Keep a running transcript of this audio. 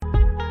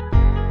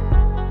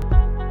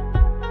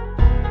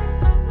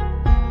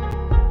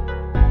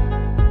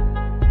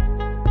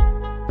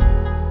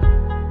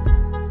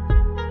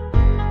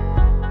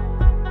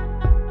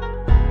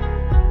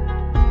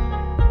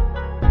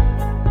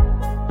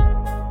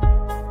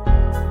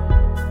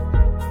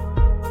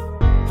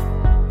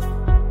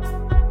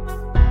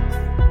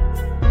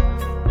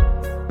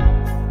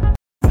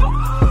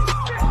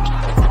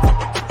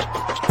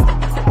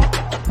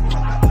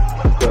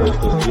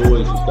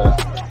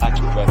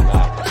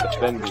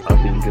defenders,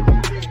 I think,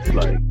 it's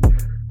like.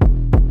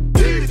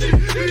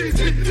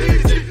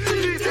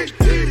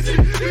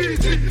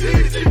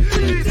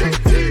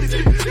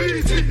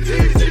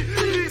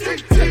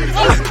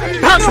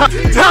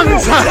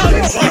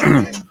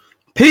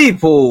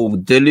 People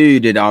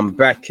deluded, I'm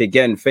back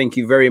again. Thank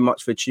you very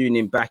much for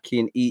tuning back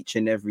in each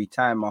and every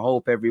time. I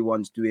hope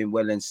everyone's doing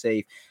well and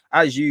safe.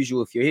 As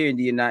usual, if you're here in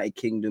the United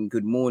Kingdom,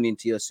 good morning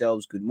to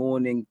yourselves. Good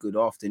morning, good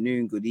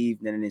afternoon, good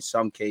evening, and in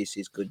some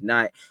cases, good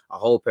night. I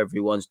hope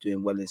everyone's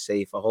doing well and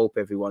safe. I hope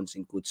everyone's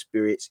in good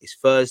spirits. It's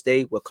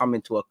Thursday. We're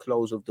coming to a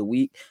close of the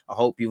week. I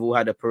hope you've all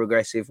had a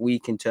progressive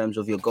week in terms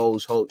of your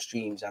goals, hopes,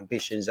 dreams,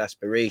 ambitions,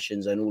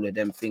 aspirations, and all of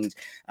them things.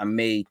 And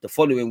may the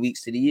following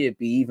weeks to the year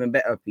be even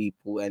better,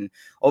 people. And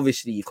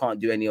obviously, you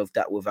can't do any of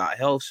that without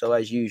health. So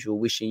as usual,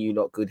 wishing you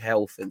lot good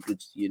health and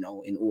good, in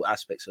all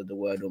aspects of the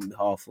word on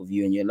behalf of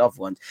you and your loved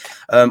ones.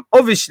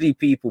 Obviously,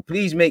 people,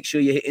 please make sure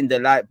you're hitting the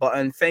like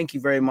button. Thank you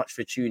very much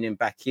for tuning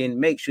back in.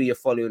 Make sure you're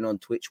following on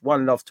Twitch.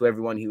 One love to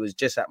everyone who was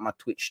just at my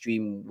Twitch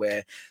stream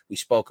where we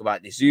spoke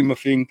about the Zuma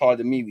thing.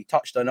 Pardon me. We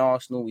touched on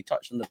Arsenal. We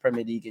touched on the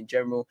Premier League in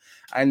general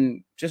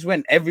and just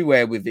went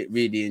everywhere with it,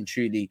 really and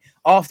truly.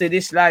 After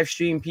this live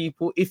stream,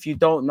 people, if you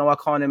don't know, I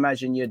can't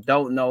imagine you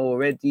don't know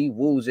already.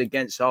 Wolves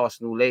against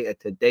Arsenal later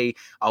today.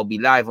 I'll be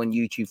live on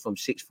YouTube from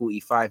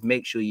 6:45.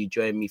 Make sure you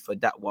join me for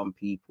that one,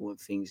 people, and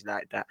things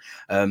like that.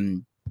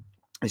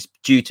 It's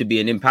due to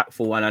be an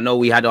impactful one. I know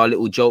we had our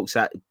little jokes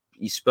at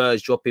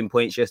Spurs dropping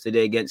points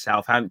yesterday against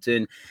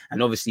Southampton,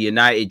 and obviously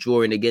United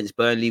drawing against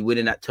Burnley.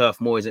 Winning at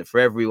Turf Moor isn't for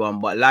everyone,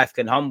 but life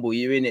can humble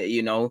you,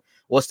 innit?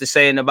 What's the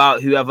saying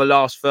about whoever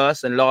laughs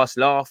first and last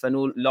laugh and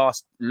all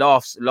laughs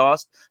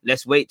last?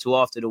 Let's wait till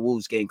after the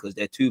Wolves game because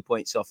they're 2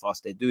 points off us.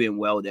 They're doing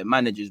well. Their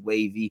manager's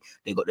wavy.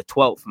 They got the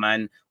 12th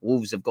man.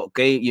 Wolves have got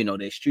game.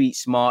 They're street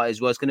smart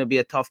as well. It's going to be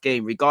a tough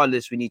game.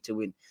 Regardless, we need to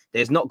win.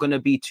 There's not going to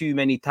be too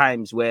many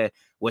times where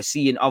we're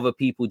seeing other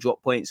people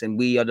drop points and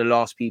we are the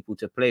last people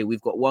to play.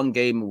 We've got one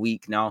game a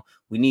week now.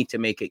 We need to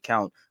make it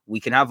count.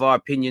 We can have our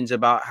opinions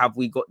about have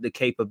we got the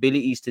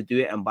capabilities to do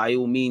it. And by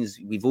all means,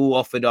 we've all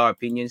offered our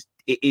opinions.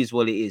 It is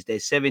what it is.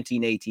 There's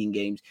 17, 18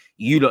 games.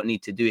 You don't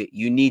need to do it.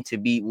 You need to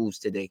beat Wolves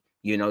today.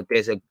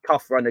 There's a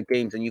tough run of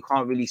games and you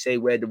can't really say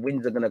where the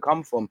wins are going to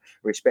come from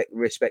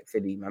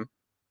respectfully, man.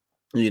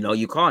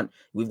 You can't.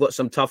 We've got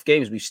some tough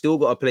games. We've still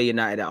got to play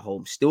United at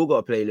home. Still got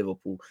to play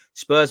Liverpool.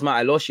 Spurs might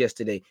have lost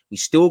yesterday. We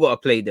still got to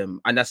play them.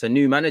 And that's a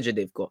new manager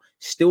they've got.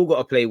 Still got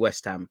to play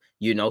West Ham.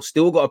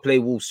 Still got to play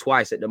Wolves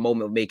twice at the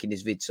moment of making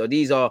this vid. So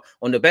these are,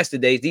 on the best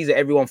of days, these are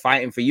everyone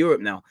fighting for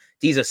Europe now.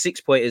 These are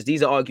 6-pointers.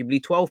 These are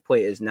arguably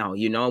 12-pointers now,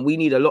 and we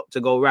need a lot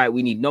to go right.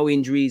 We need no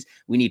injuries.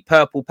 We need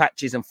purple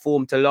patches and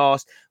form to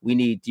last. We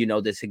need,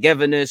 the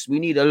togetherness. We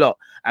need a lot.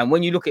 And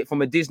when you look at it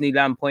from a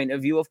Disneyland point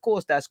of view, of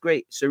course, that's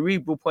great.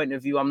 Cerebral point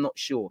of view, I'm not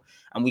sure.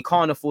 And we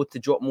can't afford to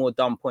drop more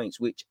dumb points,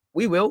 which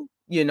we will.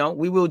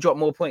 We will drop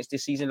more points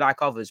this season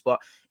like others, but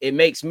it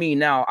makes me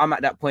now, I'm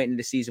at that point in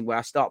the season where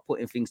I start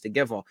putting things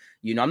together.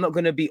 I'm not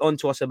going to be on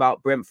to us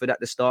about Brentford at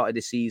the start of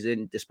the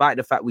season, despite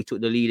the fact we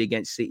took the lead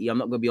against City. I'm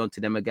not going to be on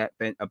to them again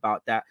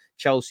about that.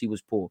 Chelsea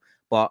was poor,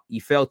 but you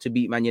failed to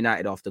beat Man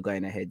United after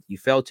going ahead. You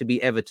failed to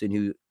beat Everton,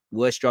 who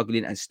were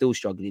struggling and still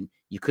struggling.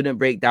 You couldn't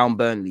break down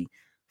Burnley.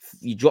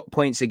 You dropped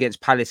points against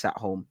Palace at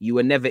home. You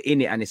were never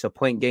in it, and it's a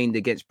point gained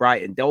against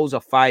Brighton. Those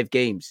are 5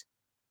 games.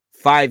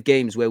 5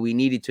 games where we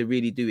needed to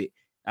really do it.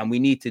 And we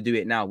need to do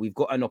it now. We've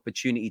got an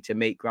opportunity to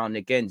make ground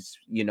against,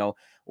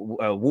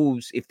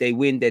 Wolves. If they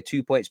win, they're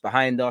 2 points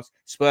behind us.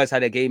 Spurs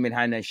had a game in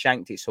hand and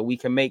shanked it. So we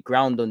can make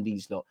ground on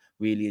these lot,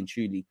 really and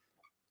truly.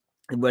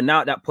 And we're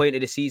now at that point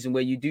of the season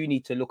where you do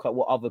need to look at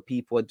what other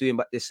people are doing.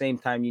 But at the same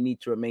time, you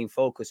need to remain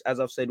focused. As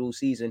I've said all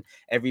season,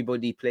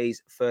 everybody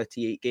plays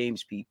 38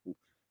 games, people.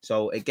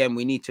 So, again,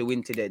 we need to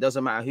win today. It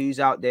doesn't matter who's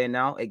out there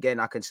now. Again,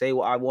 I can say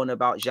what I want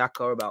about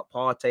Xhaka, about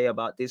Partey,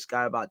 about this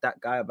guy, about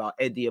that guy, about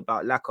Eddie,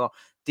 about Laka.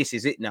 This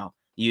is it now,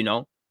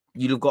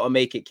 You've got to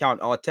make it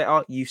count.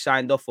 Arteta, you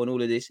signed off on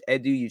all of this.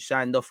 Edu, you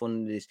signed off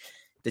on this.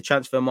 The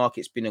transfer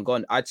market's been and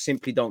gone. I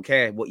simply don't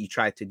care what you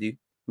tried to do.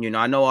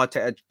 I know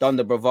Arteta done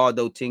the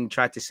bravado thing,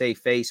 tried to save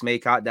face,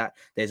 make out that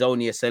there's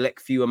only a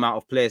select few amount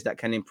of players that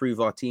can improve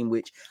our team,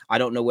 which I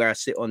don't know where I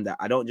sit on that.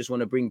 I don't just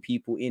want to bring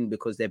people in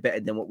because they're better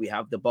than what we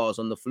have, the bars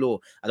on the floor.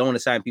 I don't want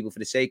to sign people for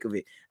the sake of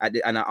it.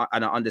 And I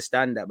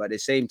understand that. But at the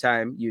same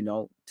time,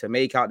 to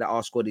make out that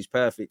our squad is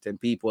perfect and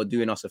people are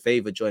doing us a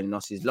favor joining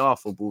us is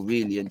laughable,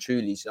 really and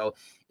truly. So,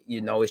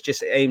 it's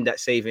just aimed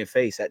at saving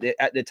face.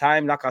 At the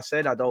time, like I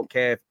said, I don't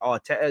care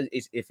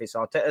if it's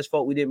Arteta's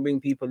fault we didn't bring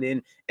people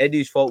in,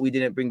 Edu's fault we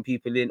didn't bring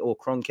people in, or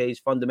Kroenke's.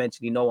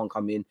 Fundamentally, no one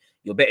come in.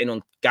 You're betting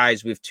on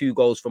guys with 2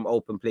 goals from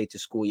open play to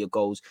score your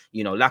goals.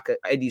 Like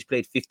Eddie's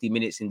played 50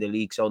 minutes in the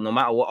league, so no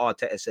matter what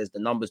Arteta says, the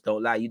numbers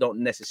don't lie. You don't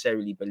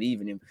necessarily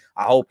believe in him.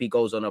 I hope he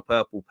goes on a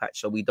purple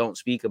patch so we don't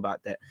speak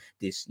about that.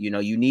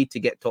 You need to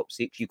get top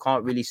 6. You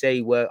can't really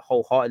say we're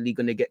wholeheartedly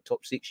going to get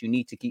top 6. You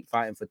need to keep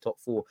fighting for top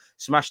 4.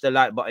 Smash the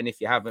like button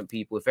if you haven't,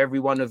 people. If every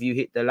one of you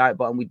hit the like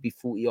button, we'd be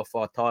 40 off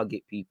our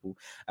target, people.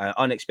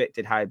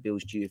 Unexpected high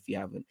bills due if you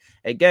haven't.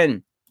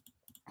 Again,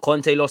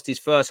 Conte lost his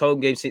first home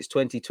game since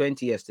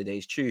 2020 yesterday.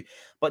 It's true.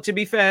 But to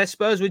be fair,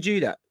 Spurs would do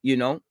that, you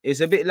know. It's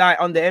a bit like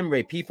under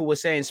Emre. People were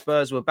saying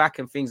Spurs were back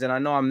and things, and I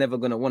know I'm never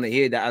going to want to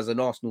hear that as an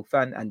Arsenal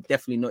fan, and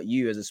definitely not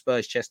you as a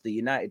Spurs Chester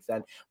United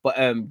fan. But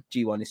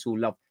G1, it's all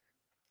love.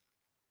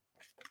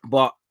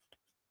 But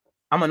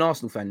I'm an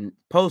Arsenal fan.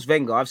 Post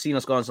Wenger, I've seen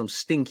us go on some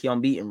stinky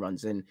unbeaten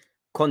runs, and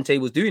Conte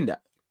was doing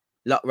that.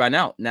 Luck ran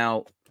out.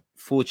 Now,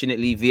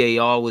 fortunately,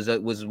 VAR was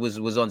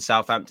on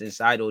Southampton's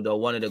side, although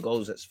one of the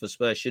goals that's for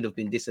Spurs should have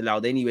been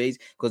disallowed anyways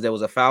because there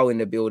was a foul in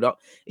the build-up.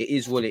 It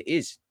is what it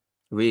is,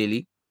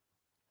 really.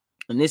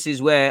 And this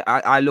is where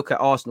I look at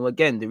Arsenal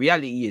again. The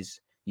reality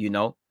is, you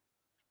know,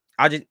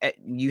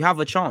 you have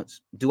a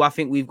chance. Do I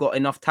think we've got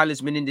enough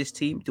talisman in this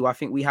team? Do I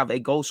think we have a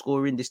goal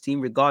scorer in this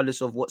team,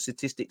 regardless of what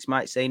statistics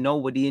might say?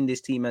 Nobody in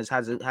this team has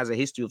a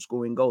history of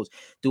scoring goals.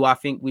 Do I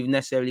think we've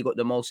necessarily got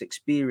the most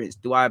experience?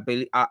 Do I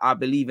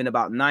believe in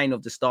about 9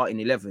 of the starting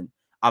 11?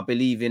 I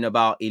believe in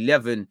about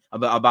 11,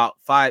 about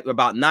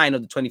 9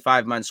 of the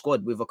 25-man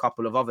squad with a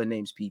couple of other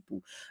names,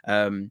 people.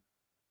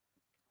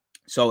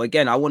 So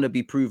again, I want to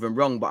be proven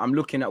wrong, but I'm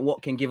looking at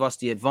what can give us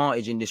the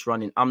advantage in this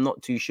running. I'm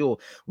not too sure.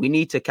 We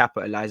need to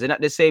capitalize. And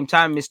at the same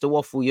time, Mr.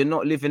 Waffle, you're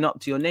not living up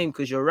to your name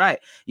because you're right.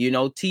 You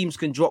know, teams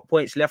can drop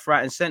points left,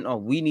 right, and center.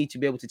 We need to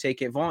be able to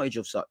take advantage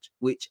of such,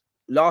 which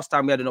last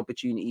time we had an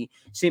opportunity,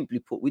 simply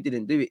put, we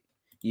didn't do it.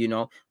 You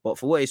know, but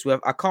for what it's worth,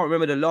 I can't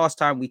remember the last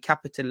time we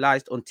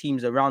capitalized on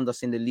teams around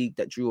us in the league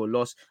that drew or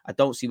lost. I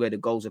don't see where the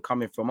goals are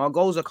coming from. Our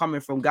goals are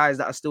coming from guys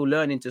that are still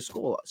learning to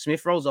score.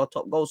 Smith Rowe's our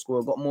top goal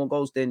scorer, got more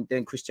goals than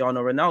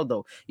Cristiano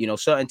Ronaldo. You know,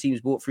 certain teams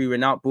brought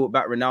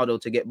back Ronaldo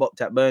to get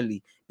bopped at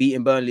Burnley.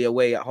 Beating Burnley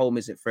away at home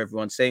isn't for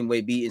everyone. Same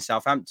way beating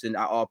Southampton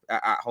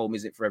at home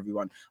isn't for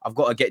everyone. I've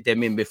got to get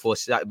them in before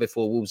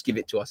Wolves give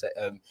it to us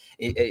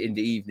in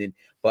the evening.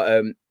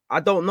 But I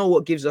don't know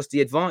what gives us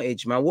the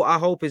advantage, man. What I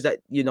hope is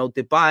that, you know,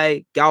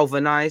 Dubai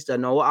galvanized. I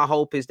know what I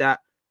hope is that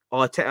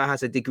Arteta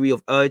has a degree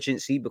of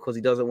urgency because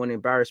he doesn't want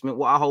embarrassment.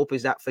 What I hope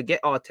is that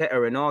forget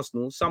Arteta and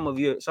Arsenal. Some of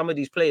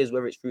these players,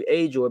 whether it's through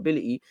age or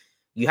ability,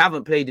 you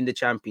haven't played in the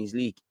Champions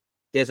League.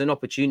 There's an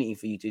opportunity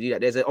for you to do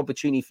that. There's an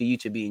opportunity for you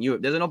to be in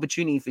Europe. There's an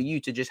opportunity for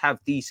you to just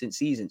have decent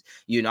seasons.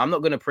 You know, I'm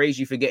not going to praise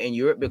you for getting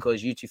Europe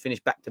because you two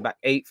finished back-to-back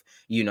 8th,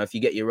 you know, if you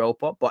get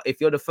Europa. But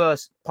if you're the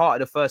first part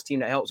of the first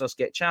team that helps us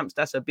get champs,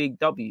 that's a big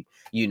W,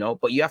 you know.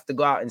 But you have to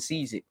go out and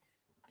seize it.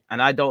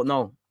 And I don't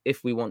know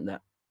if we want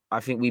that. I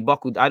think we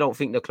buckled. I don't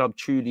think the club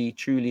truly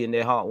in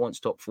their heart wants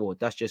top 4.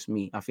 That's just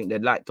me. I think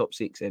they'd like top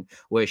 6. And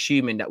we're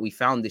assuming that we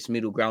found this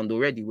middle ground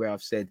already where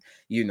I've said,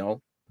 you know,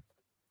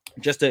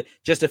 just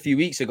a few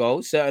weeks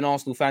ago, certain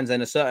Arsenal fans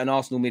and a certain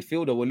Arsenal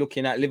midfielder were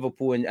looking at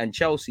Liverpool and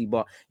Chelsea,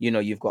 but you know,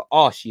 you've got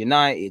Arsenal,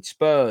 United,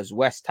 Spurs,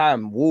 West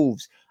Ham,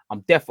 Wolves. I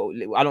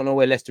don't know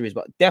where Leicester is,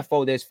 but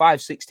defo there's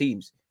 5-6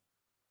 teams.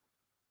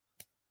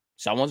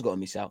 Someone's got to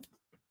miss out.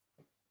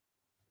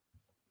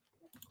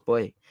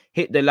 Boy,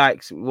 hit the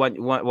likes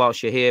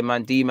whilst you're here,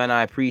 man. D-Man,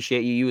 I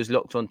appreciate you. You was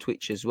locked on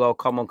Twitch as well.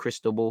 Come on,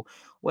 Crystal Ball.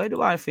 Where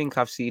do I think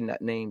I've seen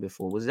that name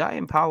before? Was that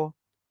in Power?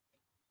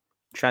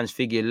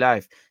 Transfigured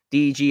Life.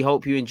 DG,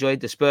 hope you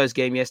enjoyed the Spurs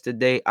game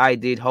yesterday. I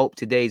did. Hope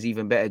today's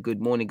even better. Good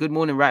morning. Good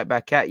morning right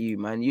back at you,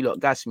 man. You lot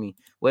gas me.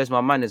 Where's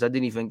my manners? I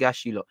didn't even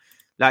gas you lot.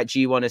 Like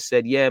G1 has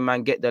said, yeah,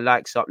 man, get the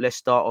likes up. Let's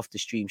start off the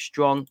stream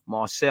strong.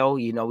 Marcel,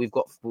 you know, we've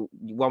got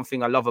one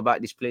thing I love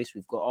about this place.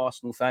 We've got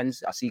Arsenal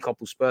fans. I see a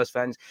couple Spurs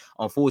fans.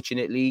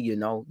 Unfortunately, you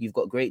know, you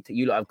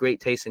lot have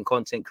great taste in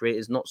content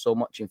creators, not so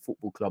much in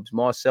football clubs.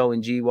 Marcel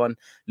and G1,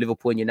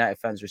 Liverpool and United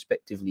fans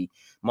respectively.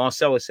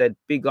 Marcel has said,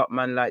 big up,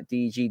 man, like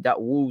DG. That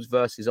Wolves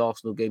versus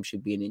Arsenal game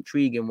should be an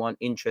intriguing one.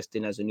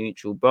 Interesting as a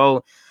neutral,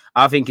 bro.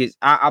 I think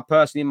I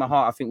personally, in my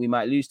heart, I think we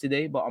might lose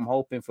today, but I'm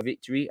hoping for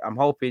victory. I'm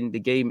hoping the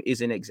game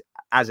isn't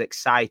as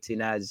exciting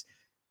as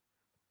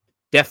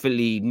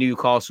definitely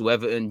Newcastle,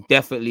 Everton,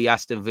 definitely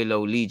Aston Villa,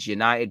 Leeds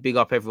United. Big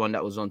up everyone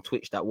that was on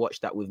Twitch that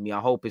watched that with me. I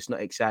hope it's not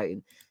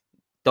exciting.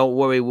 Don't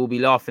worry, we'll be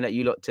laughing at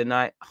you lot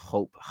tonight.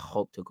 Hope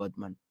to God,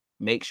 man.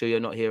 Make sure you're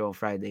not here on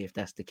Friday if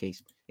that's the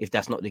case. If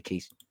that's not the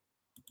case.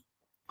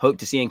 Hope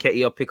to see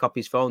Nketiah pick up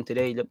his phone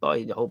today.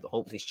 Boy,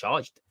 hope it's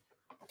charged.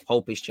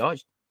 Hope it's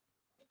charged.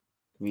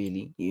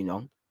 Really, you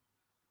know.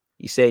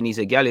 He's saying he's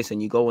a Gallus,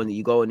 and you go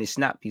on his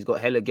snap. He's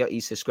got hella girls.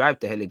 He's subscribed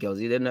to hella girls.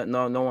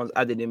 No one's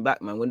added him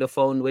back, man. When the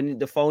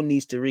phone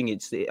needs to ring,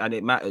 and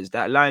it matters.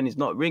 That line is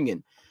not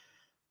ringing.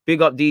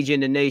 Big up DJ in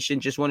the nation.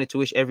 Just wanted to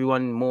wish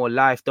everyone more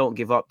life. Don't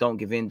give up. Don't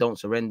give in. Don't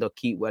surrender.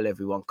 Keep well,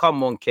 everyone.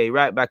 Come on, K.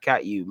 Right back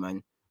at you,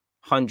 man.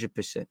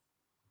 100%.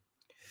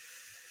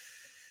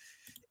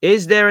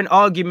 Is there an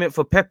argument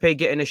for Pepe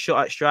getting a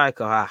shot at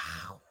striker?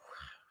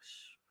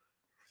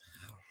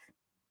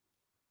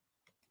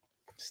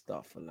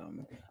 Stuff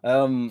alone.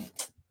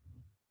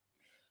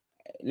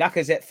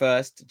 Lacazette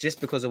first,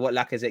 just because of what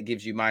Lacazette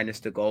gives you minus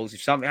the goals.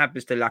 If something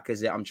happens to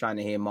Lacazette, I'm trying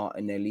to hear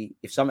Martinelli.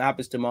 If something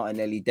happens to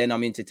Martinelli, then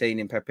I'm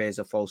entertaining Pepe as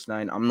a false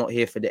 9. I'm not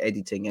here for the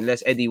editing.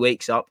 Unless Eddie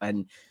wakes up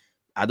and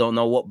I don't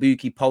know what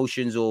Buki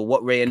potions or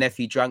what Ray and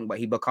Effie drank, but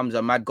he becomes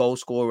a mad goal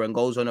scorer and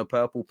goes on a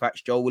purple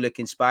patch. Joe Willock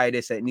inspired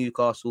us at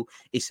Newcastle.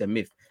 It's a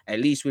myth. At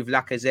least with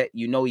Lacazette,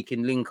 you know he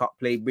can link up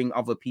play, bring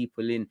other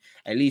people in.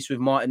 At least with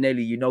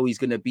Martinelli, you know he's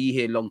going to be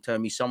here long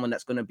term. He's someone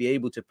that's going to be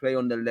able to play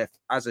on the left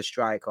as a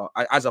striker,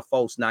 as a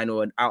false nine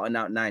or an out and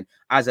out nine,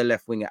 as a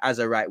left winger, as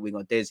a right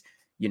winger. There's,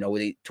 you know,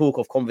 they talk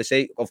of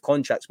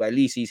contracts, but at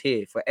least he's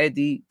here. For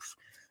Eddie,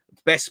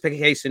 best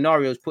case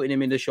scenario is putting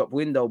him in the shop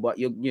window. But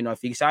you know,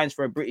 if he signs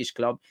for a British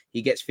club,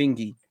 he gets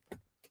thingy.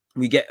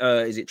 We get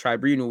is it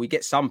Tribunal? We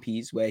get some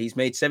piece where he's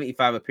made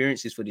 75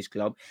 appearances for this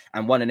club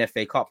and won an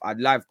FA Cup. I'd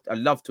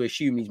love to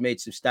assume he's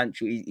made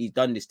substantial. He's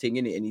done this thing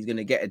in it, and he's going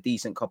to get a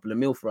decent couple of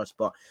mil for us.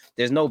 But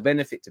there's no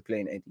benefit to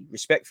playing Eddie.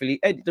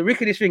 Respectfully, Eddie, the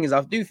wickedest thing is I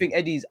do think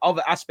Eddie's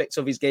other aspects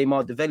of his game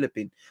are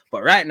developing.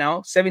 But right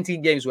now,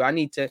 17 games where I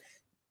need to.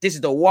 This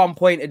is the one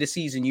point of the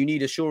season you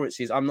need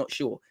assurances. I'm not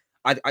sure.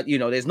 I you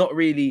know, there's not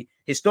really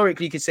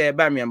historically you could say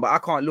Aubameyang, but I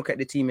can't look at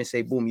the team and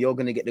say, boom, you're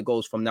going to get the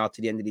goals from now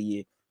to the end of the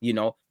year. You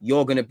know,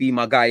 you're going to be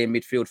my guy in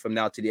midfield from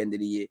now to the end of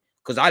the year.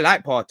 Because I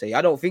like Partey.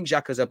 I don't think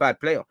Xhaka's a bad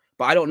player,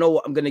 but I don't know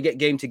what I'm going to get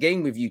game to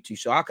game with you two.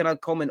 So how can I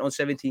comment on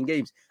 17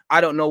 games?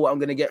 I don't know what I'm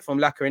going to get from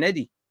Laka and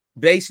Eddie.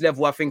 Base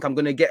level, I think I'm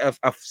going to get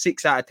a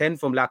 6 out of 10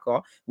 from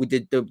Laka with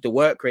the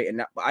work rate and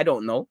that, but I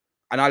don't know.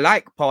 And I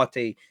like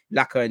Partey,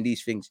 Laka and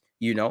these things,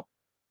 you know.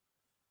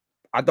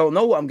 I don't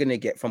know what I'm going to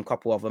get from a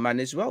couple other men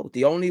as well.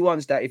 The only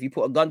ones that if you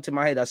put a gun to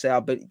my head, I say,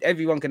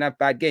 everyone can have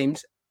bad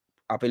games.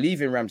 I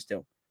believe in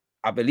Ramsdale.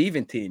 I believe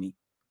in Tierney.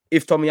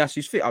 If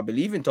Tomiyasu's fit, I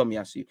believe in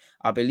Tomiyasu.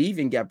 I believe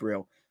in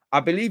Gabriel. I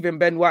believe in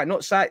Ben White.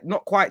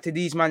 Not quite to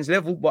these man's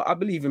level, but I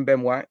believe in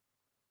Ben White.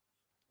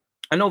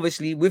 And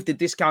obviously, with the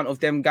discount of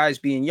them guys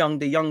being young,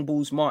 the young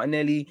bulls,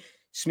 Martinelli,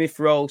 Smith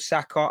Rowe,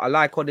 Saka, I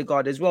like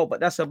Odegaard as well, but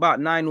that's about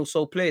 9 or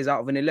so players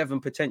out of an 11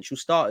 potential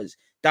starters.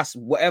 That's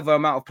whatever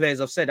amount of players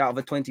I've said out of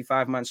a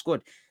 25-man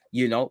squad.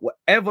 You know,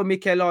 whatever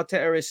Mikel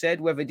Arteta has said,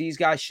 whether these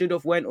guys should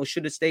have went or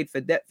should have stayed for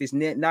depth is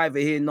neither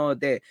here nor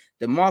there.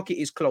 The market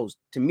is closed.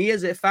 To me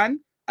as a fan,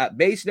 at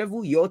base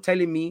level, you're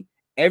telling me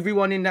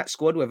everyone in that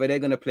squad, whether they're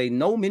going to play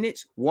no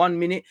minutes, 1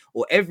 minute,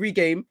 or every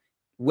game,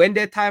 when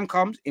their time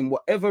comes, in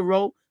whatever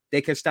role,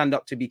 they can stand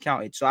up to be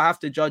counted. So I have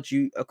to judge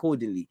you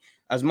accordingly.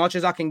 As much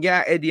as I can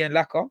get at Eddie and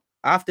Laka,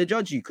 I have to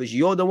judge you because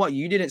you're the one.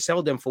 You didn't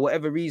sell them for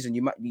whatever reason.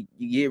 You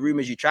hear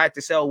rumors you tried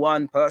to sell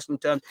one, personal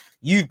terms.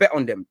 You bet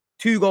on them.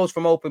 2 goals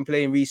from open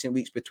play in recent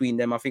weeks between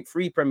them. I think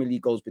 3 Premier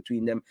League goals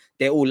between them.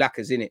 They're all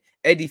Lakas in it.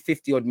 Eddie,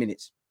 50-odd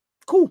minutes.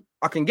 Cool.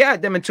 I can get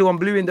at them until I'm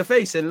blue in the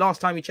face. And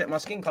last time you checked my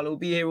skin color, will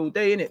be here all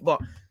day, innit?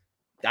 But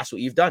that's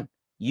what you've done.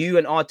 You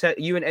and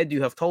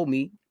Edu have told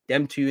me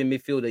them two in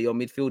midfield are your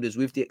midfielders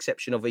with the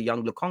exception of a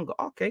young Lokonga.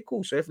 Okay,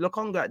 cool. So if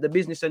Lokonga at the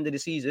business end of the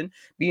season,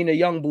 being a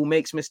young bull,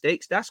 makes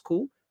mistakes, that's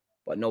cool.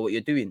 But know what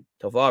you're doing.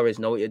 Tavares,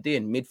 know what you're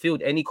doing.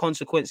 Midfield, any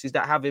consequences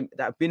that have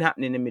been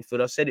happening in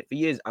midfield, I've said it for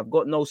years. I've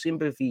got no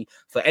sympathy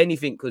for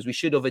anything because we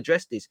should have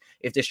addressed this.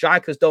 If the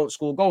strikers don't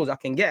score goals, I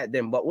can get at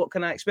them. But what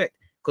can I expect?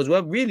 Because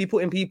we're really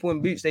putting people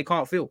in boots they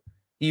can't fill.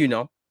 You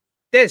know,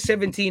 there's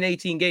 17,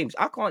 18 games.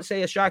 I can't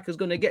say a striker's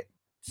going to get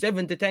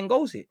 7 to 10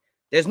 goals here.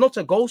 There's not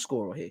a goal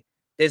scorer here.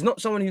 There's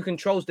not someone who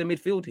controls the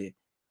midfield here.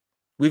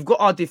 We've got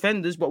our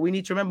defenders, but we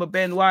need to remember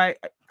Ben White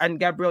and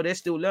Gabriel, they're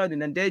still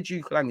learning and they're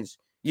due clangers.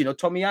 You know,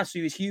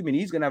 Tomiyasu is human.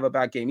 He's going to have a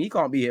bad game. He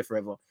can't be here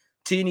forever.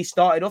 Tierney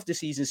started off the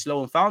season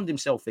slow and found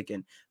himself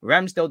again.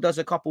 Ramsdale does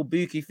a couple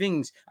booky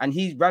things and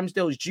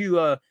Ramsdale's due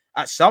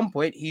at some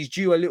point, he's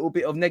due a little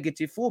bit of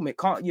negative form. It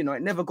can't, you know,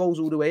 it never goes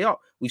all the way up.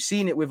 We've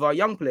seen it with our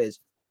young players.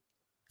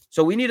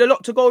 So we need a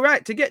lot to go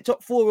right to get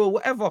top 4 or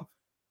whatever.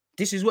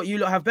 This is what you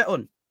lot have bet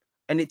on.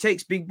 And it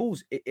takes big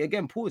balls.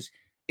 Again, pause.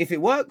 If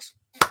it works,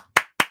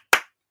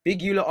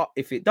 big you lot up.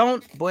 If it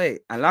don't, boy.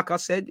 And like I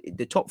said,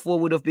 the top 4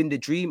 would have been the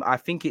dream. I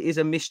think it is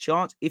a missed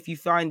chance. If you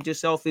find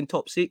yourself in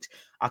top 6,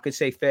 I could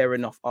say fair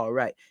enough. All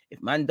right.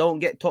 If man don't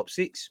get top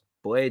 6,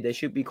 boy, there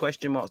should be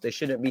question marks. There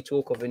shouldn't be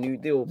talk of a new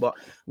deal. But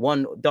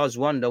one does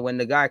wonder when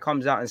the guy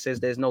comes out and says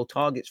there's no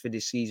targets for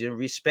this season,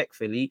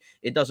 respectfully,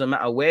 it doesn't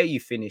matter where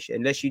you finish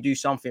unless you do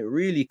something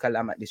really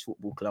calam at this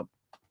football club,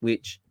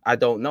 which I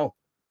don't know.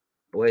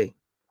 Boy,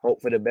 hope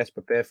for the best,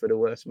 prepare for the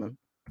worst, man.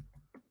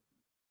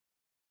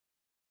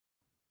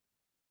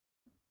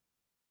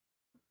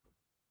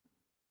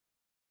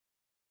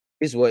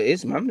 Is what it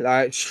is, man.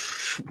 Like,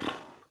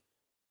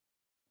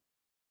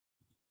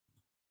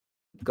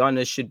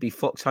 Gunners should be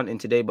fox hunting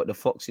today, but the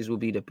foxes will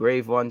be the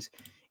brave ones.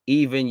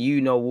 Even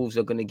Wolves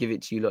are going to give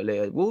it to you lot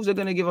later. Wolves are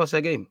going to give us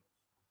a game.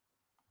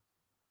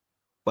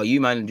 But you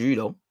man drew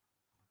though.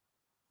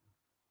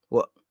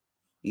 What?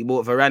 He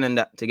bought Varane and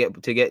that to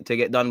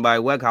get done by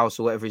Weghouse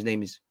or whatever his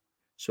name is.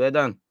 Swear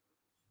down.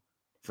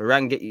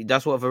 Varane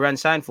that's what Varane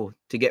signed for,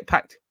 to get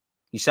packed.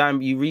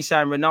 You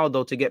re-sign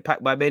Ronaldo to get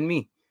packed by Ben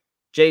Mee.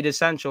 Jadon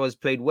Sancho has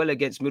played well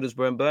against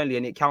Middlesbrough and Burnley,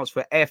 and it counts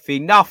for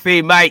effing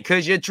nothing, mate,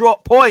 because you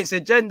drop points.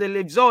 Agenda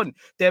lives on.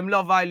 Them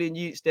Love Island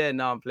youths there.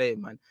 Now I'm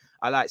playing, man.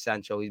 I like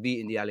Sancho. He's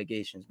beating the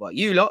allegations. But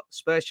you lot,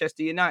 Spurs,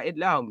 Chester United,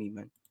 allow me,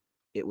 man.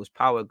 It was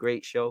power.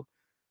 Great show.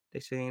 They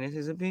saying this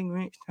is a big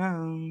rich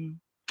town.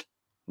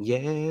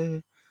 Yeah.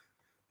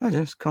 I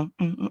just come.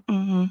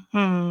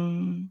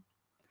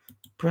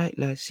 Bright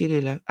light,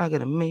 city light, I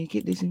gotta make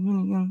it. This is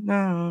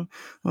now.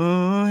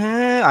 All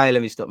right,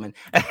 let me stop, man.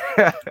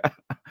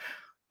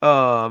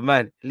 Oh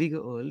man,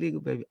 legal or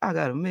illegal, baby. I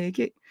gotta make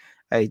it.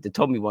 Hey, the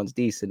Tommy one's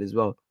decent as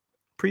well.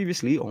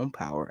 Previously on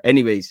Power.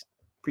 Anyways,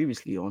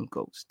 previously on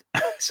Ghost.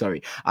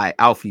 Sorry. All right,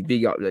 Alfie,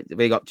 big up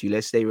to you.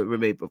 Let's stay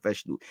remain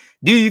professional.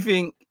 Do you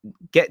think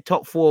get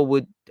top four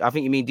would? I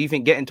think you mean. Do you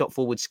think getting top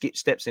four would skip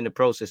steps in the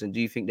process, and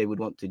do you think they would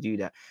want to do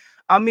that?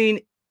 I mean,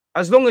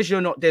 as long as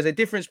you're not, there's a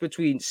difference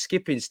between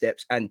skipping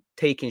steps and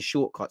taking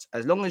shortcuts.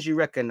 As long as you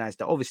recognize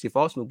that, obviously, if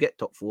Arsenal get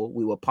top four,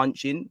 we were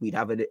punching, we'd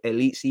have an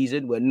elite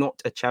season. We're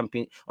not a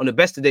champion. On the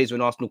best of days when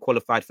Arsenal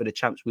qualified for the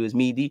champs, we was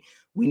meaty.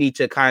 We need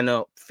to kind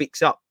of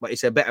fix up, but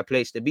it's a better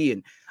place to be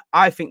in.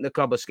 I think the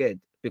club are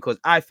scared because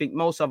I think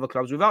most other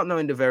clubs, without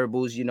knowing the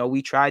variables,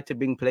 we tried to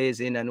bring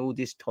players in and all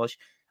this tosh.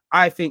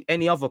 I think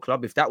any other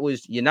club, if that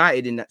was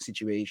United in that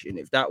situation,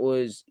 if that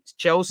was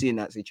Chelsea in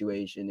that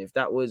situation, if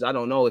that was, I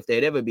don't know if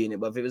they'd ever be in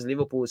it, but if it was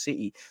Liverpool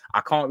City,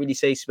 I can't really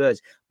say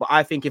Spurs. But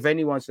I think if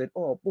anyone said,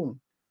 oh, boom,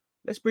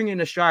 let's bring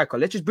in a striker,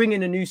 let's just bring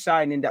in a new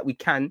signing that we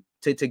can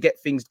to get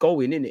things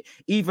going, in it.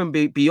 Even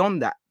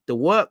beyond that, the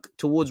work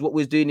towards what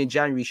we was doing in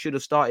January should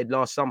have started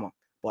last summer.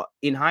 But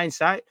in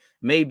hindsight,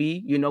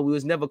 maybe, we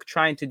was never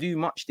trying to do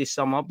much this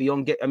summer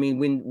beyond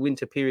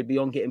winter period,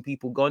 beyond getting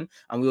people gone.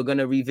 And we were going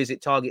to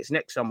revisit targets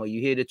next summer.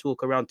 You hear the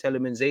talk around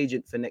Tellerman's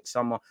agent for next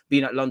summer,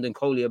 being at London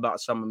Coley about a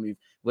summer move,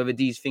 whether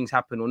these things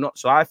happen or not.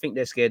 So I think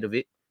they're scared of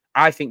it.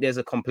 I think there's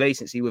a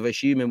complacency with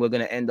assuming we're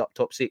going to end up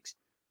top six.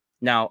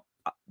 Now,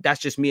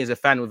 that's just me as a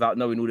fan without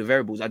knowing all the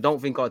variables. I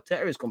don't think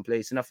Arteta is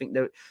complacent. I think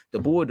the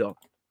board are.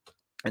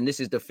 And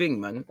this is the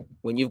thing, man.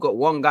 When you've got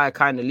one guy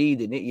kind of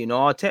leading it,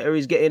 Arteta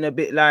is getting a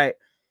bit like,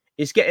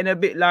 it's getting a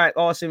bit like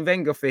Arsene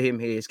Wenger for him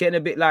here. It's getting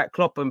a bit like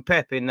Klopp and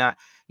Pep in that,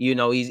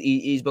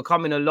 he's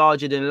becoming a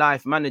larger than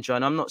life manager.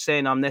 And I'm not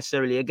saying I'm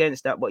necessarily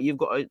against that, but you've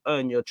got to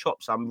earn your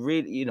chops. I'm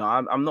really,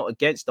 I'm not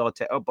against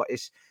Arteta, but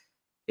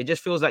it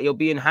just feels like you're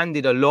being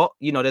handed a lot.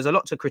 There's a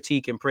lot to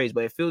critique and praise,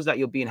 but it feels like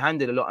you're being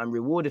handed a lot and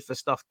rewarded for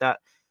stuff that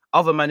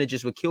other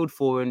managers were killed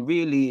for. And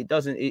really,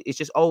 it's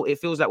just, it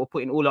feels like we're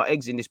putting all our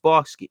eggs in this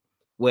basket.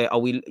 Where are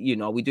we,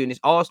 are we doing this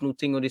Arsenal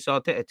thing or this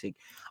Arteta thing?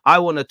 I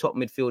want a top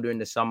midfielder in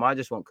the summer. I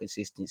just want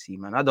consistency,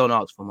 man. I don't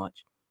ask for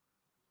much.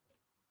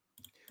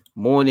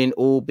 Morning,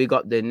 all. Big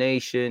up the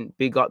nation.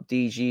 Big up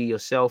DG,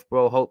 yourself,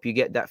 bro. Hope you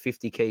get that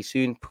 50K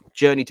soon.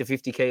 Journey to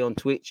 50K on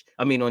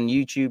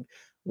YouTube.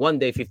 One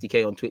day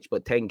 50K on Twitch,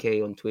 but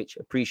 10K on Twitch.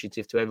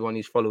 Appreciative to everyone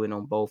who's following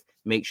on both.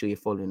 Make sure you're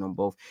following on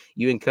both.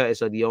 You and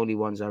Curtis are the only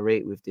ones I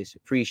rate with this.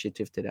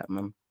 Appreciative to that,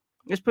 man.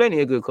 There's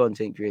plenty of good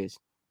content creators.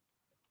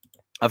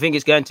 I think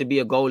it's going to be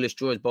a goalless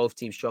draw as both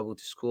teams struggle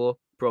to score,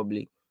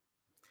 probably.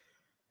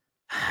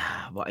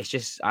 But it's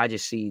just, I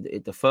just see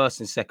the first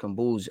and second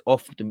balls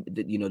off the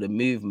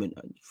movement.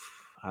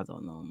 I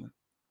don't know, man.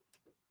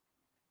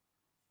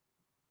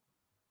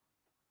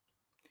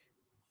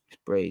 It's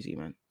crazy,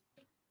 man.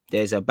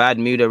 There's a bad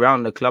mood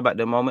around the club at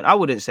the moment. I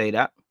wouldn't say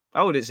that.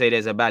 I wouldn't say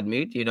there's a bad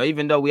mood.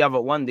 Even though we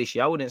haven't won this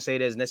year, I wouldn't say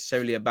there's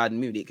necessarily a bad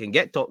mood. It can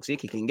get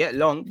toxic, it can get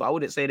long, but I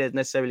wouldn't say there's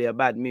necessarily a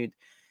bad mood,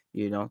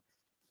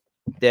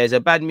 There's a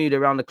bad mood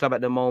around the club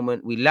at the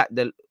moment. We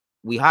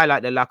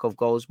highlight the lack of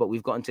goals, but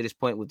we've gotten to this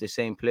point with the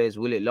same players.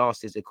 Will it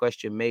last is the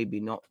question.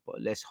 Maybe not,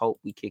 but let's hope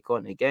we kick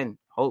on again.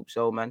 Hope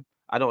so, man.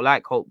 I don't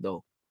like hope,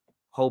 though.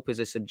 Hope is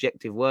a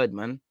subjective word,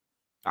 man.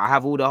 I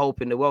have all the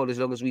hope in the world as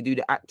long as we do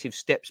the active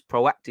steps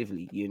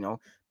proactively,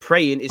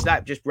 Praying is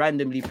like just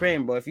randomly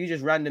praying, bro. If you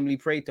just randomly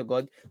pray to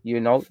God,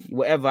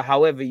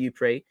 however you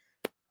pray,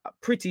 I'm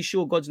pretty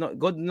sure God's not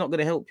going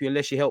to help you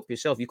unless you help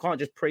yourself. You can't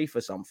just pray for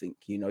something,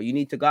 You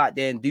need to go out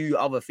there and do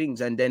other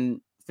things, and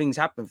then things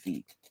happen for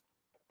you.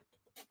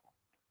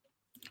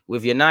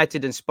 With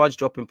United and Spudge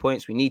dropping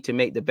points, we need to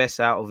make the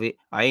best out of it.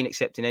 I ain't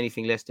accepting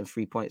anything less than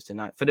 3 points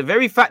tonight. For the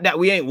very fact that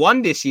we ain't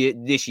won this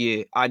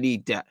year, I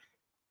need that.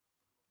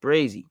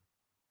 Brazy.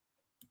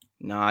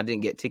 No, I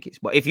didn't get tickets.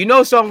 But if you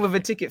know someone with a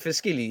ticket for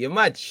Skilly, you're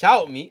mad.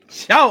 Shout me.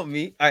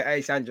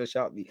 Hey, Sandro,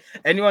 shout me.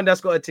 Anyone that's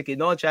got a ticket,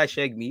 don't try to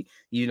shag me.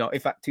 In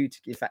fact, 2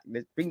 tickets. In fact,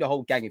 bring the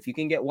whole gang. If you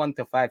can get 1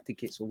 to 5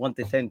 tickets or 1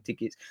 to 10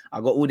 tickets,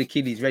 I got all the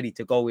kiddies ready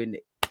to go in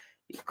it.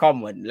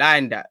 Come on,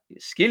 line that.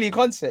 Skilly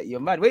concert, you're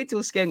mad. Wait till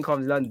Sken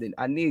comes London.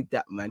 I need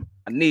that, man.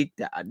 I need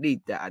that.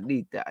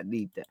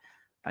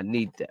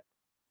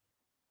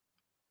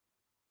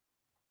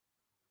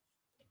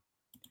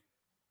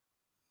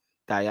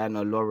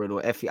 Diana, Lauren,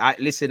 or Effie.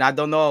 Listen, I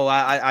don't know.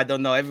 I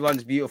don't know.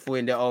 Everyone's beautiful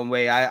in their own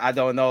way. I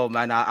don't know,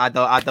 man. I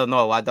don't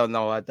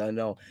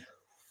know.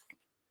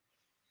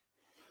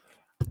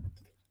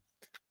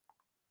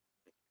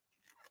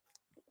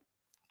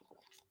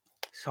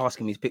 It's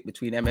asking me to pick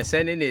between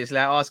MSN, innit? It's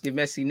like asking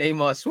Messi,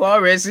 Neymar,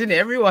 Suarez, innit?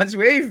 Everyone's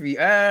wavy. Do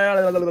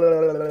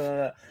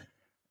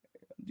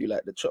you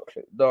like the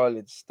chocolate,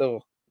 darling?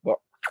 Still, but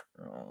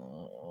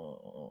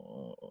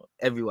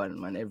everyone,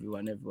 man,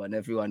 everyone.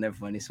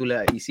 It's all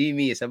like, you see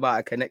me. It's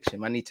about a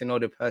connection. I need to know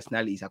the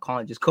personalities. I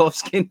can't just go off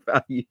skin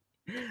value.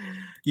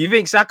 You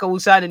think Saka will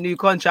sign a new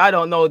contract? I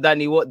don't know,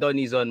 Danny, what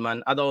Donny's on,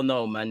 man. I don't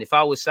know, man. If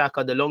I was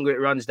Saka, the longer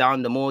it runs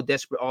down, the more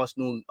desperate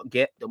Arsenal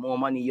get, the more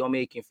money you're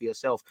making for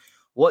yourself.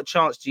 What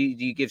chance do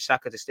you give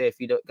Saka to stay if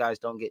you guys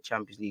don't get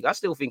Champions League? I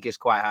still think it's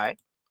quite high.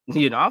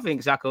 I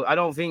think Saka, I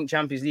don't think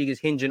Champions League is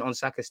hinging on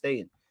Saka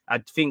staying. I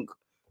think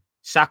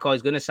Saka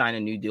is going to sign a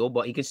new deal,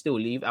 but he can still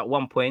leave. At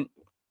one point,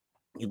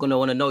 you're going to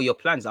want to know your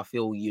plans. I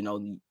feel,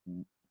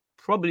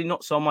 probably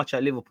not so much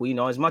at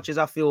Liverpool. As much as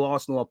I feel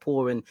Arsenal are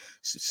poor and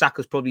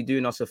Saka's probably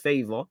doing us a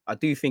favour, I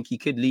do think he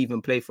could leave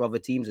and play for other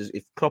teams.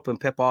 If Klopp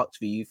and Pep asks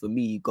for you, for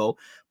me, you go.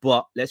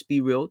 But let's be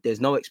real, there's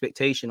no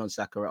expectation on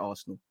Saka at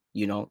Arsenal.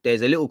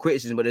 There's a little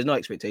criticism, but there's no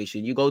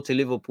expectation. You go to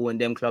Liverpool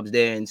and them clubs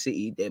there in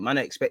City, they're man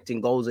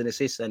expecting goals and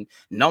assists and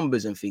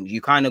numbers and things.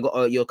 You kind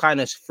of you're kind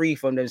of free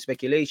from them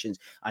speculations.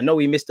 I know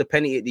he missed a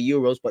penalty at the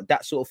Euros, but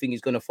that sort of thing is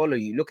going to follow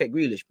you. Look at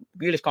Grealish.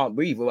 Grealish can't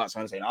breathe without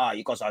someone saying,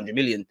 you cost 100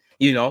 million,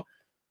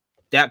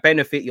 That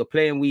benefit, you're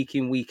playing week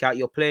in, week out.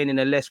 You're playing in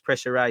a less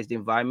pressurized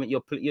environment.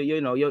 You're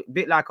a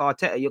bit like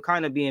Arteta. You're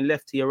kind of being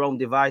left to your own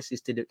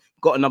devices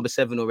got a number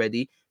 7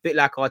 already. Bit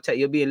like Arteta,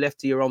 you're being left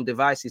to your own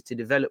devices to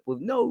develop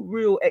with no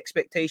real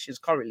expectations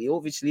currently.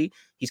 Obviously,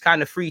 he's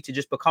kind of free to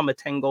just become a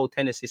 10-goal,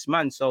 10-assist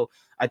man. So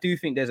I do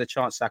think there's a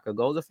chance Saka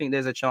goes. I think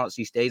there's a chance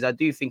he stays. I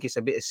do think it's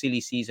a bit of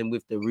silly season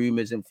with the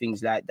rumours and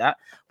things like that.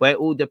 But it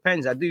all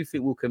depends. I do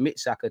think we'll commit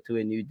Saka to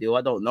a new deal.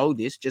 I don't know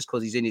this just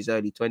because he's in his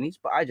early 20s,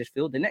 but I just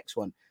feel the next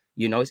one.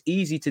 It's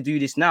easy to do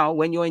this now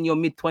when you're in your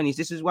mid-20s.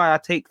 This is why I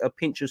take a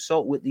pinch of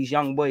salt with these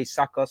young boys,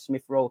 Saka,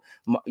 Smith Rowe.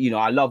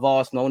 I love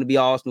Arsenal. I want to be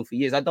at Arsenal for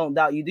years. I don't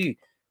doubt you do.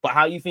 But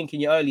how you think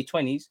in your early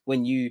 20s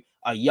when you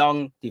are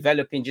young,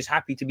 developing, just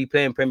happy to be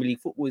playing Premier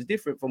League football is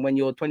different from when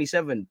you're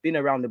 27, been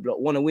around the block,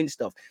 want to win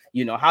stuff.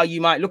 How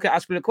you might look at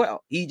Azpilicueta.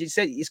 He just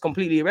said it's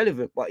completely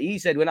irrelevant. But he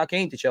said when I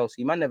came to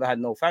Chelsea, man never had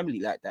no family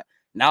like that.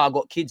 Now I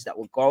got kids that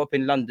will grow up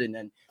in London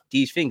and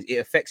these things. It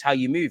affects how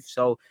you move.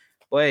 So,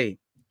 boy,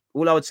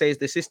 all I would say is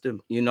the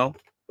system,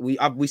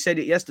 We said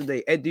it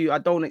yesterday. Edu, I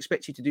don't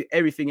expect you to do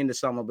everything in the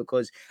summer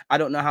because I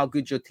don't know how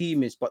good your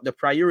team is, but the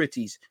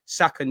priorities,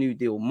 Saka new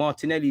deal,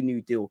 Martinelli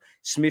new deal,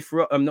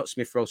 not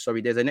Smith Rowe, sorry,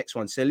 there's a next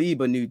one,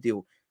 Saliba new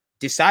deal.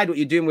 Decide what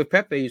you're doing with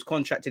Pepe, who's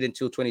contracted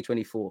until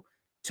 2024.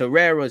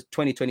 Torreira's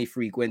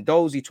 2023,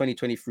 Guendouzi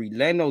 2023,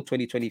 Leno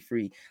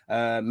 2023,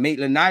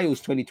 Maitland-Niles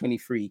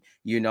 2023,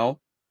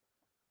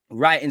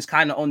 Writing's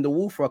kind of on the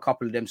wall for a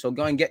couple of them. So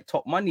go and get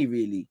top money,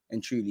 really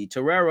and truly.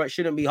 Torreira, it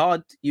shouldn't be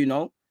hard,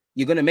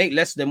 You're going to make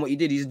less than what you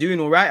did. He's doing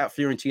all right at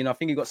Fiorentina. I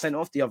think he got sent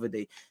off the other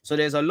day. So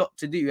there's a lot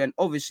to do. And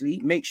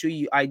obviously, make sure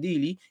you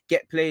ideally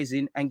get players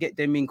in and get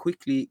them in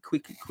quickly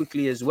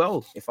as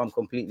well, if I'm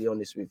completely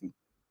honest with you.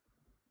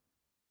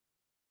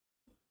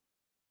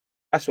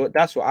 That's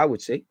what I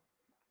would say.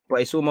 But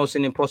it's almost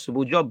an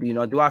impossible job,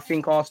 Do I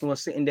think Arsenal are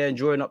sitting there and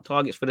drawing up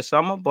targets for the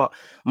summer? But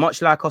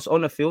much like us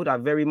on the field, I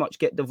very much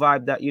get the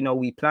vibe that,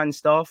 we plan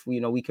stuff.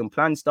 We can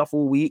plan stuff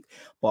all week.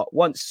 But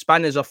once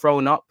spanners are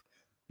thrown up,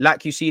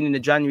 like you've seen in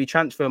the January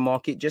transfer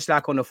market, just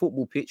like on a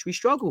football pitch, we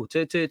struggle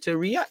to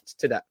react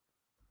to that.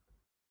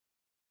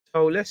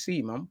 So let's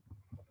see, man.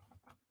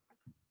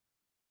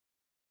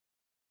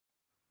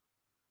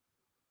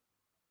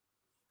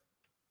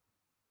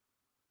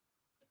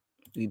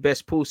 We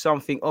best pull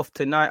something off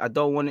tonight. I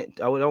don't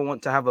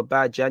want to have a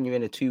bad January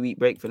and a 2-week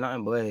break for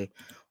nothing, but hey,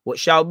 what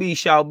shall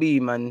be,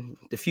 man.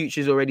 The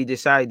future's already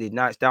decided.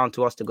 Now it's down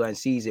to us to go and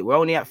seize it. We're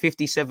only at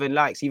 57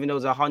 likes, even though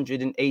there's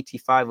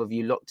 185 of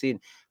you locked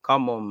in.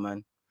 Come on,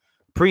 man.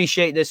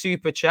 Appreciate the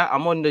super chat.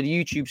 I'm on the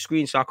YouTube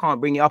screen, so I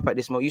can't bring it up at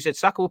this moment. You said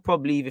Saka will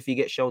probably leave if he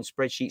gets shown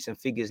spreadsheets and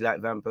figures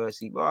like Van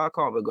Persie, but I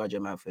can't begrudge a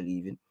man for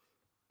leaving.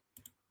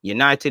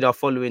 United are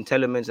following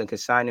Telemans and can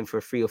sign him for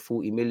 3 or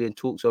 40 million.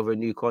 Talks over a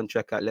new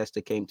contract at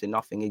Leicester came to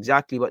nothing.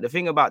 Exactly. But the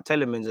thing about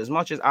Telemans, as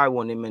much as I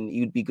want him and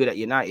he'd be good at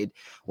United,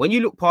 when you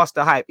look past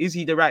the hype, is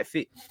he the right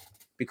fit?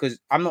 Because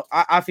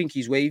I think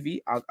he's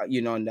wavy,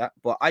 on that.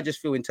 But I just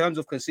feel in terms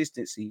of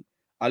consistency,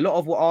 a lot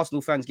of what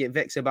Arsenal fans get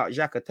vexed about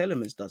Xhaka,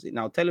 Telemans does it.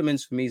 Now,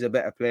 Telemans, for me, is a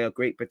better player,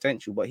 great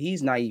potential, but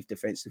he's naive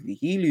defensively.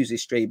 He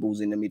loses stray balls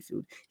in the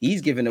midfield.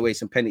 He's given away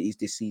some penalties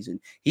this season.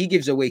 He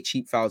gives away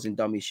cheap fouls in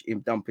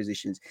dumb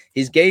positions.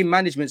 His game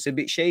management's a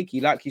bit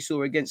shaky, like you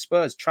saw against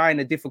Spurs, trying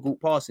a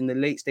difficult pass in the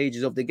late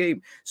stages of the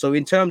game. So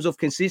in terms of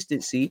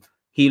consistency,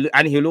 he'll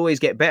always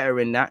get better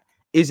in that.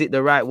 Is it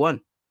the right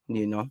one?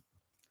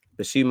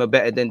 Basuma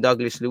better than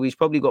Douglas Luiz.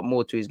 Probably got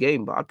more to his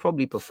game, but I'd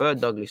probably prefer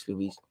Douglas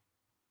Luiz,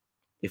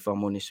 if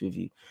I'm honest with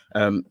you.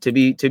 To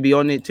be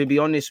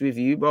honest with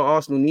you, but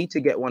Arsenal need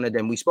to get one of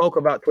them. We spoke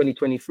about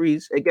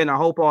 2023s. Again, I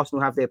hope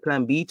Arsenal have their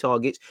plan B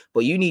targets,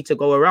 but you need to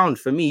go around.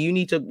 For me, you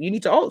need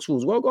to ask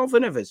Wolves. Well, go on for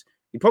Neves.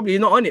 He probably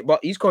not on it, but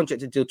he's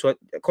contracted until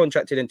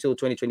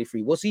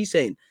 2023. What's he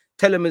saying?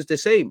 Telemans the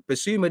same.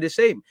 Basuma the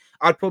same.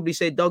 I'd probably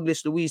say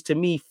Douglas Luiz, to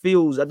me,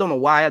 feels, I don't know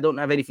why, I don't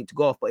have anything to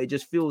go off, but it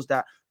just feels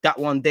that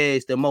one there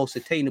is the most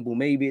attainable.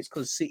 Maybe it's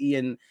because City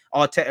and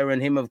Arteta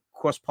and him have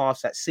crossed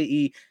paths at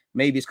City.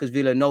 Maybe it's because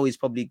Villa know he's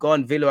probably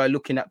gone. Villa are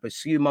looking at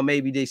Basuma.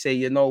 Maybe they say,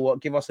 you know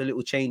what, give us a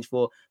little change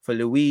for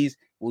Luiz.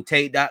 We'll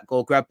take that,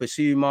 go grab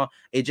Basuma.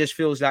 It just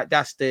feels like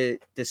that's the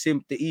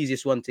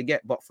easiest one to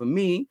get. But for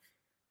me,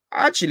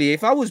 actually,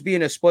 if I was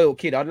being a spoiled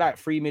kid, I'd like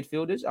 3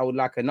 midfielders. I would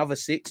like another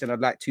 6 and I'd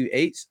like 2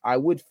 8s. I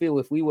would feel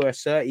if we were a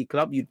 30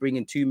 club, you'd bring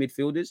in 2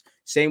 midfielders.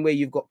 Same way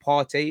you've got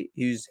Partey,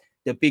 who's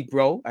the big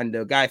bro and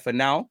the guy for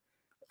now.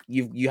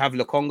 You have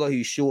Lokonga,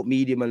 who's short,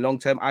 medium, and long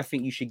term. I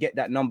think you should get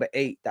that number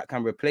 8 that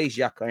can replace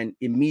Xhaka and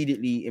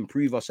immediately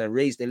improve us and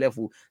raise the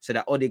level so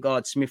that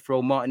Odegaard, Smith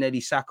Rowe,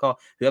 Martinelli, Saka,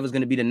 whoever's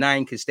going to be the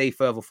 9 can stay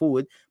further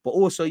forward. But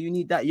also you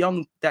need that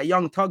young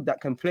tug that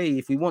can play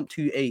if we want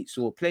 2 8s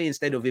or play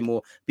instead of him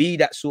or be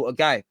that sort of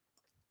guy.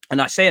 And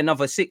I say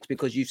another 6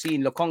 because you've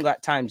seen Lokonga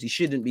at times he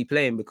shouldn't be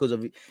playing because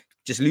of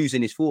just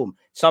losing his form.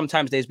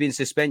 Sometimes there's been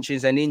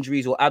suspensions and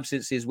injuries or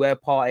absences where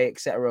Partey,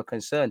 etc. are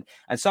concerned.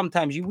 And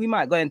sometimes we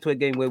might go into a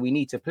game where we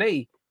need to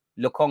play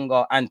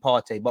Lokonga and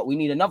Partey, but we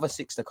need another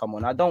 6 to come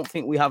on. I don't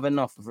think we have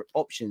enough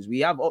options.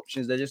 We have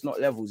options, they're just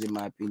not levels, in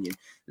my opinion.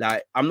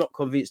 Like, I'm not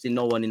convinced in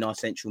no one in our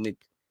central mid.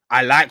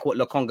 I like what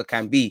Lokonga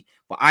can be,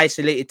 but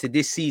isolated to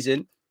this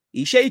season,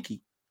 he's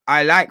shaky.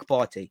 I like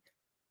Partey.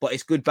 But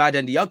it's good, bad,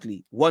 and the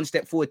ugly. 1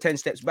 step forward, 10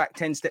 steps back,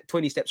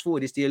 20 steps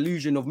forward. It's the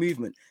illusion of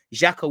movement.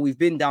 Xhaka, we've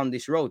been down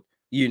this road,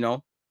 you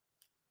know.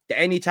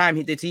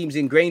 Anytime the team's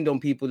ingrained on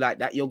people like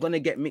that, you're going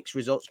to get mixed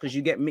results because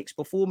you get mixed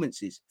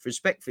performances,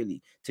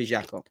 respectfully, to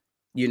Xhaka.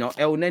 You know,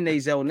 El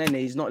Nene's El Nene.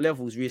 He's not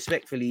levels,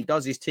 respectfully. He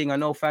does his thing. I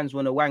know fans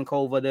want to wank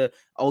over the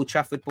Old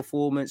Trafford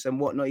performance and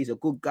whatnot. He's a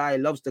good guy,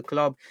 loves the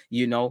club,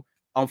 you know.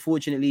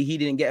 Unfortunately, he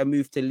didn't get a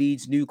move to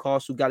Leeds,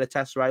 Newcastle,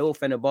 Galatasaray, or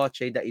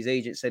Fenerbahce that his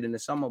agent said in the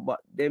summer,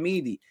 but they're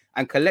meaty.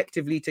 And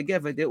collectively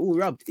together, they're all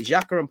rubbed.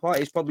 Xhaka and Partey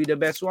is probably the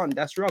best one.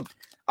 That's rubbed.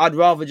 I'd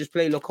rather just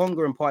play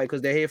Lokonga and Partey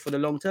because they're here for the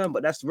long term,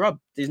 but that's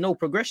rubbed. There's no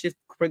progression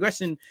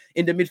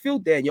in the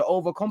midfield there. And you're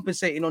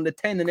overcompensating on the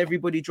 10 and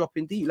everybody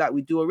dropping deep like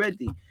we do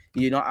already.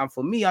 You know, and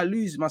for me, I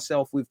lose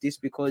myself with this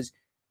because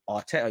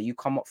Arteta, you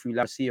come up through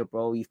La Liga,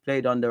 bro. You've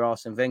played under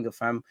Arsene Wenger,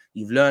 fam.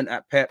 You've learned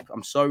at Pep.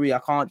 I'm sorry, I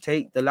can't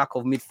take the lack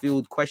of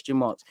midfield question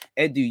marks.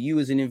 Edu, you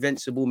was an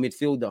invincible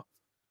midfielder.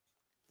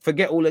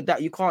 Forget all of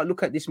that. You can't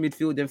look at this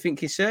midfield and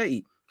think he's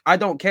 30. I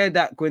don't care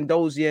that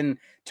Guendouzi and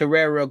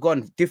Torreira are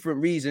gone.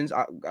 Different reasons.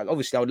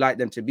 Obviously, I would like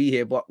them to be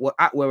here, but we're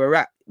at where we're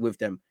at with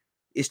them.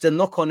 It's the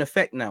knock-on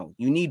effect now.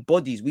 You need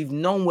bodies. We've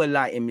known we're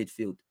light in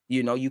midfield.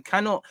 You know, you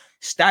cannot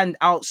stand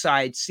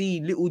outside, see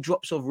little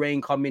drops of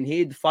rain coming,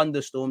 hear the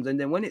thunderstorms, and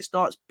then when it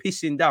starts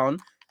pissing down,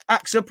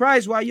 act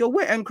surprised why you're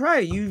wet and cry.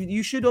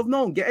 You should have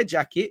known. Get a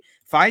jacket,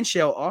 find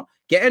shelter,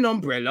 get an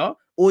umbrella,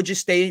 or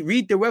just stay,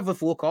 read the weather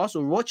forecast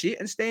or watch it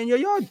and stay in your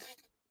yard.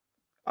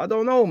 I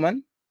don't know,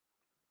 man.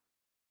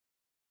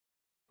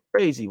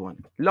 Crazy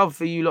one. Love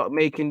for you lot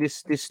making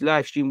this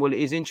live stream. Well, it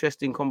is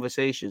interesting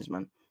conversations,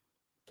 man.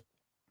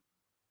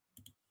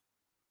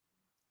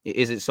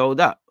 Is it sold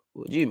out?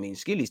 What do you mean?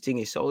 Skilly's thing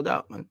is sold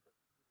out, man.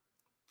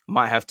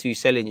 Might have 2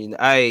 selling you.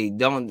 Hey,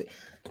 don't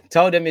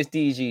tell them it's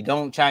DG.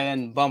 Don't try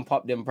and bump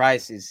up them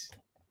prices.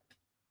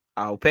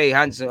 I'll pay a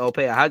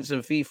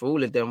handsome fee for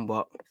all of them,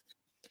 but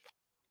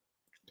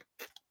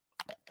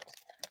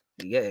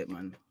you get it,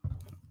 man.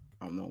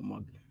 I don't know,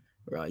 man.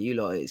 Right, you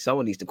lot,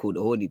 someone needs to call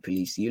the Horny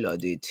police. You lot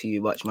do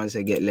too much, man.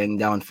 So get laying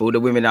down for all the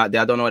women out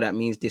there. I don't know what that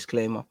means.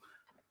 Disclaimer,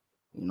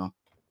 you know.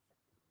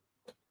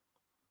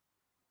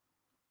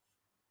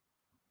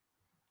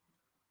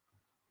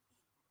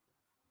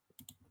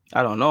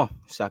 I don't know.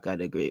 Saka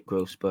had a great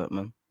growth spurt,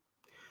 man.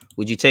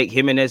 Would you take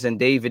Jimenez and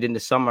David in the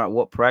summer at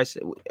what price?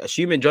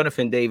 Assuming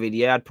Jonathan David,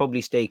 yeah, I'd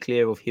probably stay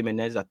clear of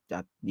Jimenez.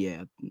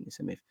 Yeah, it's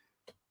a myth.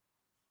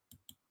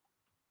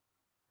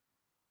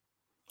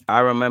 I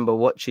remember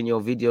watching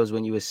your videos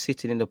when you were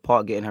sitting in the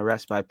park getting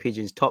harassed by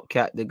pigeons. Top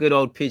Cat, the good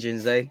old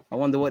pigeons, eh? I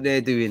wonder what they're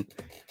doing.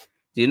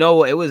 Do you know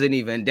what? It wasn't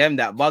even them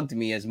that bugged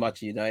me as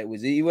much, you know. It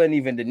weren't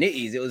even the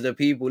nitties. It was the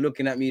people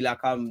looking at me like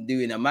I'm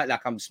doing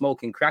like I'm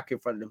smoking crack in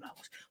front of them. Like,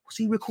 what's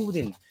he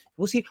recording?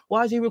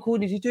 Why is he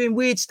recording? He's doing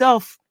weird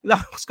stuff.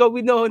 Like, what's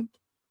going on?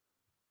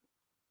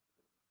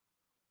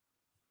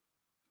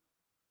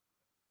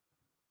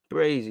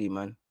 Crazy,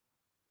 man.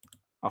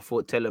 I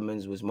thought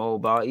Telemans was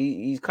mobile.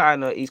 He's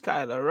kind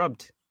of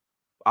rubbed.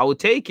 I would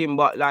take him,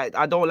 but like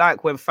I don't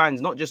like when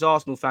fans, not just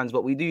Arsenal fans,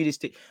 but we do this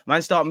thing.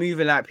 Man, start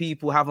moving like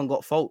people haven't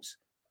got faults.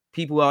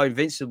 People are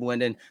invincible,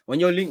 and then when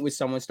you're linked with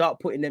someone, start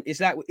putting them.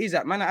 It's like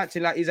Isaac, man,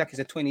 acting like Isaac is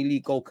a 20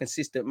 league goal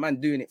consistent man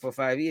doing it for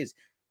 5 years.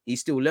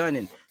 He's still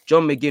learning.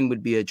 John McGinn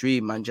would be a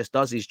dream, man. Just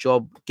does his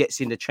job, gets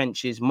in the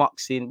trenches,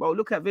 mucks in. Bro,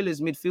 look at Villa's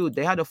midfield.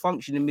 They had a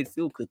function in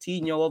midfield.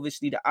 Coutinho,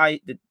 obviously,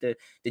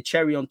 the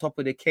cherry on top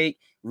of the cake.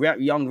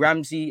 Young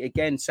Ramsey,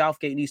 again,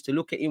 Southgate needs to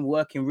look at him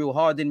working real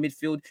hard in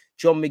midfield.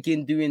 John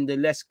McGinn doing the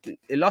less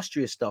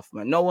illustrious stuff,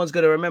 man. No one's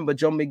going to remember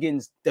John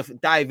McGinn's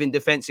diving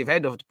defensive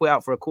header to put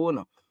out for a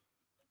corner.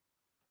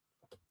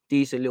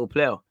 Decent little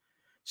player.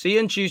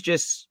 Söyüncü's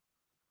just,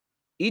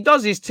 he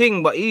does his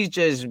thing, but he's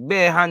just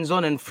bare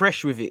hands-on and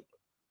fresh with it.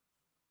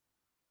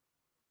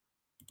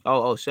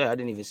 Oh, sorry, I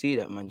didn't even see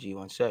that, man.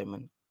 G1, sorry,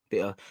 man.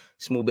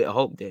 small bit of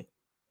hope there.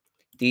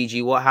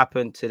 DG, what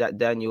happened to that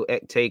Daniel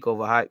Ek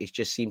takeover hype? It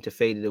just seemed to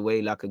fade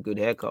away like a good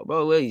haircut,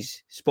 bro. Well,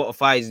 it's the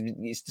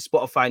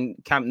Spotify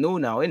Camp Nou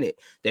now, isn't it?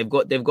 They've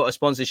got a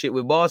sponsorship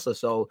with Barca,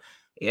 so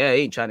yeah,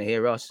 he ain't trying to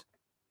hear us.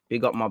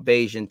 Big up my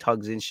Bayesian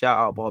tugs in. Shout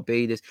out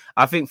Barbados.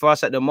 I think for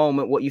us at the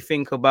moment, what you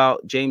think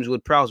about James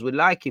Ward-Prowse would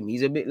like him.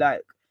 He's a bit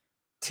like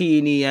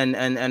Teeny and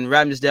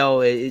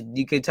Ramsdale.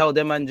 You can tell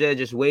them man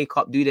just wake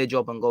up, do their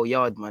job, and go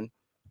yard, man.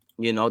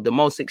 You know, the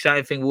most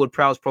exciting thing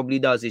Ward-Prowse probably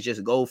does is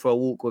just go for a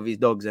walk with his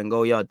dogs and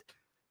go yard.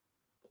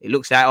 It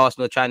looks like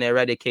Arsenal trying to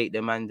eradicate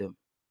the man.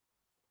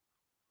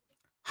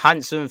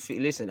 Handsome fee.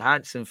 Listen,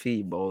 handsome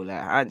fee, bro.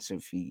 Like handsome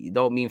fee. You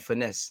don't mean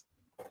finesse.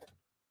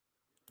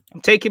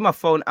 I'm taking my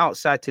phone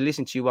outside to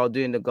listen to you while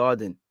doing the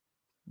garden.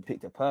 You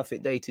picked a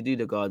perfect day to do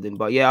the garden.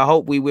 But yeah, I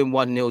hope we win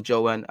 1-0,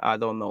 Joanne. I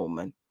don't know,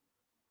 man.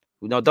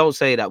 No, don't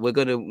say that. We're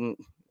gonna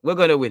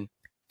win.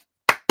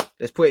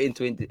 Let's put it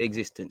into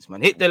existence,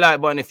 man. Hit the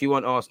like button if you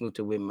want Arsenal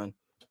to win, man.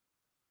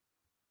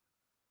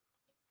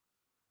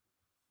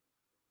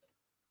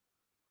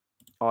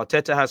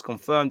 Arteta has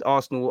confirmed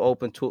Arsenal will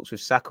open talks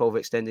with Saka over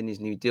extending his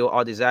new deal.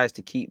 Our desire is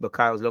to keep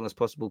Bukayo as long as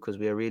possible because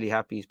we are really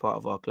happy he's part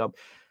of our club.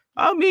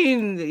 I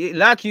mean,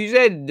 like you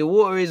said, the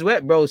water is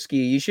wet,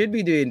 broski. You should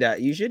be doing that.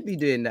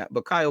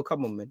 Bukayo,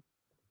 come on, man.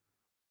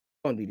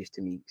 Don't do this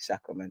to me,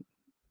 Saka, man.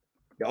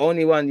 The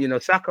only one,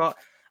 Saka.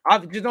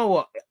 You know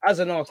what? As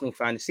an Arsenal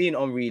fan, seeing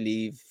Henry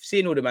leave,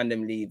 seeing all the man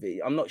them leave,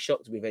 I'm not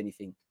shocked with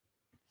anything.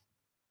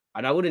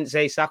 And I wouldn't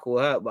say Saka will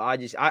hurt, but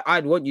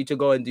I'd want you to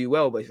go and do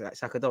well. But it's like,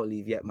 Saka, don't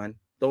leave yet, man.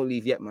 Don't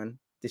leave yet, man.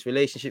 This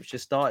relationship's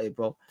just started,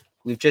 bro.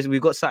 We've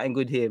got something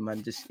good here,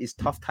 man. It's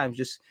tough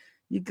times.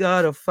 You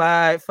gotta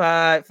fight for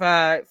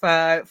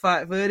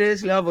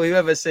this love. Or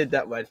whoever said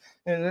that, man.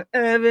 And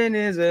heaven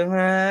is a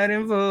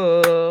hiding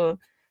for.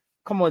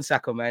 Come on,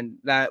 Saka, man.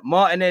 Like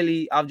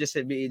Martinelli, I've just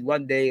admitted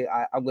one day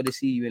I'm going to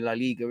see you in La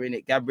Liga,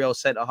 innit? Gabriel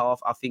centre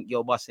half, I think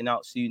you're busting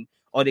out soon.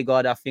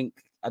 Odegaard, I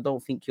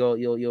don't think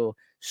your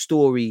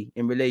story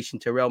in relation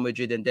to Real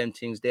Madrid and them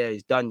things there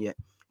is done yet.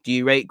 Do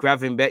you rate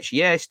Gravenberch?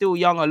 Yeah, still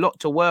young, a lot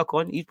to work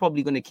on. He's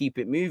probably going to keep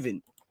it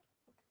moving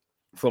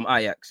from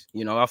Ajax.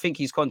 I think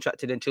he's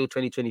contracted until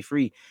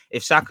 2023.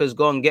 If Saka's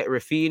gone, get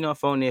Rafinha.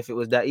 If only if it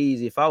was that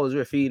easy. If I was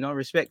Rafinha,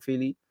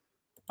 respectfully,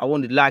 I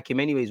wanted to like him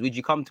anyways. Would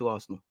you come to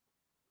Arsenal?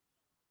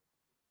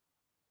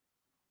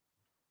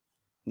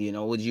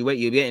 Would you wait?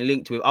 You're getting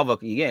linked with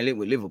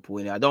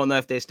Liverpool. I don't know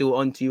if they're still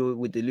onto you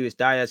with the Luis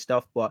Diaz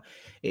stuff, but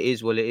it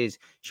is what it is.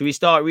 Should we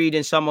start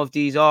reading some of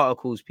these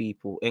articles,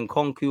 people?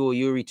 Nkunku or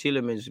Yuri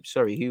Tillemans?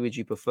 Sorry, who would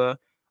you prefer?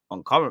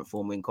 On current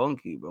form,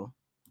 Nkunku, bro.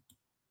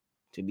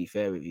 To be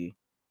fair with you.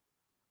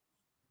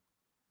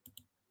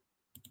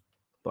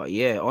 But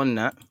yeah, on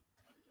that,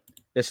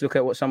 let's look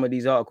at what some of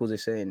these articles are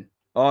saying.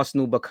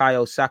 Arsenal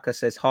Bukayo Saka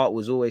says Hart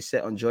was always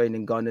set on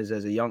joining Gunners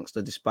as a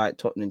youngster despite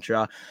Tottenham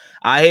trial.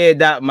 I hear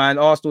that, man.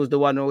 Arsenal's the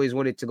one who always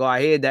wanted to go.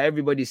 I hear that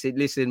everybody said,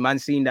 listen, man,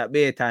 seen that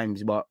bare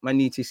times, but man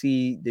need to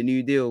see the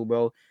new deal,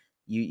 bro.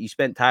 You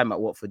spent time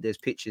at Watford. There's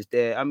pictures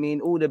there. I mean,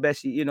 all the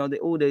best, they're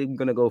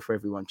going to go for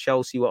everyone.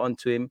 Chelsea were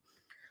onto him.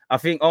 I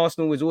think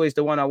Arsenal was always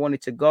the one I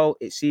wanted to go.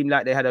 It seemed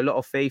like they had a lot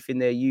of faith in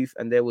their youth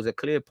and there was a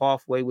clear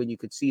pathway when you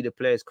could see the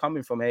players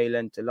coming from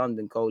Hayland to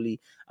London, Coley.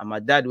 And my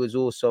dad was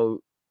also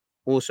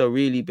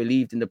really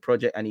believed in the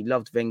project and he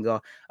loved Wenger.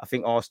 I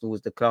think Arsenal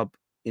was the club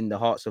in the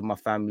hearts of my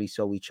family,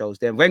 so we chose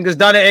them. Wenger's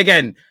done it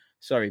again.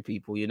 Sorry,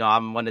 people.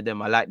 I'm one of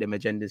them. I like them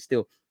agendas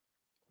still.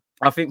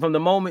 I think from the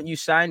moment you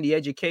sign the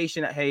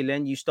education at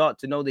Hayland, you start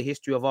to know the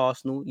history of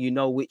Arsenal. You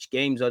know which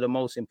games are the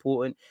most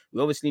important.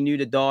 We obviously knew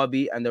the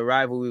derby and the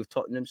rivalry with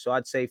Tottenham. So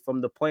I'd say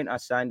from the point I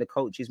signed, the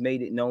coaches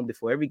made it known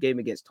before every game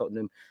against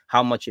Tottenham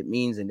how much it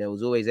means. And there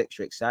was always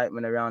extra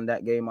excitement around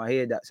that game. I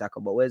hear that, Saka.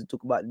 But where's the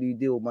talk about the new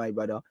deal, my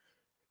brother?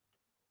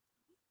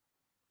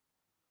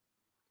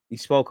 He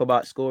spoke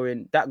about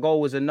scoring. That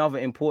goal was another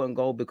important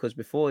goal because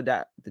before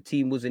that, the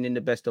team wasn't in the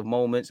best of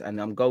moments.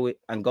 And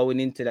going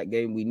into that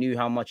game, we knew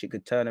how much it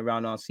could turn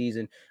around our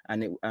season,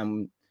 and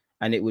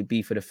it would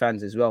be for the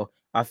fans as well.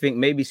 I think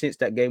maybe since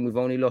that game, we've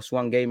only lost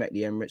one game at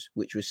the Emirates,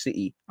 which was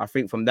City. I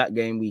think from that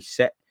game, we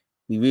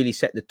really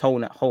set the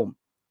tone at home.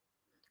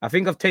 I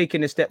think I've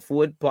taken a step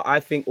forward, but I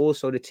think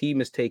also the team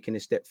has taken a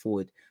step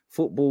forward.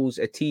 Football's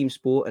a team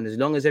sport, and as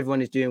long as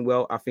everyone is doing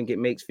well, I think it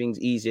makes things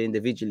easier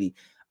individually.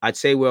 I'd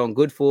say we're on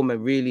good form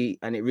and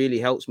it really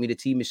helps me. The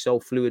team is so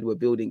fluid. We're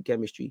building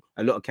chemistry,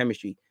 a lot of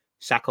chemistry.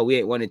 Saka, we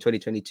ain't won in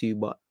 2022,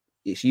 but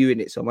it's you in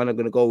it. So I'm not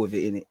going to go with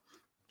it in it.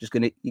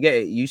 You get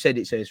it. You said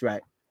it, so it's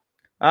right.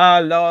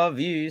 I love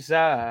you,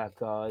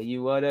 Saka.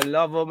 You are the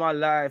love of my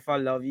life. I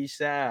love you,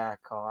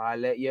 Saka. I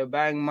let you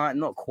bang my...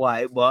 Not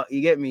quite, but you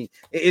get me.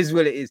 It is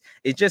what it is.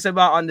 It's just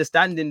about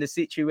understanding the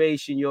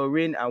situation you're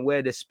in and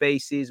where the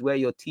space is, where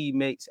your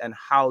teammates and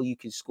how you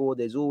can score.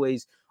 There's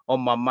always on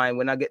my mind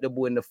when I get the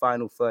ball in the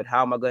final third,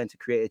 how am I going to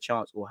create a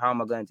chance or how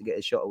am I going to get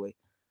a shot away?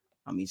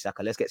 I mean,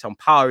 Saka, let's get some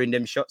power in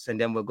them shots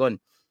and then we're gone.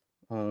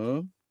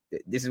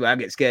 This is where I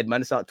get scared, man.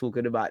 I start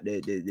talking about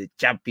the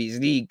Champions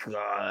League.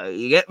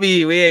 You get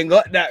me? We ain't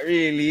got that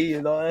really,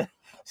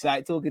 It's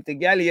like talking to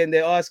Gally and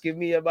they're asking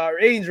me about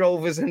Range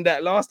Rovers and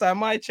that. Last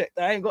time I checked,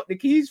 I ain't got the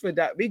keys for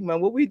that. Big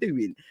man, what we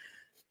doing?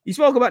 He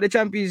spoke about the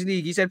Champions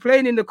League. He said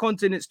playing in the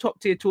continent's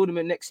top-tier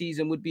tournament next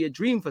season would be a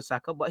dream for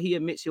Saka, but he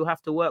admits he'll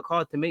have to work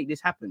hard to make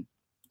this happen.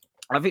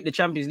 I think the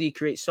Champions League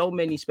creates so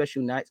many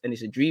special nights, and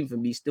it's a dream for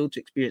me still to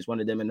experience one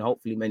of them, and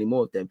hopefully many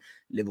more of them.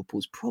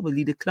 Liverpool's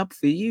probably the club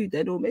for you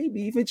then, or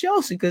maybe even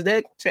Chelsea, because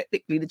they're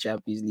technically the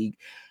Champions League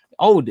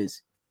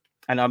holders.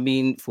 And I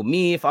mean, for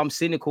me, if I'm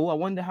cynical, I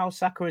wonder how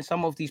Saka and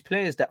some of these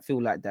players that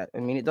feel like that. I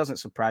mean, it doesn't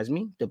surprise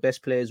me. The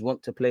best players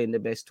want to play in the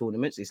best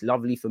tournaments. It's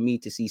lovely for me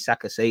to see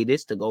Saka say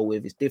this, to go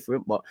with it's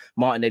different, but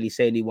Martinelli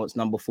saying he wants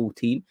number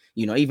 14.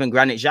 You know, even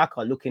Granit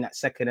Xhaka looking at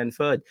second and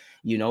third.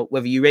 You know,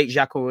 whether you rate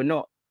Xhaka or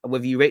not,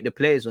 whether you rate the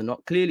players or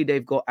not, clearly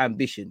they've got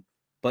ambition.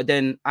 But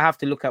then I have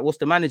to look at what's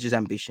the manager's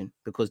ambition,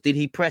 because did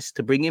he press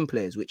to bring in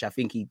players, which I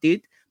think he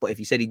did. But if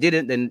he said he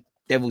didn't, then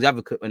devil's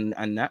advocate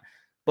and that.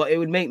 But it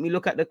would make me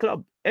look at the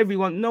club.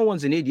 Everyone, no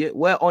one's an idiot.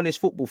 We're honest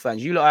football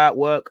fans. You lot are at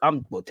work.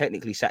 I'm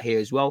technically sat here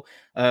as well.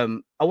 I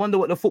wonder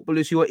what the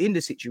footballers who are in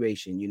the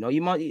situation, you know,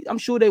 I'm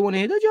sure they want to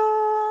hear the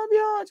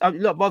job.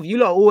 Yeah. Look, bruv, you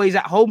lot are always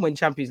at home when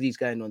Champions League's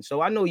going on.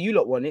 So I know you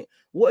lot want it.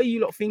 What are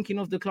you lot thinking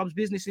of the club's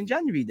business in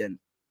January then?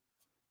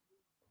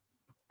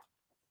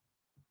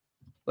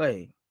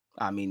 Wait,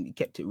 I mean, he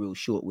kept it real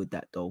short with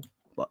that though,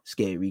 but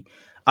scary.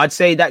 I'd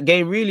say that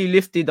game really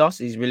lifted us,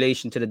 his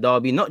relation to the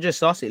derby. Not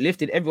just us, it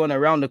lifted everyone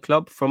around the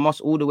club, from us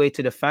all the way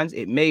to the fans.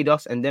 It made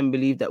us and then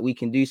believe that we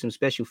can do some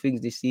special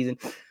things this season.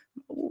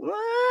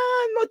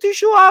 I'm not too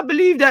sure I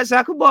believe that,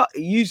 Saka, but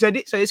you said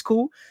it, so it's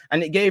cool.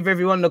 And it gave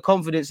everyone the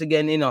confidence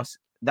again in us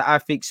that I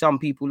think some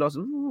people lost.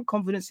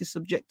 Confidence is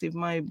subjective,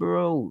 my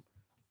bro.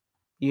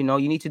 You know,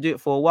 you need to do it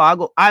for a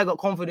while. I got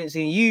confidence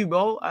in you,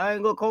 bro. I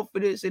ain't got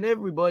confidence in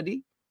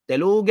everybody.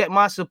 They'll all get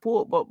my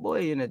support, but boy,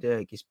 you know,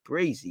 it's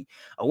crazy.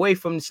 Away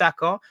from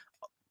Saka,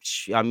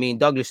 I mean,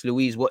 Douglas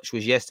Luiz watch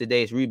was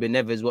yesterday. It's Ruben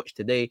Neves watch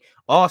today.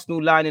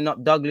 Arsenal lining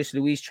up Douglas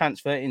Luiz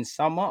transfer in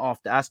summer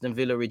after Aston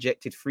Villa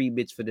rejected 3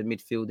 bids for the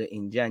midfielder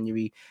in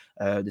January.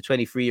 The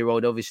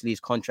 23-year-old obviously is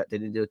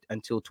contracted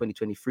until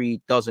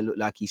 2023. Doesn't look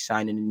like he's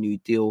signing a new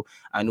deal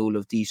and all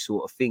of these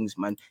sort of things,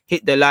 man.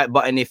 Hit the like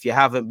button if you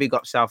haven't. Big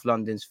up South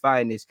London's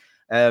finest.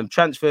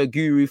 Transfer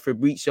guru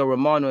Fabrizio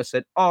Romano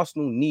said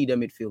Arsenal need a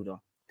midfielder.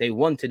 They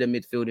wanted a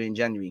midfielder in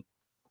January.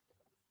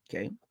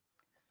 Okay.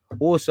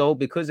 Also,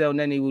 because El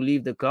Neni will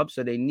leave the club,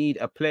 so they need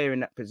a player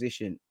in that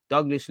position.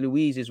 Douglas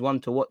Luiz is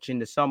one to watch in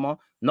the summer.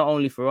 Not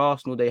only for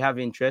Arsenal, they have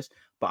interest,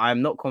 but I'm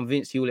not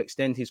convinced he will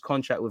extend his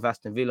contract with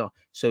Aston Villa,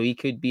 so he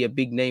could be a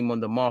big name on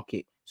the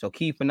market. So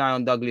keep an eye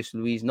on Douglas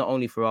Luiz, not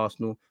only for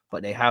Arsenal,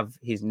 but they have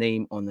his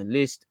name on the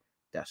list.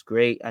 That's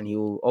great, and he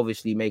will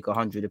obviously make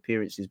 100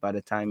 appearances by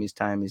the time his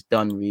time is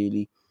done,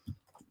 really.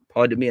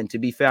 Pardon me, and to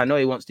be fair, I know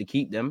he wants to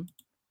keep them,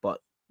 but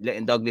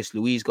letting Douglas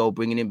Luiz go,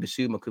 bringing in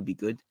Basuma could be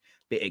good.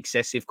 Bit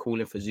excessive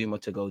calling for Zuma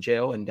to go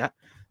jail and that.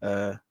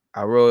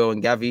 Arroyo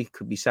and Gavi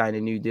could be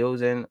signing new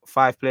deals, and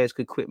 5 players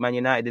could quit Man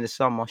United in the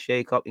summer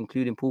shake up,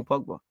 including Paul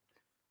Pogba.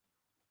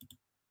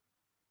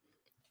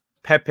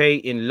 Pepe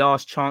in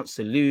last chance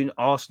saloon.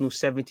 Arsenal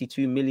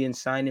 72 million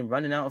signing,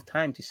 running out of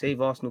time to save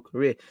Arsenal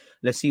career.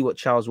 Let's see what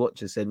Charles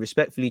Watcher said.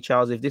 Respectfully,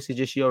 Charles, if this is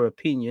just your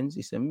opinions,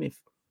 it's a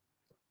myth.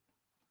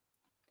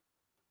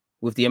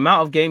 With the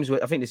amount of games,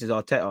 I think this is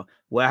Arteta,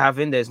 we're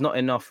having, there's not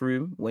enough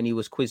room when he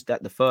was quizzed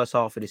at the first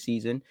half of the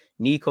season.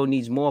 Nico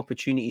needs more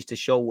opportunities to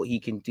show what he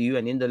can do.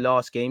 And in the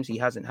last games, he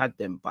hasn't had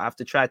them. But I have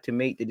to try to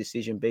make the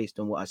decision based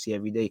on what I see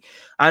every day.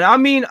 And I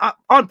mean,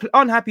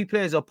 unhappy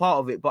players are part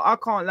of it. But I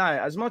can't lie.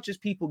 As much as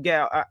people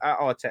get at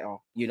Arteta,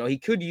 you know, he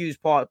could use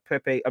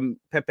Pepe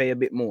a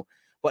bit more.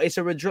 But it's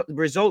a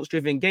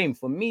results-driven game.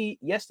 For me,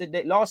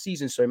 last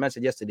season,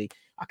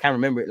 I can't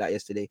remember it like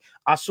yesterday.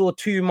 I saw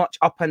too much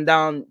up and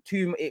down.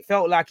 It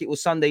felt like it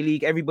was Sunday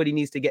League. Everybody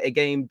needs to get a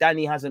game.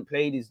 Danny hasn't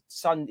played. His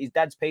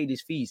dad's paid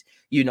his fees.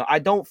 You know, I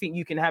don't think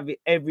you can have it.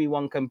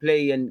 Everyone can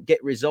play and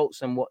get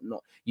results and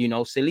whatnot. You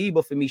know,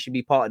 Saliba for me should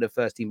be part of the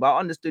first team. But I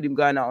understood him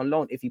going out on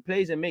loan. If he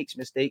plays and makes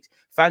mistakes,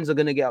 fans are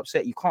going to get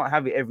upset. You can't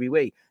have it every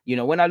way. You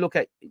know, when I look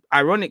at,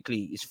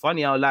 ironically, it's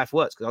funny how life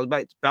works, because I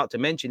was about to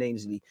mention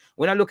Ainsley.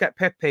 When I look at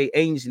Pepe,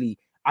 Ainsley,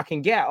 I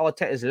can get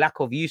Arteta's lack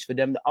of use for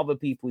them that other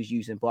people is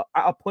using. But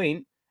at a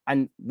point,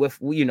 and we're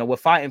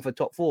fighting for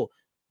top 4.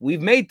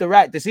 We've made the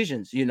right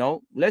decisions, you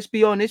know. Let's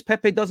be honest,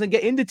 Pepe doesn't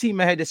get in the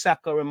team ahead of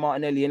Saka and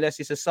Martinelli unless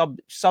it's a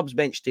subs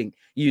bench thing,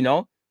 you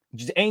know.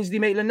 Ainsley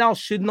Maitland-Niles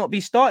should not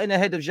be starting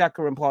ahead of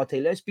Xhaka and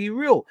Partey. Let's be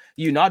real.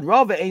 You know, I'd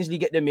rather Ainsley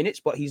get the minutes,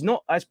 but he's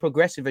not as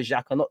progressive as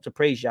Xhaka, not to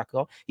praise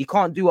Xhaka. He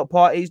can't do what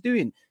Partey's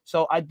doing.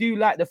 So I do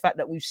like the fact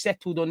that we've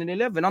settled on an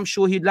 11. I'm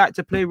sure he'd like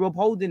to play Rob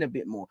Holding a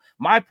bit more.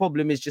 My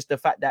problem is just the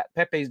fact that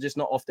Pepe's just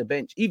not off the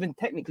bench. Even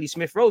technically,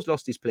 Smith Rowe's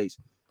lost his place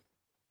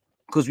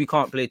because we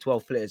can't play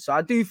 12 players. So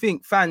I do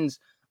think fans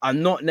are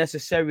not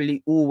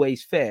necessarily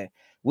always fair.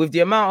 With the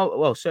amount of...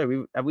 Well,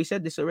 sorry, have we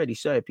said this already?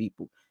 Sorry,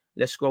 people.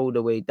 Let's scroll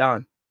the way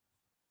down.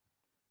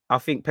 I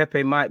think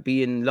Pepe might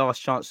be in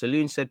last chance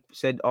saloon. Said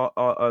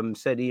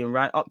Ian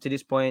Wright. Up to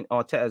this point,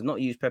 Arteta has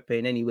not used Pepe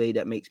in any way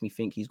that makes me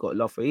think he's got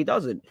love for it. He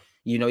doesn't.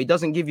 He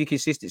doesn't give you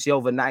consistency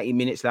over 90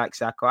 minutes like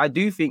Saka. I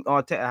do think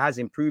Arteta has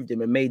improved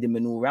him and made him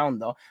an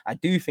all-rounder. I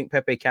do think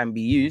Pepe can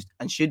be used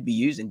and should be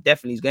used and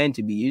definitely is going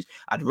to be used.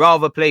 I'd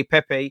rather play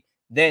Pepe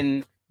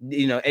than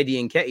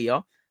Eddie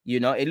Nketiah.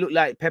 It looked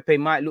like Pepe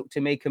might look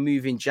to make a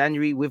move in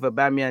January with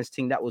Aubameyang's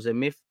thing. That was a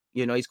myth.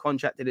 He's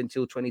contracted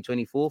until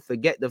 2024.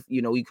 Forget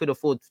he could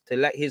afford to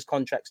let his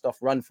contract stuff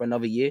run for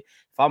another year.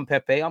 If I'm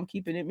Pepe, I'm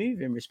keeping it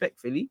moving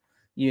respectfully.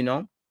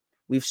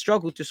 We've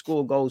struggled to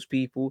score goals,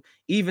 people.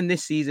 Even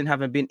this season,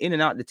 having been in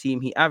and out of the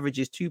team, he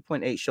averages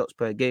 2.8 shots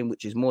per game,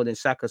 which is more than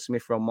Saka,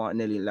 Smith Rowe,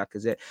 Martinelli, and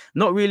Lacazette.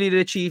 Not really the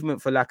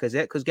achievement for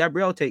Lacazette because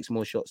Gabriel takes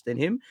more shots than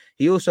him.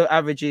 He also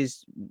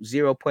averages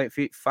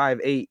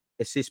 0.58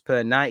 assists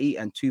per 90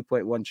 and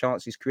 2.1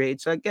 chances created.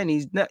 So again,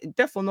 he's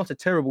definitely not a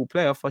terrible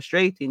player.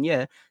 Frustrating,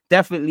 yeah.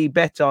 Definitely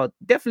better.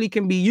 Definitely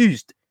can be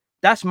used.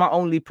 That's my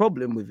only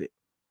problem with it.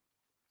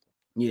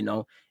 In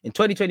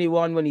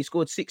 2021, when he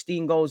scored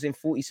 16 goals in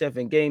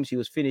 47 games, he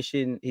was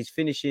finishing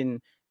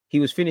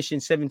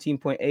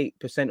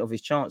 17.8% of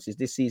his chances.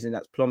 This season,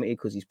 that's plummeted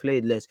because he's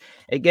played less.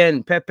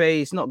 Again,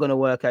 Pepe, it's not going to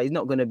work out. He's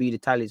not going to be the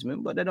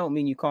talisman, but that don't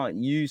mean you can't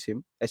use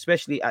him,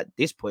 especially at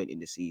this point in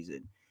the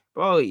season.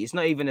 Bro, it's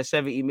not even a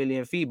 70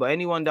 million fee, but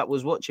anyone that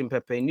was watching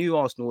Pepe knew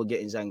Arsenal were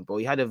getting Zang, bro.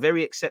 He had a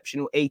very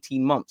exceptional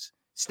 18 months,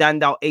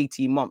 standout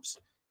 18 months.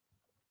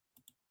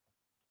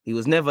 He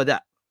was never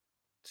that.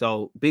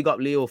 So big up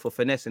Leo for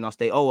finessing us.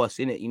 They owe us,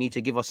 innit? You need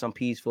to give us some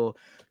peas for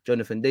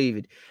Jonathan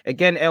David.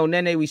 Again, El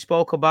Nene, we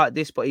spoke about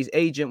this, but his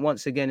agent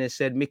once again has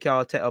said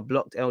Mikel Arteta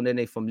blocked El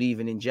Nene from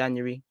leaving in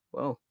January.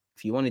 Well,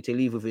 if you wanted to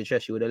leave with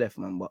interest, you would have left,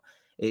 man. But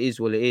it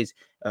is what it is.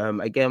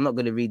 Again, I'm not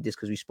going to read this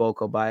because we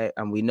spoke about it.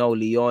 And we know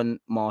Lyon,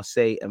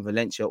 Marseille, and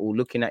Valencia are all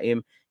looking at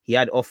him. He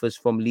had offers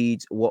from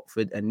Leeds,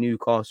 Watford, and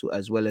Newcastle,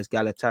 as well as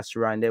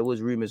Galatasaray. And there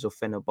was rumours of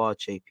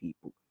Fenerbahce,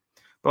 people.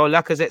 Bro,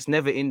 Lacazette's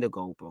never in the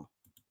goal, bro.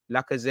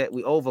 Lacazette,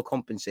 we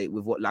overcompensate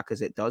with what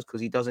Lacazette does because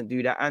he doesn't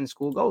do that and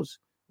score goals,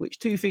 which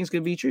two things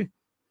can be true.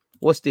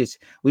 What's this?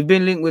 We've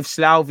been linked with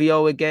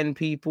Slavio again,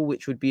 people,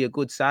 which would be a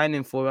good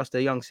signing for us. The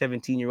young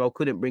 17-year-old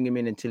couldn't bring him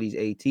in until he's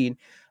 18.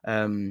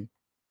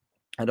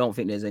 I don't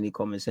think there's any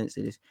common sense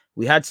to this.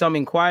 We had some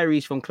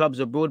inquiries from clubs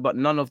abroad, but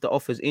none of the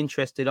offers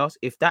interested us.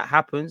 If that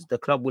happens, the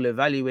club will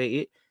evaluate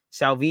it.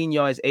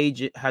 Salvinho, as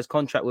agent, has a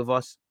contract with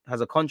us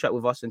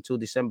until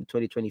December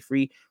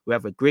 2023. We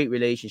have a great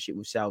relationship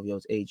with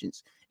Salvio's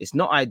agents. It's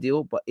not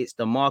ideal, but it's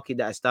the market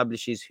that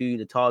establishes who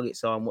the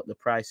targets are and what the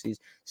price is.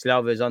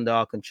 Slavio is under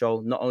our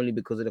control, not only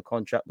because of the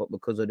contract, but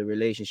because of the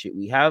relationship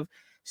we have.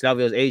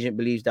 Slavio's agent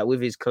believes that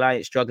with his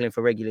client struggling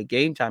for regular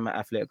game time at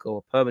Atletico,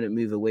 a permanent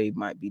move away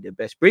might be the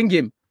best. Bring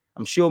him.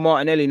 I'm sure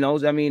Martinelli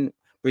knows. I mean,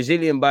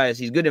 Brazilian bias.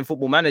 He's good in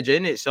Football Manager,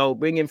 isn't it? So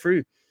bring him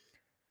through.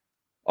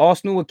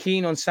 Arsenal were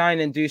keen on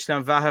signing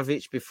Dusan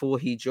Vlahovic before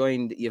he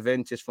joined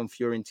Juventus from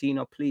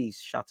Fiorentina. Please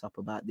shut up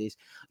about this.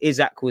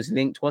 Isaac was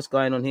linked. What's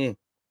going on here?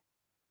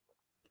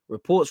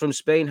 Reports from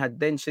Spain had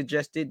then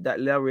suggested that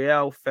La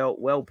Real felt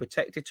well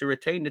protected to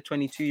retain the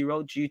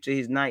 22-year-old due to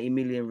his 90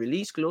 million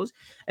release clause.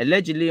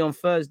 Allegedly on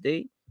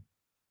Thursday,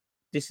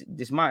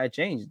 this might have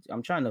changed.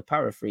 I'm trying to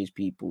paraphrase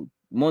people.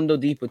 Mundo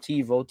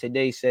Deportivo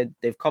today said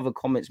they've covered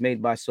comments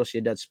made by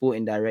Sociedad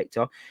sporting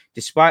director.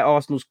 Despite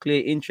Arsenal's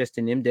clear interest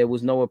in him, there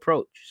was no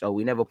approach. So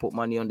we never put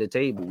money on the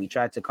table. We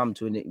tried to come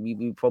to it.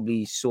 We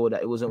probably saw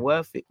that it wasn't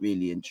worth it,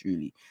 really and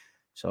truly.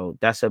 So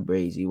that's a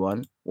brazy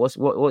one.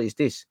 What is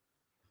this?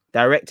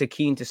 Director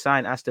keen to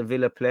sign Aston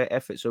Villa player.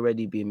 Efforts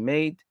already been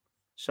made.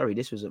 Sorry,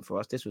 this wasn't for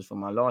us. This was for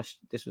my last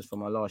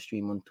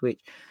stream on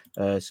Twitch.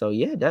 So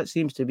yeah, that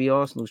seems to be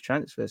Arsenal's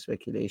transfer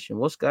speculation.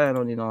 What's going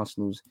on in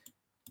Arsenal's?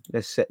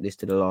 Let's set this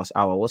to the last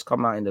hour. What's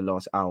come out in the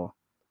last hour?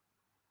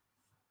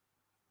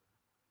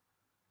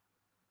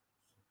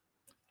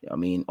 I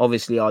mean,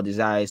 obviously our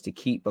desire is to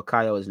keep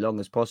Bukayo as long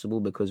as possible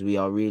because we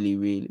are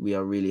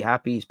really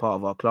happy. He's part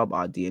of our club,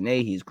 our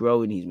DNA. He's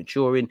growing, he's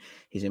maturing.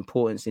 His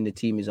importance in the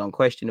team is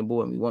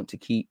unquestionable, and we want to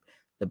keep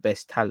the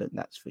best talent,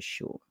 that's for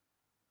sure.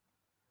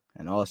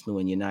 And Arsenal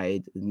and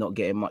United not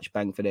getting much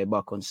bang for their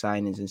buck on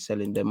signings and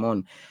selling them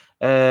on.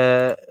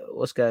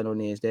 What's going on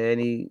here? Is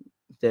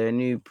there a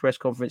new press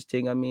conference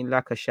thing? I mean,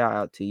 like a shout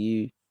out to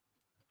you.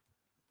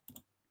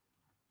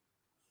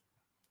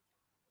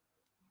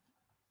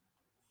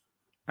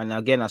 And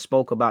again, I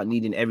spoke about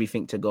needing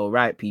everything to go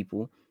right,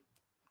 people.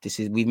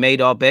 We've made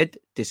our bed.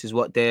 This is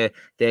what they're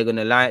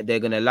gonna lie. They're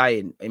gonna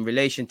lie in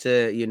relation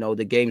to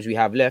the games we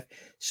have left.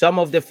 Some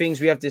of the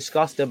things we have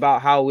discussed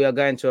about how we are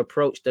going to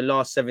approach the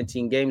last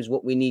 17 games,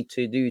 what we need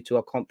to do to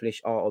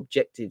accomplish our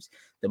objectives.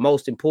 The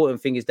most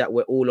important thing is that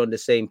we're all on the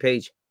same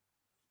page.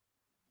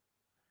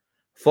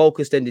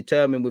 Focused and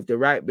determined with the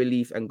right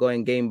belief and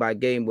going game by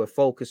game. We're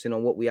focusing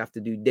on what we have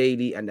to do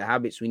daily and the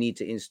habits we need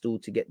to install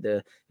to get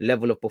the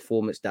level of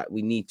performance that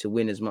we need to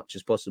win as much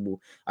as possible.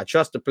 I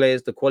trust the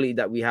players, the quality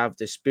that we have,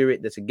 the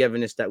spirit, the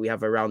togetherness that we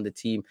have around the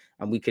team,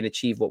 and we can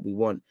achieve what we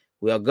want.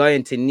 We are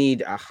going to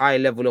need a high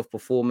level of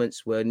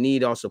performance. We'll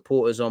need our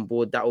supporters on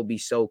board. That will be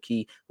so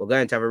key. We're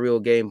going to have a real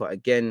game, but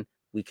again,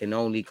 we can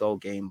only go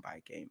game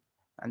by game.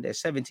 And there's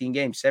 17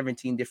 games,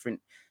 17 different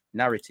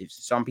narratives.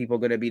 Some people are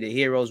going to be the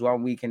heroes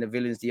one week and the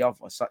villains the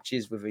other. Such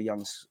is with a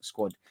young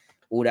squad.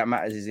 All that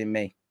matters is in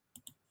May.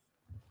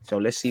 So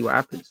let's see what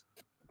happens.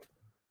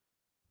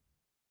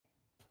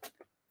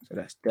 So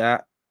that's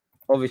that.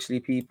 Obviously,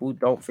 people,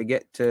 don't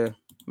forget to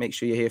make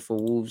sure you're here for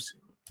Wolves.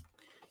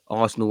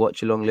 Arsenal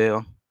watch along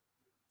later.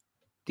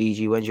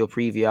 DG, when's your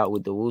preview out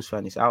with the Wolves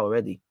fan? It's out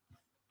already.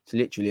 It's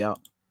literally out.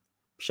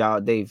 Shout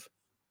out Dave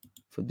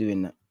for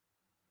doing that.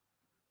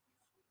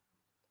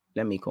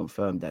 Let me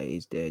confirm that it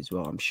is there as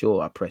well. I'm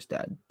sure I pressed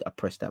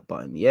that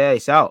button. Yeah,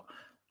 it's out.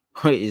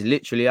 It is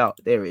literally out.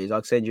 There it is.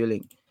 I'll send you a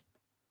link.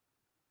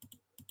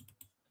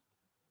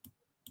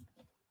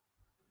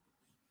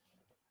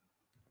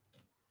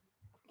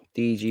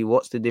 DG,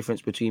 what's the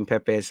difference between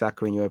Pepe and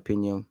Saka in your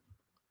opinion?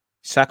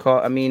 Saka,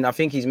 I mean, I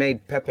think he's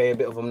made Pepe a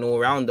bit of an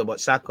all-rounder, but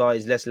Saka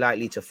is less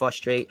likely to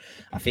frustrate.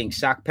 I think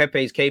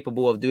Pepe is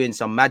capable of doing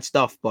some mad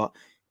stuff, but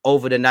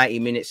over the 90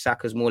 minutes,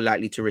 Saka's more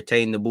likely to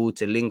retain the ball,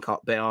 to link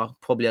up better,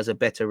 probably has a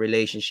better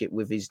relationship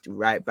with his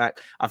right back.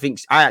 I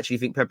actually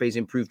think Pepe's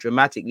improved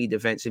dramatically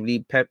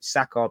defensively.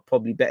 Saka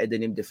probably better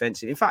than him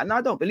defensively. In fact, no,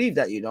 I don't believe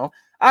that, you know.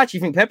 I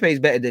actually think Pepe is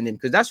better than him,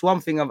 because that's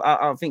one thing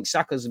I think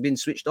Saka's been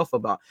switched off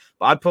about.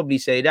 But I'd probably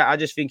say that. I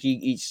just think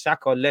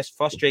Saka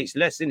frustrates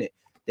less, innit?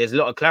 There's a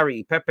lot of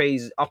clarity.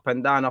 Pepe's up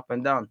and down, up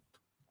and down.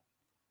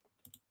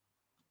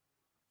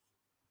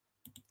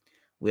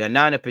 We are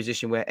now in a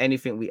position where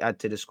anything we add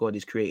to the squad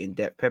is creating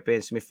depth. Pepe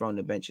and Smith are on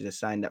the bench is a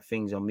sign that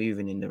things are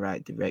moving in the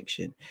right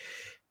direction.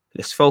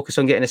 Let's focus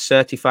on getting a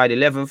certified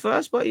 11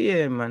 first, but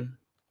yeah, man.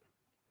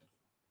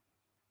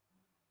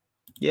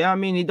 Yeah, I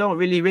mean, you don't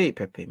really rate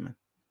Pepe, man.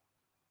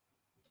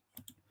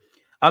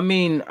 I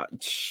mean,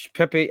 Eddie's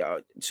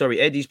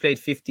played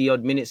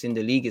 50-odd minutes in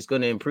the league. It's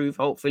going to improve.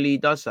 Hopefully he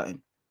does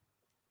something.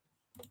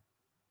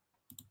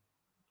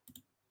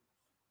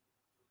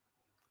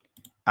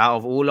 Out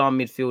of all our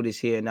midfielders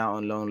here now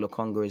on loan,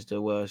 Lokonga is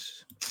the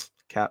worst.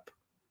 Cap.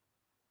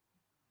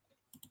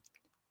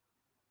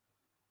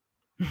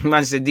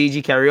 Man said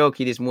DG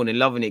karaoke this morning,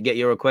 loving it. Get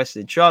your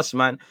requested. Trust,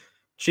 man.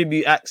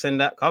 Tribute acts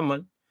and that. Come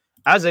on.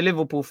 As a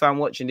Liverpool fan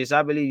watching this,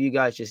 I believe you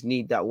guys just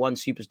need that one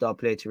superstar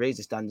player to raise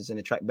the standards and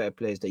attract better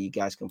players that you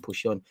guys can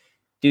push on.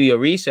 Do your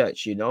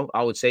research, you know.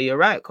 I would say you're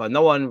right. Because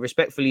no one,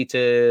 respectfully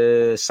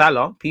to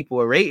Salah,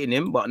 people are rating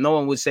him, but no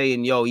one was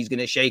saying, yo, he's going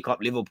to shake up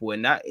Liverpool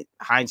and that.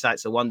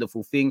 Hindsight's a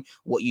wonderful thing.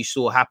 What you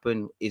saw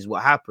happen is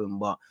what happened.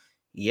 But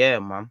yeah,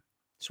 man,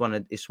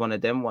 it's one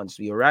of them ones.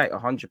 You're right,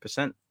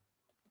 100%.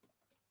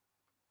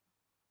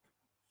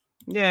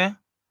 Yeah.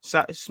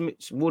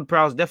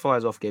 Wood-Prowse defo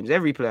has off games.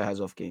 Every player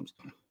has off games.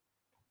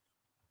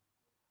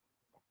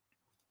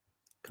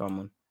 Come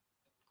on.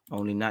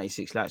 Only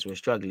 96 likes. We're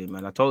struggling,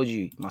 man. I told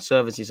you, my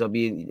services are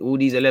being... All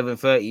these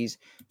 11:30s,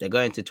 they're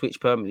going to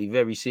Twitch permanently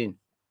very soon.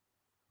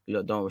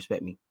 Look, don't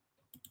respect me.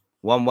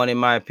 1-1 in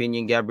my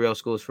opinion. Gabriel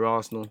scores for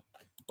Arsenal.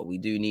 But we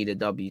do need a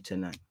W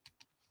tonight.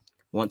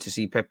 Want to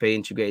see Pepe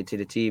integrated to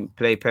the team.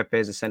 Play Pepe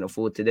as a centre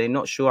forward today.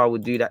 Not sure I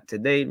would do that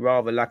today.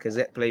 Rather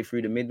Lacazette play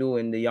through the middle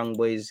and the young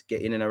boys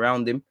get in and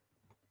around him.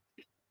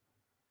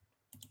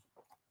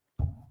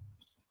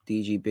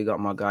 DG, big up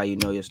my guy. You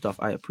know your stuff.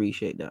 I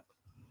appreciate that.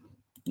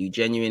 You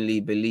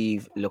genuinely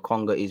believe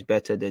Lokonga is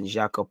better than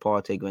Xhaka,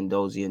 Partey,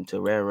 Guendouzi, and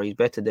Torreira. He's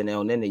better than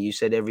El Nene. You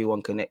said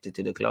everyone connected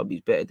to the club. He's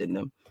better than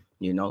them.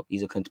 You know,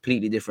 he's a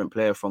completely different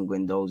player from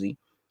Guendouzi.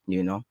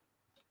 You know,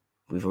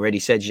 we've already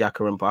said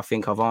Xhaka and I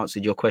think I've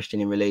answered your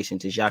question in relation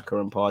to Xhaka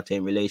and Partey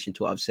in relation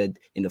to what I've said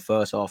in the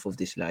first half of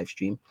this live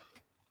stream.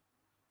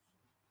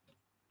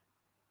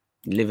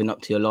 Living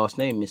up to your last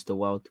name, Mr.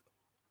 Wild.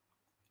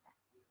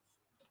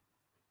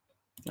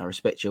 I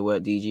respect your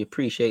work, DG.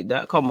 Appreciate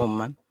that. Come on,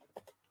 man.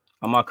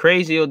 Am I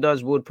crazy or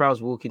does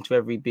Wood-Prowse walk into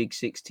every big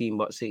 16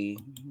 but City?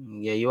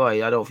 Yeah, you are.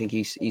 I don't think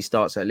he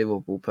starts at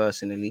Liverpool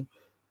personally.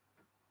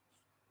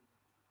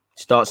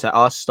 Starts at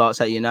us,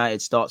 starts at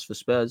United, starts for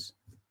Spurs.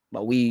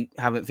 But we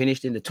haven't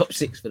finished in the top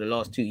 6 for the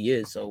last 2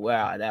 years, so we're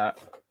out of that.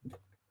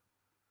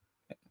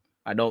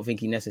 I don't think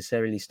he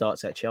necessarily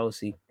starts at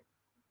Chelsea.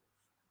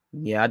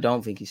 Yeah, I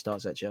don't think he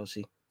starts at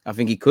Chelsea. I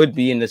think he could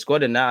be in the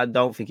squad and that. I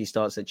don't think he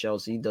starts at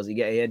Chelsea. Does he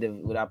get ahead of...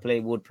 Would I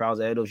play Wood-Prowse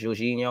ahead of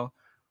Jorginho?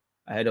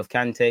 Ahead of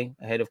Kante,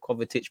 ahead of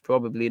Kovacic?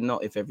 Probably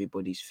not if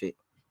everybody's fit.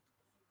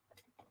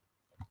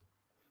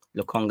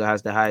 Lokonga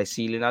has the highest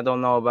ceiling. I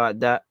don't know about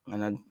that.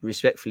 And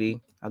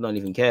respectfully, I don't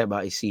even care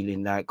about his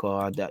ceiling.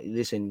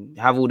 Listen,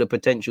 have all the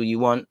potential you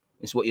want.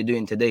 It's what you're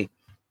doing today.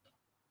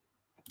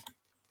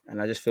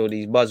 And I just feel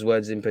these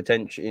buzzwords in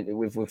potential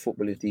with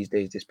footballers these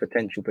days, this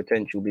potential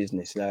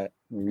business. Like,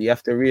 you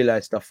have to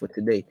realize stuff for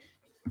today.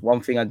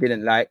 One thing I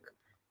didn't like,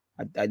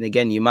 and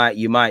again, you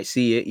might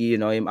see it, you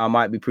know, I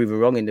might be proven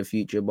wrong in the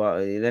future, but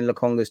then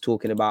Lokonga's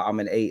talking about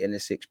I'm an 8 and a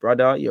 6.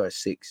 Brother, you're a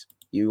 6.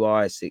 You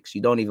are a 6.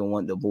 You don't even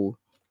want the ball.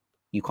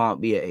 You can't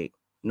be an 8.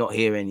 Not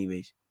here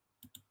anyways.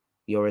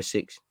 You're a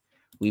 6.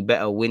 We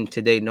better win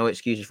today. No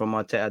excuses from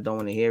Arteta. I don't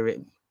want to hear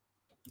it.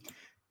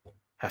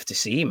 Have to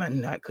see,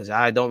 man. Like, because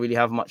I don't really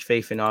have much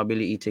faith in our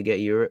ability to get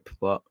Europe,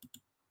 but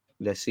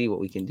let's see what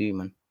we can do,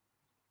 man.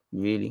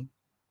 Really.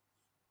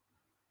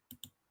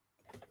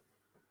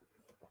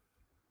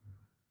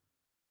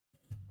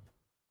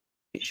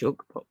 It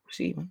shook, but we'll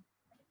see, man.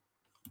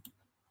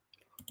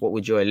 What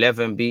would your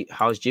 11 be?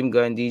 How's gym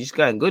going? Just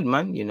going good,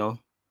 man. You know,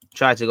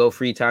 try to go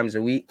 3 times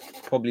a week.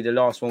 Probably the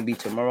last one will be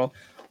tomorrow.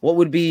 What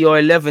would be your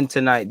 11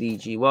 tonight,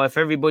 DG? Well, if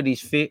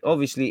everybody's fit,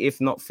 obviously, if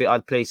not fit,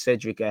 I'd play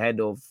Cedric ahead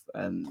of,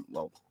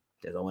 well,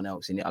 there's no one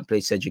else in it. I'd play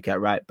Cedric at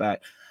right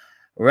back.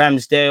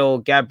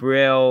 Ramsdale,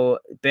 Gabriel,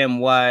 Ben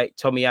White,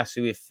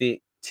 Tomiyasu if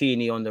fit,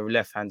 Tini on the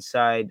left-hand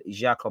side,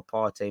 Xhaka,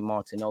 Partey,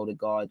 Martin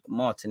Odegaard,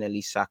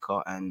 Martinelli,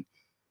 Saka, and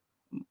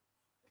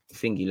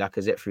Thingy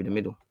Lacazette through the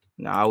middle.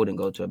 Now, I wouldn't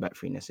go to a back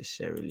three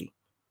necessarily.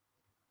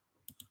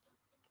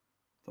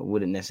 I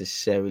wouldn't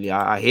necessarily.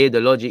 I hear the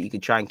logic. You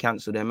could try and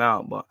cancel them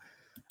out, but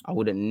I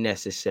wouldn't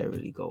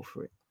necessarily go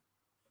for it.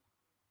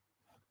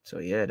 So,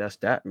 yeah, that's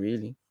that,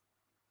 really.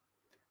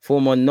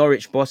 Former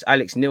Norwich boss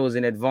Alex Neil's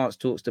in advanced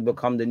talks to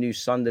become the new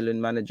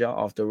Sunderland manager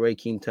after Roy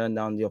Keane turned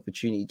down the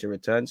opportunity to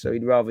return. So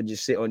he'd rather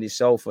just sit on his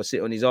sofa,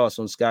 sit on his ass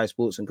on Sky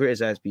Sports and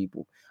criticize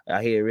people.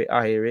 I hear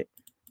it.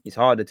 It's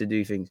harder to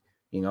do things,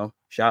 you know.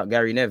 Shout out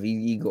Gary Neville.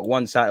 He got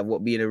one side of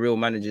what being a real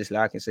manager is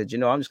like and said, you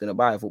know, I'm just going to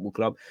buy a football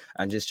club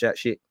and just chat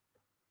shit.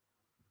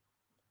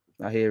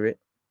 I hear it.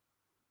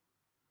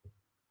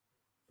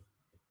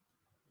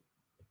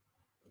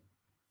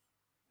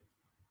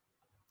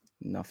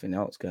 Nothing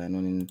else going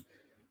on in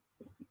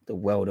the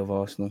world of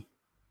Arsenal.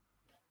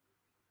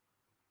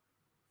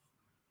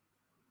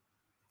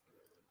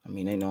 I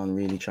mean, ain't no one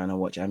really trying to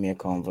watch Amir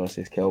Khan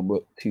versus Kell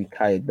Brook. Too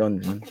tired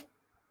done, man.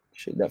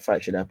 That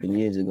fight should happen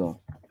years ago.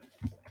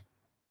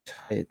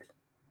 Tired.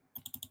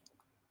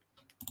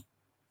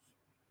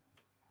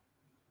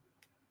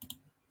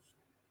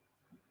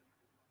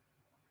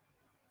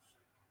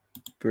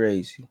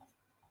 Crazy.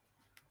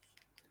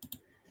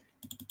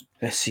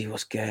 Let's see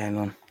what's going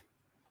on.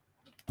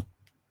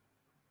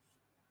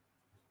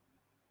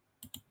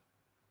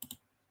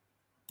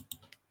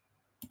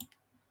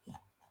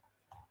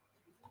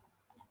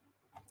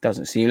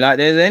 Doesn't seem like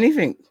there's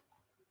anything.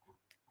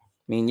 I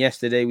mean,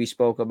 yesterday we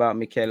spoke about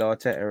Mikel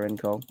Arteta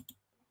and co.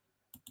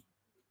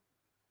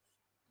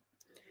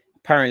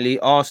 Apparently,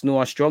 Arsenal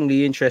are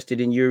strongly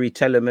interested in Yuri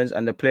Telemans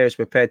and the player is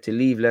prepared to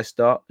leave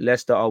Leicester.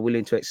 Leicester are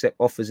willing to accept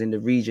offers in the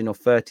region of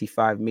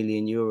 35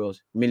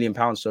 million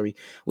pounds,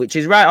 which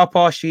is right up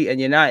our street and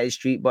United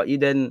Street, but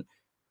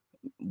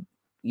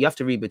you have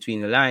to read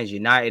between the lines.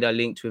 United are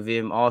linked with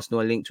him.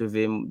 Arsenal are linked with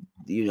him.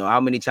 You know,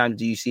 how many times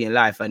do you see in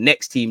life a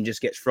next team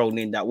just gets thrown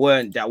in that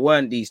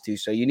weren't these two?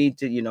 So you need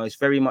to, you know, it's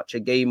very much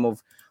a game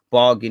of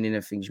bargaining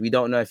and things. We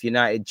don't know if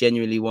United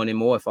genuinely want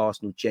him or if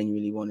Arsenal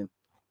genuinely want him,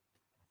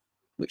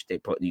 which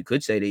you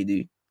could say they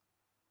do.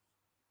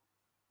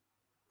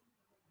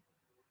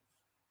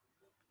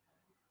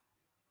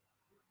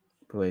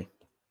 Boy.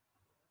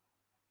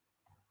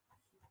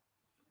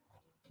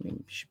 I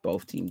mean,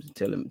 both teams.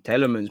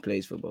 Telemans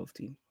plays for both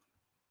teams,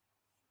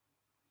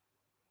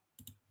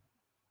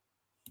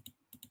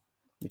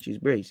 which is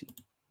crazy.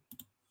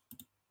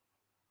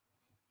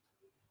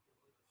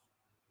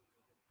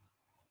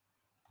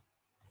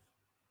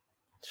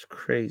 It's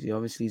crazy.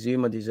 Obviously,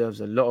 Zuma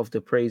deserves a lot of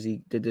the praise,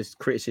 the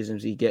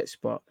criticisms he gets,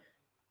 but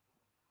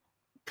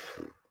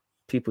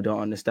people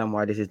don't understand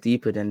why this is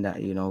deeper than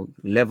that. You know,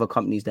 leather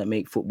companies that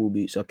make football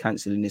boots are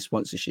cancelling this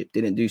sponsorship.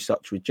 Didn't do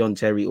such with John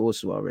Terry or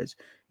Suarez.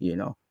 You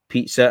know,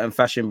 certain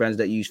fashion brands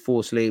that use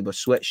forced labor,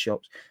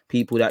 sweatshops,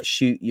 people that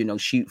shoot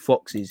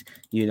foxes.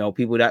 You know,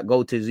 people that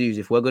go to zoos.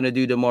 If we're gonna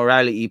do the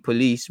morality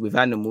police with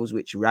animals,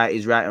 which right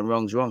is right and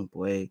wrong's wrong,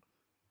 boy,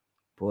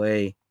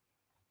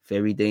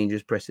 very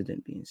dangerous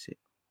precedent being set.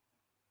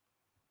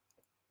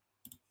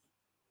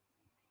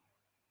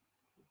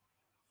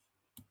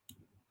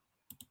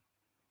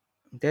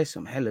 There's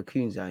some hella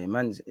coons out here,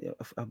 man.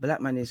 A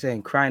black man is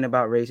saying crying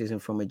about racism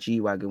from a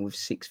G-Wagon with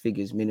 6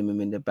 figures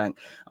minimum in the bank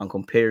and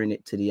comparing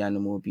it to the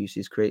animal abuse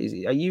is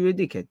crazy. Are you a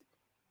dickhead?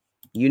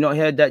 You not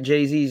heard that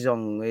Jay-Z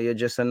song where you're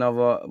just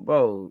another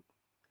bro?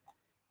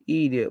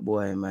 Idiot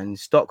boy, man.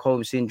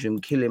 Stockholm syndrome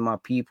killing my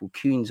people.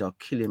 Coons are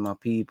killing my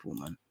people,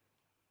 man.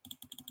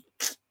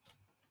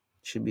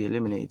 Should be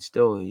eliminated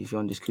still if you're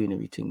on this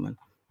coonery thing, man.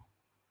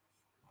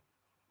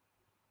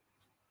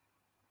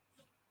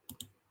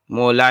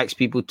 More likes,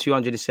 people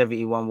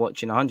 271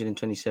 watching,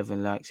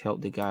 127 likes.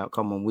 Help the guy out.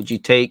 Come on, would you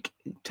take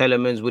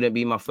Telemans? Wouldn't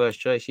be my first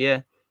choice.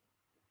 Yeah.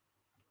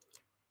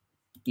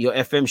 Your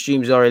FM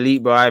streams are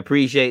elite, bro. I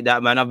appreciate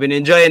that, man. I've been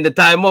enjoying the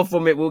time off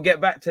from it. We'll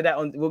get back to that.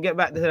 We'll get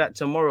back to that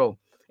tomorrow.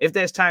 If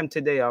there's time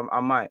today,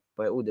 I might,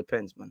 but it all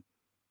depends, man.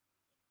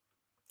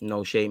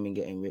 No shame in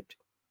getting ripped.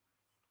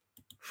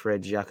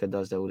 Fred Xhaka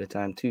does that all the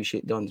time. 2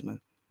 shit dons, man.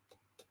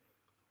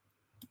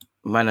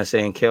 Man are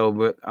saying Kell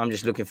Brook. I'm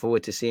just looking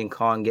forward to seeing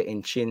Khan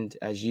getting chinned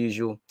as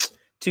usual.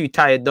 2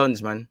 tired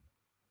dons, man.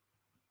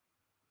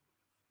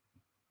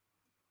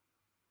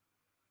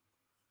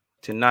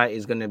 Tonight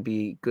is going to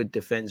be good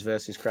defense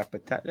versus crap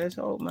attack. Let's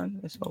hope, man.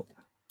 Let's hope.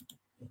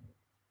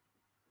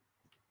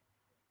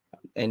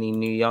 any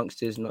new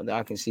youngsters, not that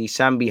I can see.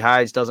 Sambi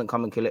hides, doesn't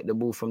come and collect the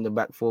ball from the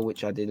back four,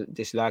 which I did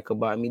dislike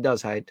about him. He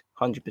does hide,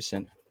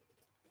 100%.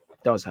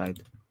 Does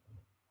hide.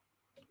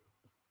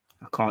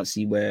 I can't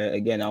see where,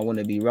 again, I want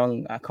to be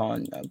wrong. I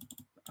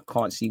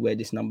can't see where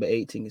this number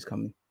 8 thing is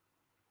coming.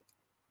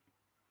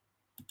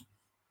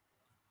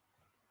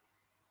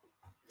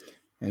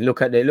 And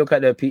look at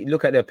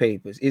their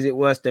papers. Is it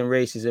worse than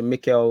racism?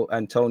 Mikel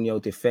Antonio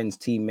defends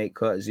teammate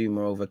Kurt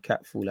Zuma over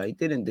Catful. He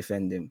didn't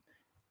defend him.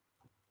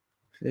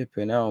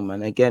 Flipping hell,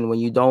 man. Again, when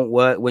you don't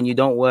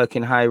work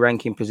in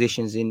high-ranking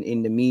positions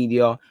in the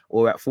media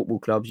or at football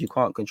clubs, you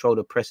can't control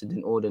the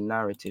precedent or the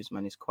narratives,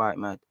 man. It's quite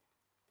mad.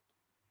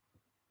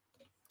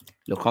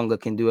 Lokonga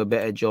can do a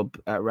better job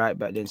at right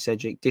back than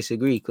Cedric.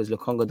 Disagree, because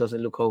Lokonga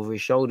doesn't look over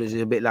his shoulders.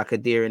 He's a bit like a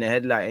deer in the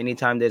headlight.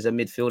 Anytime there's a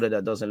midfielder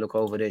that doesn't look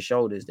over their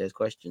shoulders, there's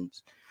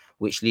questions.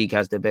 Which league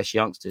has the best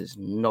youngsters?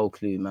 No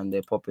clue, man.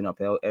 They're popping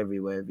up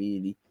everywhere,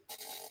 really.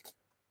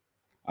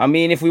 I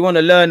mean, if we want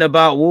to learn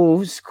about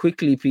Wolves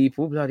quickly,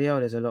 people, bloody hell,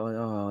 there's a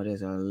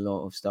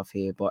lot of stuff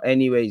here. But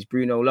anyways,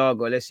 Bruno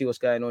Lago, let's see what's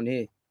going on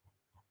here.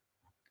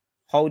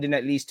 Holding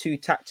at least 2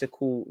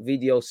 tactical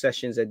video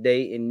sessions a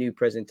day in new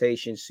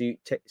presentation suite,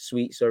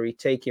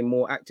 taking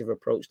more active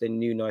approach than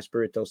Nuno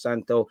Espirito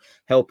Santo,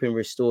 helping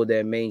restore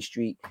their main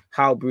street.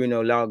 How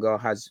Bruno Lago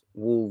has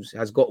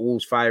got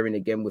Wolves firing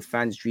again, with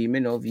fans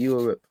dreaming of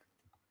Europe.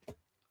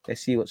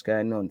 Let's see what's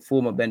going on.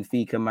 Former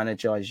Benfica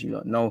manager, as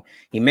you know,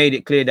 he made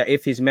it clear that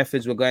if his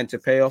methods were going to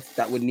pay off,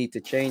 that would need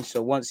to change.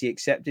 So once he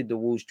accepted the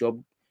Wolves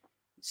job,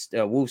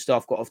 Wolves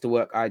staff got off to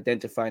work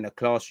identifying a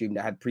classroom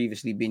that had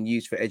previously been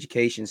used for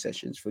education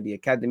sessions for the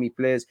academy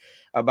players.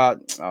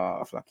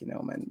 Fucking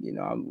hell, man.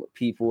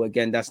 People,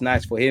 again, that's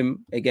nice for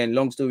him. Again,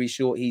 long story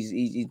short,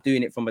 he's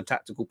doing it from a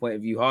tactical point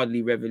of view,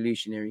 hardly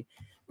revolutionary.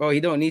 Bro, he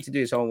don't need to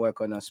do his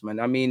homework on us, man.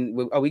 I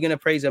mean, are we going to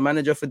praise a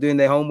manager for doing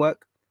their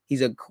homework?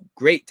 He's a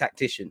great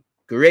tactician.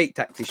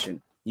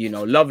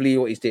 Lovely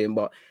what he's doing,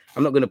 but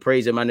I'm not going to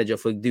praise a manager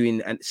for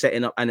doing and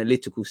setting up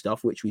analytical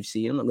stuff, which we've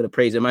seen. I'm not going to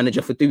praise a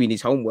manager for doing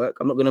his homework.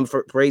 I'm not going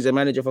to praise a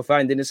manager for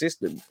finding a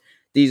system.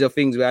 These are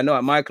things where I know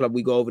at my club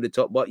we go over the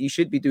top, but you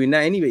should be doing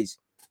that anyways.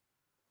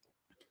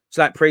 It's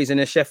like praising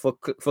a chef for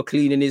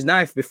cleaning his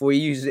knife before he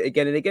uses it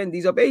again and again.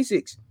 These are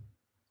basics,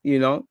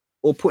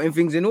 or putting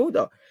things in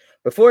order.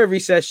 Before every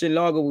session,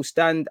 Lago will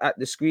stand at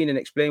the screen and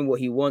explain what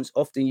he wants,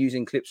 often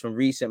using clips from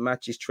recent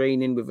matches,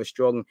 training with a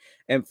strong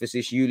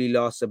emphasis. Usually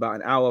lasts about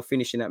an hour,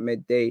 finishing at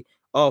midday,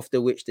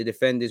 after which the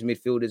defenders,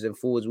 midfielders, and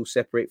forwards will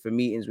separate for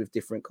meetings with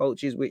different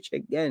coaches, which,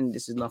 again,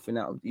 this is nothing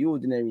out of the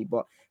ordinary,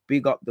 but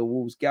big up the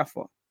Wolves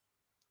gaffer.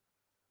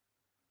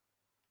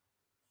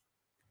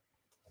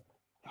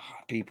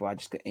 People, I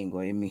just ain't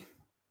got in me.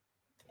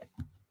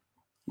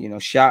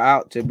 Shout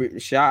out to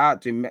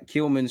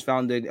Kilman's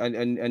found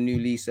a new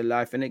lease of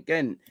life. And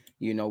again,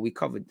 we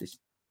covered this.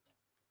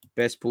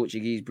 Best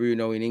Portuguese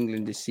Bruno in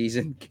England this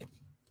season.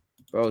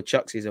 Bro,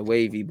 Chucks is a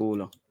wavy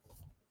baller.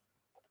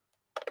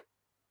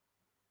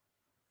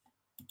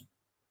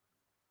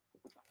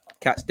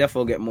 Cats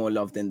definitely get more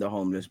love than the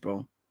homeless,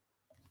 bro.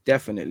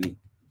 Definitely.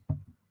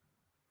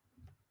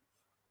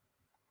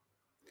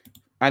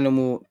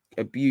 Animal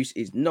abuse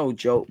is no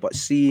joke, but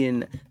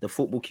seeing the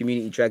football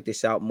community drag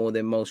this out more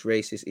than most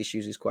racist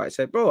issues is quite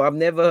sad. Bro, I've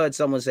never heard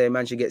someone say a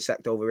man should get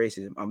sacked over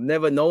racism.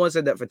 No one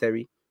said that for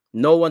Terry.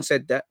 No one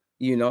said that,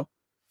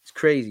 It's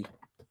crazy.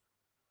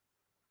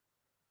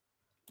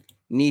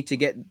 Need to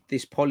get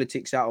this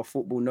politics out of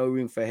football. No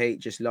room for hate.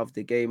 Just love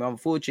the game.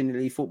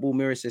 Unfortunately, football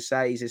mirrors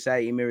society.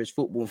 Society mirrors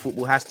football. And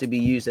football has to be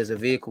used as a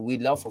vehicle.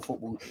 We'd love for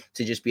football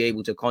to just be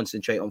able to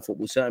concentrate on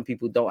football. Certain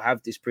people don't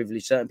have this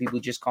privilege. Certain people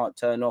just can't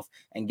turn off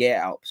and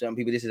get out. Certain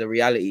people, this is a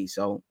reality.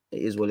 So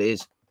it is what it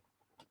is.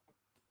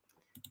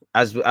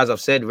 As I've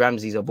said,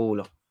 Ramsey's a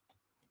baller.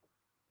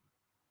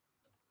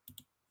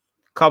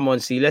 Come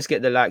on, see. Let's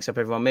get the likes up,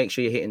 everyone. Make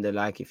sure you're hitting the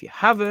like if you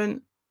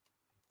haven't.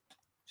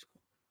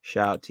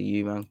 Shout out to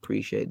you, man.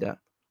 Appreciate that.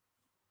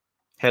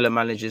 Hella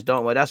managers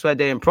don't. Well, that's why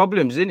they're in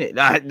problems, isn't it?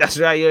 That's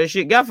why you're a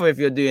shit gaffer if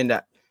you're doing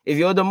that. If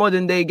you're the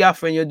modern day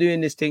gaffer and you're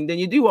doing this thing, then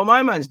you do what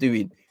my man's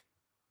doing.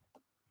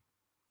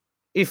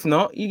 If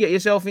not, you get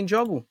yourself in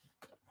trouble.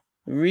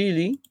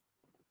 Really?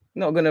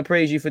 Not going to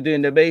praise you for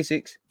doing the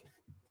basics.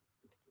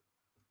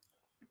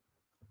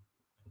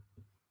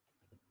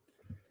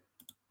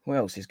 What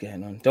else is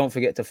going on? Don't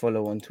forget to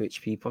follow on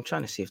Twitch, people. I'm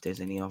trying to see if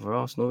there's any other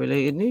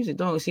Arsenal-related news. It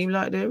don't seem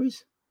like there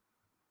is.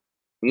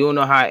 We all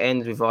know how it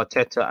ends with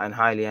Arteta and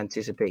highly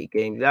anticipated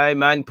games. Hey,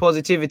 man,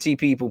 positivity,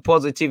 people.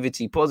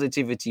 Positivity.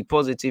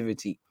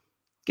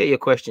 Get your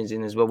questions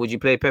in as well. Would you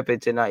play Pepe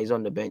tonight? He's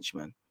on the bench,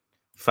 man.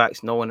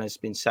 Facts, no one has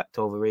been sacked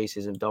over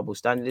racism, double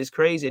standard. It's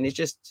crazy, and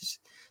it's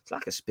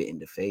like a spit in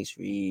the face,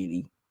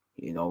 really.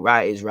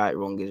 Right is right,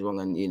 wrong is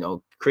wrong.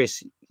 And,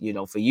 Chris,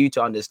 for you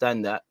to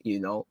understand that,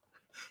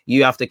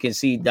 you have to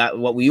concede that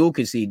what we all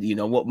concede,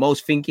 what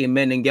most thinking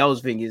men and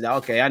girls think is that,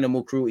 okay,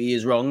 animal cruelty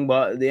is wrong,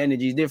 but the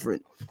energy is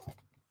different.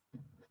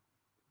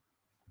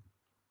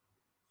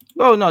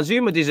 Bro, no,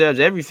 Zuma deserves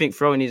everything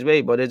thrown his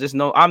way, but there's just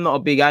no. I'm not a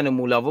big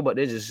animal lover, but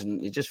it's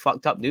just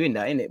fucked up doing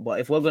that, innit? But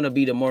if we're gonna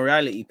be the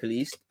morality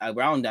police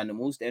around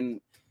animals, then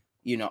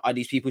are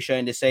these people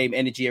showing the same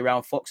energy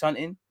around fox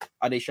hunting?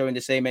 Are they showing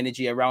the same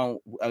energy around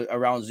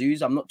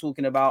zoos? I'm not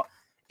talking about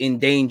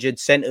endangered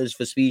centers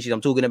for species.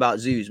 I'm talking about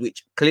zoos,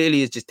 which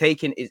clearly is just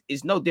taking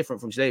is no different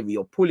from slavery.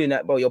 You're pulling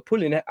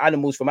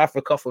animals from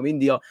Africa, from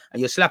India, and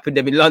you're slapping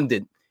them in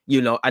London,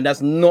 and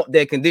that's not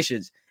their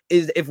conditions.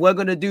 Is if we're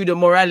gonna do the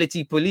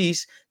morality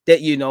police, that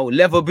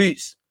leather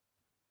boots.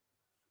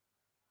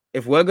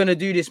 If we're gonna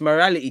do this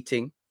morality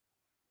thing,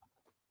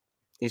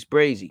 it's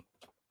brazy.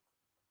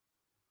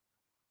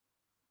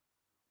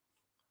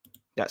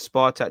 That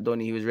Spartak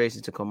Donny, he was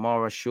racing to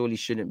Kamara, surely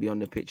shouldn't be on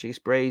the pitch. It's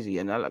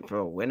brazy. And I'm like,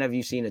 bro, when have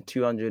you seen a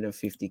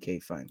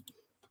 250k fine?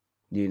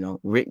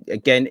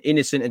 Again,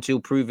 innocent until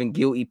proven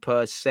guilty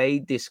per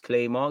se.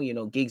 Disclaimer,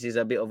 Giggs is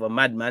a bit of a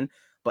madman,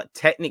 but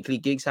technically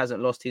Giggs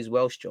hasn't lost his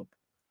Welsh job.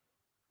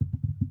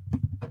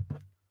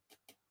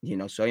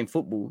 So in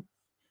football,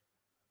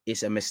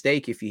 it's a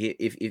mistake if you're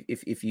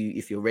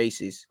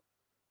racist.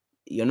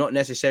 You're not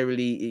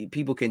necessarily,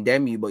 people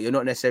condemn you, but you're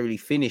not necessarily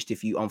finished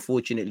if you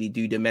unfortunately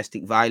do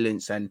domestic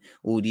violence and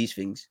all these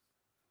things.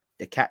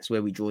 The cat's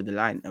where we draw the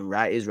line, and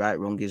right is right,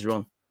 wrong is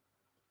wrong.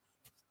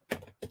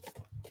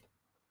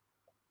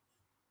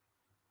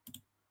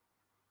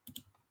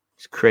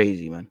 It's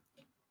crazy, man.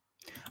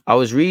 I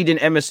was reading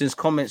Emerson's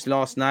comments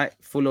last night,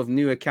 full of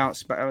new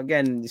accounts, but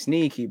again,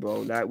 sneaky,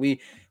 bro. Like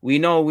we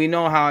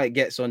know how it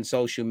gets on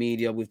social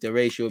media with the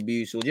racial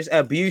abuse or just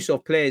abuse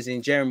of players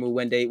in general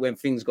when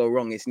things go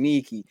wrong. It's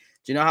sneaky.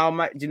 Do you know how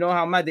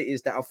mad it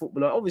is that a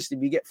footballer? Obviously,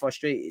 we get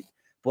frustrated,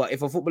 but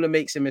if a footballer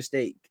makes a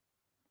mistake,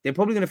 they're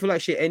probably gonna feel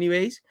like shit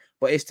anyways.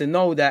 But it's to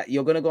know that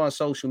you're gonna go on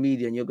social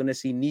media and you're gonna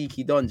see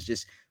Niki Dons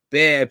just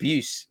bare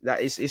abuse.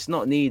 That it's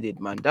not needed,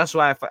 man. That's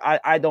why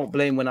I don't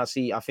blame when I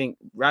think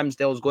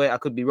Ramsdale's got it. I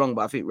could be wrong,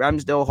 but I think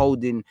Ramsdale,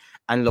 Holding,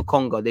 and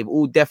Lokonga, they've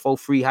all defo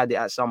free had it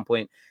at some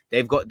point.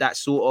 They've got that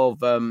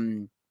sort of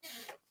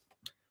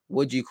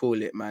what do you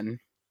call it, man?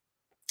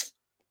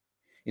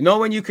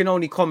 When you can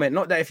only comment,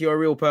 not that if you're a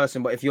real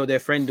person, but if you're their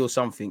friend or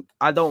something.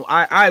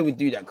 I would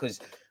do that because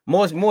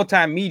more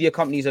time media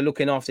companies are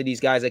looking after these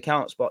guys'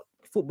 accounts, but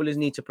footballers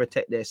need to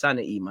protect their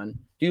sanity, man.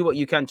 Do what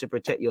you can to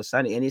protect your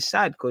sanity. And it's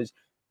sad because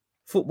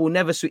football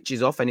never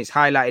switches off, and it's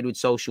highlighted with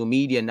social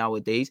media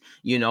nowadays.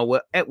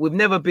 We've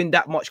never been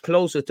that much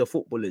closer to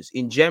footballers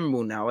in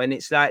general now, and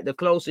it's like the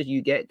closer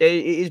you get,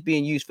 it is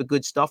being used for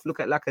good stuff. Look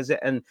at Lacazette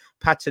and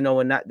Patino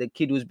and that. The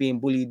kid was being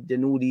bullied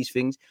and all these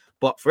things.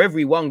 But for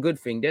every one good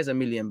thing, there's a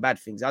million bad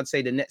things. I'd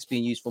say the net's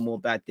being used for more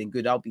bad than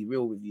good. I'll be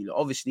real with you.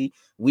 Obviously,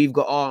 we've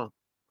got our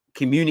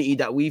community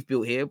that we've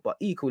built here, but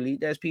equally,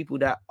 there's people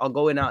that are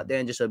going out there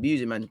and just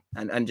abusing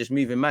and just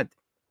moving mad.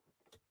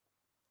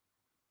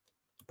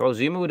 Bro,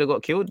 Zuma would have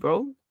got killed,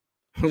 bro.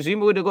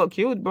 Zuma would have got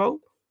killed, bro.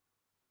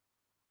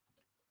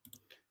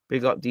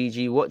 Big up,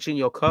 DG. Watching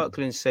your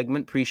Kirkland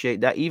segment. Appreciate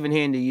that. Even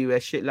here in the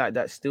US, shit like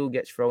that still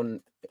gets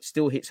thrown,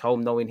 still hits home,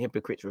 knowing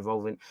hypocrites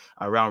revolving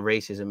around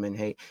racism and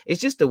hate.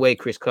 It's just the way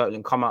Chris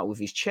Kirkland come out with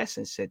his chest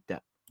and said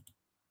that.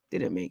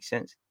 Didn't make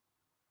sense.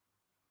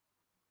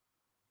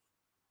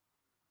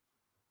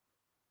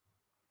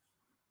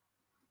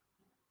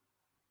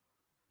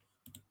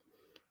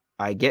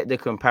 I get the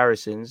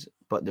comparisons,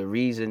 but the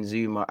reason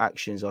Zuma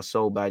actions are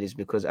so bad is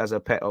because as a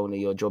pet owner,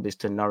 your job is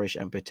to nourish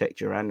and protect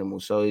your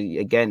animals. So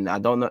again, I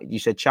don't know. You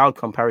said child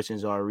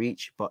comparisons are a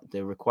reach, but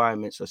the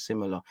requirements are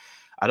similar.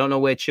 I don't know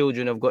where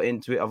children have got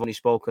into it. I've only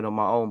spoken on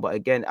my own. But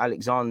again,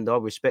 Alexander,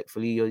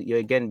 respectfully, you're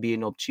again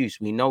being obtuse.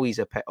 We know he's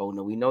a pet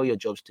owner. We know your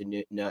job's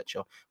to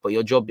nurture. But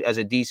your job as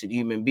a decent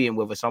human being,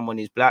 whether someone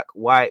is black,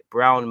 white,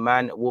 brown,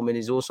 man, woman,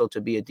 is also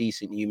to be a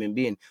decent human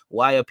being.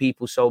 Why are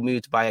people so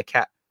moved by a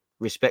cat?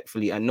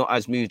 Respectfully, and not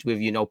as moved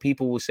with,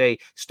 people will say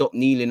stop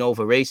kneeling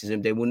over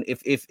racism. They wouldn't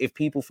if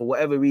people for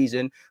whatever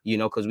reason,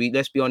 because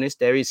let's be honest,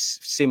 there is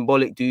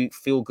symbolic do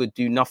feel good,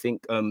 do nothing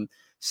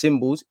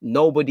symbols.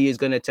 Nobody is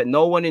gonna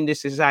no one in this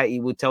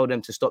society would tell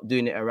them to stop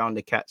doing it around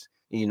the cats,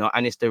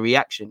 and it's the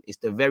reaction, it's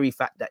the very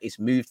fact that it's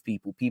moved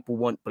people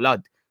want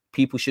blood.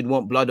 People should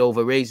want blood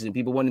over racism.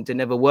 People wanting to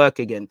never work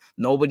again.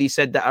 Nobody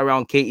said that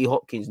around Katie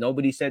Hopkins.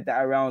 Nobody said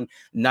that around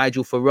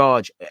Nigel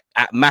Farage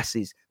at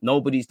masses.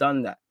 Nobody's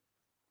done that.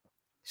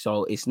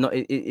 So it's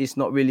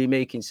not really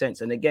making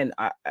sense. And again,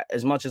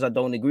 as much as I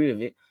don't agree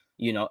with it,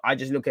 I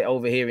just look at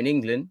over here in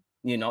England,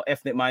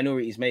 ethnic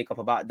minorities make up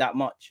about that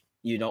much,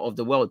 of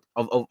the world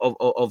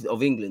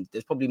of England.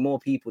 There's probably more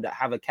people that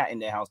have a cat in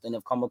their house than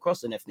have come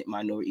across an ethnic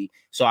minority.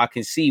 So I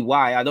can see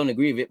why I don't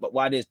agree with it, but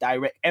why there's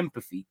direct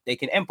empathy. They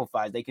can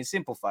empathize, they can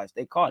sympathize,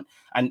 they can't.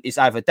 And it's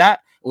either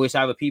that or it's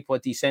either people are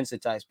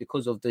desensitized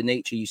because of the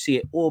nature you see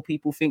it, or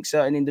people think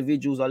certain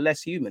individuals are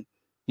less human,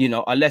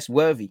 are less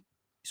worthy.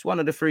 It's one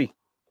of the three.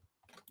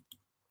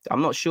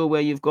 I'm not sure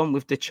where you've gone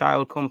with the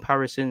child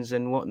comparisons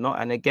and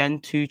whatnot. And again,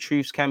 two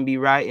truths can be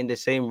right in the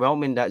same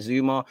realm, in that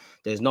Zuma,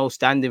 there's no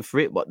standing for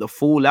it. But the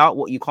fallout,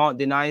 what you can't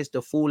deny is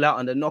the fallout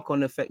and the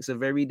knock-on effects are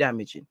very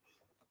damaging.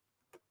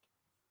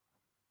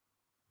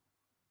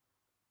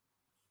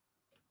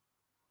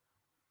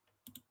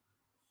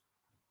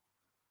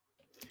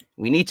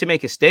 We need to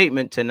make a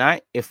statement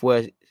tonight. If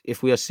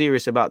we are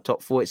serious about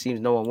top 4, it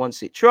seems no one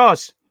wants it.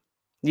 Trust.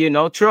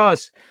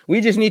 Trust.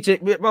 We just need to,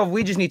 bro.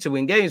 We just need to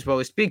win games, bro.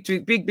 It's big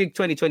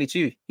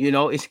 2022.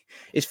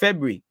 It's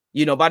February.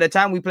 By the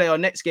time we play our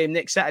next game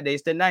next Saturday,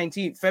 it's the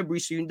 19th.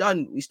 February soon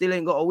done. We still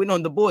ain't got a win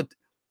on the board.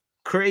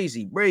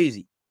 Crazy.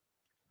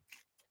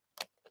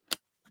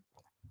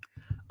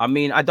 I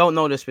mean, I don't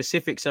know the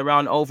specifics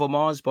around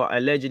Overmars, but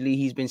allegedly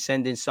he's been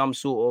sending some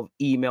sort of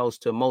emails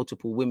to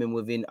multiple women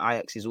within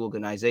Ajax's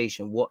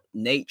organization. What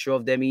nature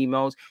of them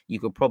emails? You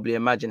could probably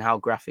imagine how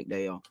graphic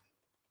they are.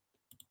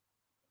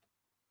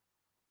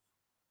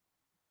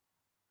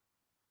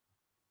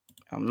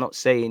 I'm not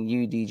saying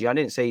you, DG. I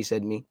didn't say he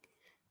said me,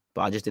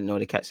 but I just didn't know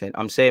the cat said.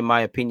 I'm saying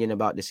my opinion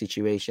about the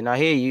situation. I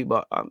hear you,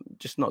 but I'm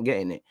just not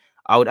getting it.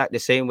 I would act the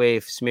same way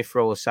if Smith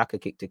Rowe or Saka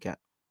kicked the cat.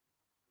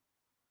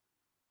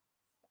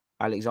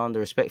 Alexander,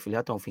 respectfully,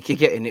 I don't think you're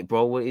getting it,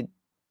 bro. It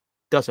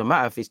doesn't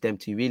matter if it's them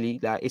two, really.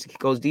 Like, it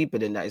goes deeper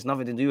than that. It's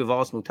nothing to do with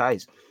Arsenal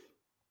ties.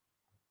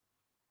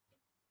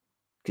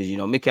 Because,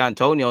 Mikel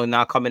Antonio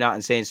now coming out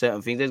and saying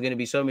certain things. There's going to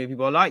be so many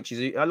people. I liked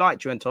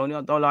you, Antonio.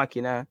 I don't like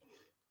you now.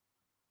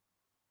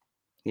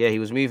 Yeah, he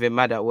was moving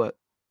mad at work.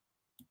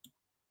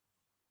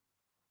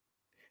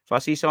 If I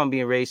see someone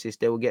being racist,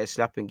 they will get a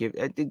slap and give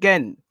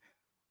again.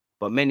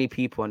 But many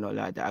people are not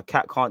like that. A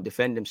cat can't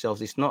defend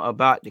themselves. It's not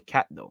about the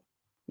cat, though.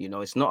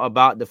 It's not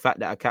about the fact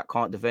that a cat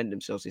can't defend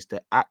themselves. It's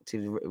the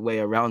active way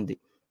around it.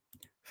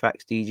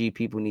 Facts, DG.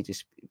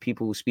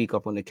 People will speak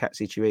up on the cat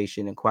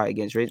situation and quiet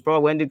against race. Bro,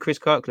 when did Chris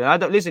Kirkland? I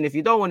don't listen. If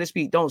you don't want to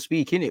speak, don't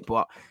speak in it.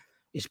 But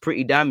it's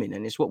pretty damning,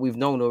 and it's what we've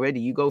known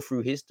already. You go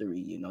through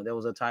history. There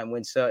was a time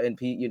when certain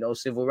people,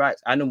 civil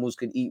rights, animals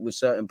could eat with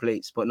certain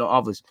plates, but not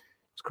others.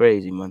 It's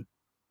crazy, man.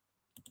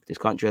 This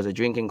country has a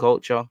drinking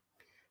culture.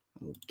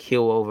 We'll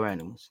kill over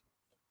animals.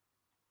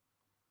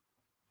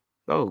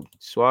 Oh,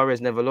 Suarez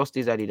never lost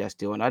his Adidas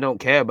deal, and I don't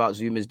care about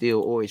Zuma's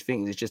deal or his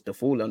things. It's just the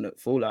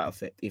fallout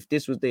effect. If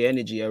this was the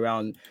energy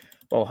around,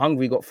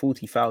 Hungary got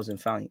 40,000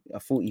 fine, a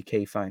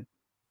 40k fine,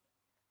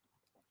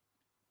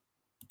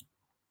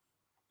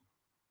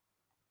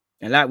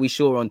 and like we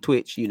saw on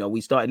Twitch,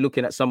 we started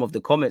looking at some of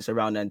the comments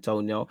around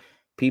Antonio.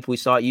 People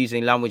start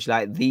using language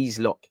like "these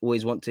lot"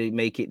 always want to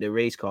make it the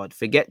race card.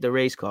 Forget the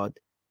race card.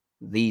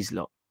 These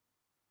lot.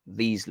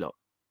 Who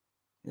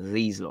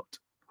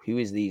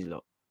is these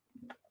lot?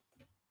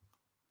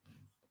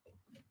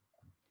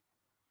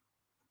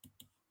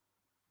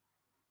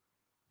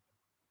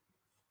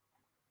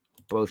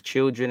 Both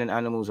children and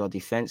animals are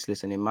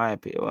defenseless, and in my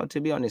opinion, to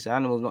be honest,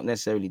 animals not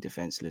necessarily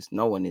defenseless.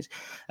 No one is,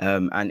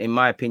 and in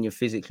my opinion,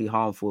 physically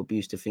harmful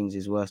abuse to things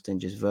is worse than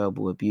just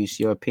verbal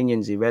abuse. Your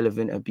opinion's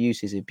irrelevant.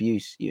 Abuse is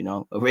abuse.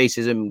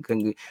 Racism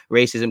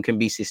can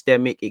be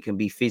systemic. It can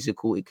be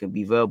physical. It can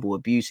be verbal.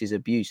 Abuse is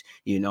abuse.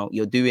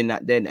 You're doing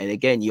that then, and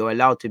again, you're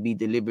allowed to be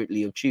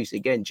deliberately obtuse.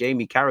 Again,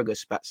 Jamie Carragher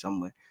spat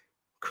somewhere.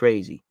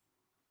 Crazy.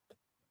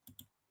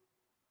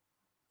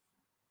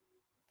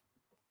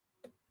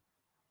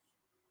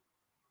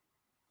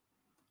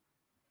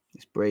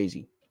 It's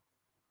brazy.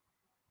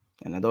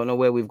 And I don't know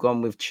where we've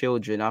gone with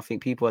children. I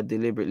think people are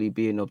deliberately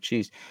being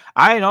obtuse.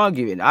 I ain't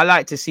arguing. I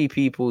like to see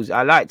people's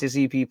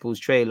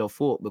trail of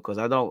thought, because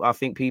I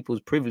think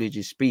people's privilege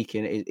is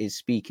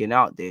speaking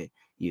out there.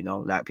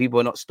 Like, people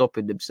are not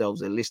stopping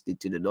themselves and listening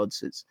to the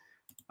nonsense.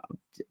 I'm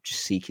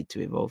just seeking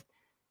to evolve.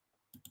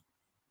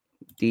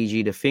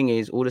 DG, the thing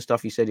is, all the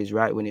stuff you said is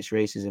right when it's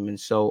racism, and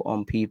so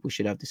on. People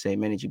should have the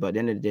same energy. But at the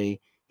end of the day,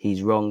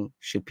 he's wrong.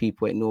 Should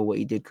people ignore what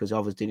he did because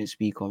others didn't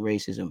speak on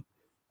racism?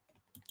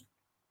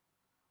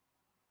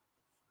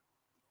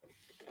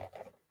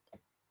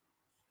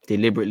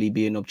 Deliberately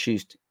being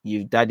obtuse.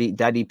 You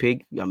daddy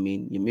pig. I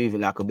mean, you're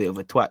moving like a bit of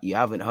a twat. You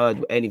haven't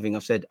heard anything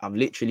I've said. I've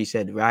literally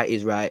said right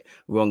is right,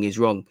 wrong is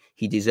wrong.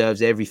 He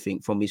deserves everything,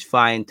 from his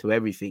fine to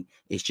everything.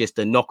 It's just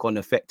the knock-on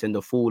effect and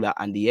the fallout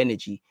and the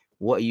energy.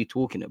 What are you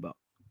talking about?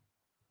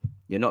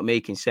 You're not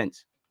making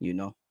sense.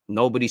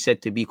 Nobody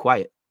said to be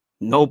quiet.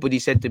 Nobody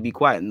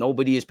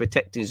is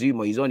protecting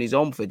Zuma. He's on his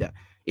own for that.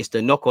 It's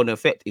the knock-on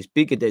effect. It's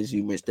bigger than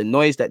Zuma. It's the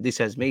noise that this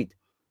has made.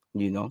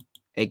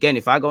 Again,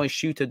 if I go and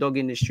shoot a dog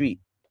in the street,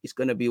 it's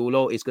going to be all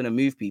over. It's going to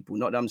move people.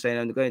 Not that I'm saying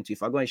I'm going to.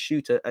 If I go and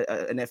shoot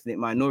an ethnic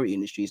minority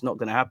in the street, it's not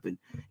going to happen.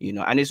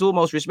 And it's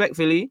almost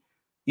respectfully.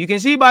 You can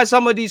see by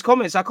some of these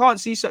comments, I can't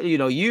see,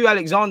 you,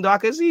 Alexander, I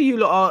can see you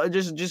lot are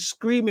just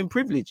screaming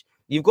privilege.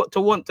 You've got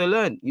to want to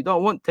learn. You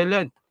don't want to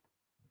learn.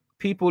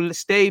 People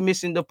stay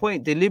missing the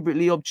point,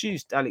 deliberately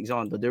obtuse,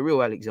 Alexander, the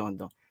real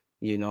Alexander.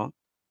 You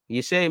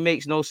say it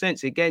makes no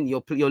sense. Again,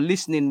 you're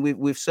listening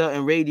with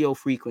certain radio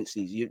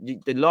frequencies.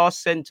 The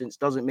last sentence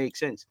doesn't make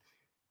sense.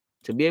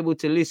 To be able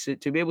to listen,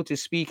 to be able to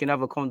speak and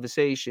have a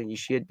conversation, you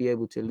should be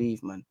able to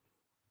leave, man.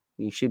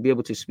 You should be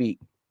able to speak.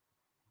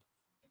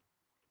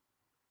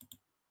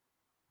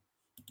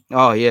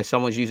 Oh, yeah,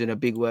 someone's using a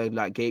big word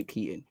like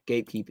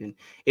gatekeeping.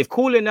 If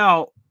calling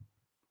out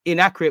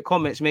inaccurate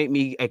comments make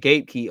me a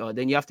gatekeeper,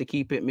 then you have to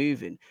keep it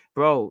moving.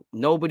 Bro,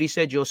 nobody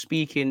said you're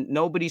speaking.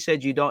 Nobody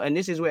said you don't. And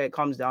this is where it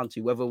comes down to,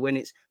 whether when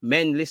it's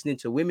men listening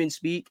to women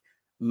speak,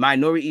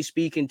 minorities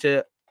speaking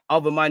to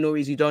other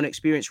minorities who don't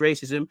experience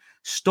racism.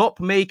 Stop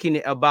making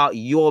it about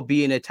you're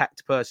being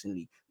attacked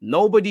personally.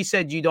 Nobody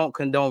said you don't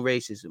condone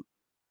racism.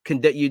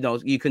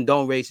 You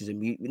condone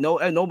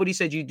racism. Nobody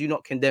said you do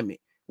not condemn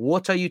it.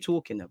 What are you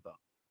talking about?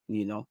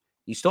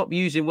 You stop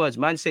using words.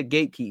 Man said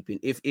gatekeeping.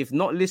 If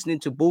not listening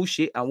to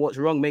bullshit and what's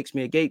wrong makes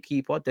me a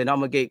gatekeeper, then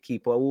I'm a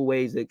gatekeeper.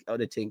 Always the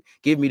other thing.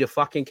 Give me the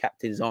fucking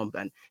captain's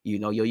armband.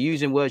 You're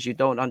using words you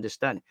don't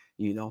understand.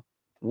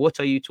 What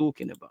are you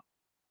talking about?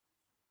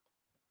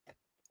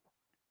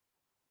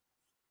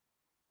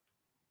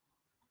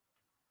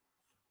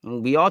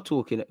 We are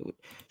talking,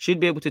 should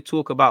be able to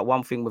talk about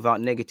one thing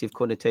without negative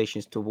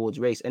connotations towards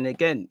race. And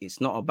again, it's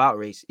not about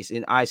race. It's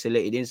in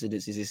isolated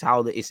incidences. It's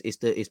how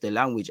it's the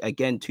language.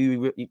 Again,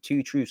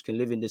 two truths can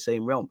live in the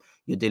same realm.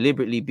 You're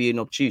deliberately being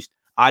obtuse.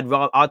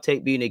 I'd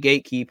take being a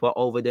gatekeeper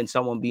over than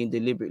someone being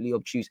deliberately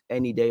obtuse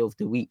any day of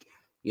the week.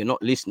 You're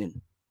not listening.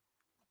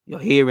 You're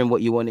hearing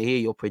what you want to hear.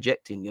 You're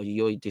projecting.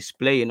 You're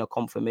displaying a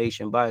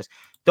confirmation bias.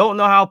 Don't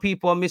know how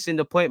people are missing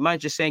the point, man.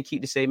 Just saying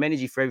keep the same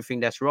energy for everything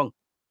that's wrong.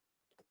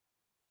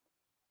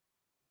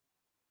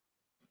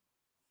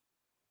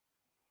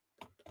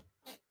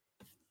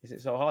 Is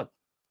it so hard?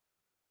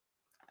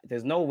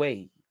 There's no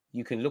way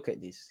you can look at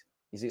this.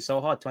 Is it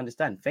so hard to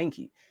understand? Thank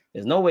you.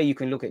 There's no way you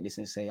can look at this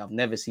and say, I've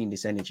never seen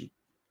this energy.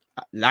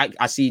 Like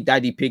I see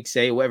Daddy Pig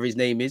say, whatever his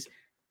name is,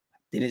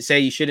 didn't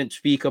say you shouldn't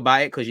speak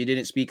about it because you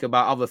didn't speak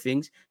about other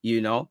things,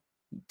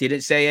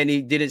 Didn't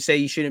say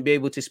you shouldn't be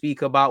able to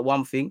speak about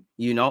one thing,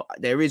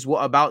 There is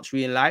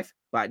whataboutery in life,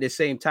 but at the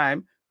same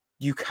time,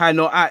 you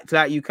cannot act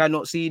like you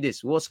cannot see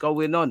this. What's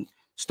going on?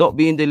 Stop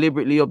being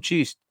deliberately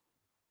obtuse.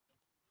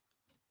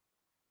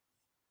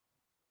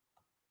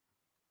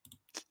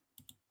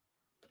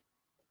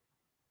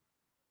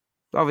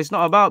 Bro, it's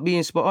not about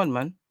being spot on,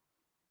 man.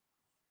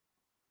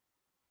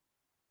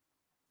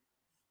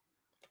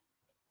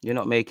 You're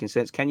not making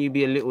sense. Can you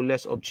be a little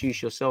less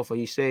obtuse yourself? Are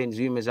you saying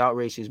Zuma's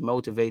outrage is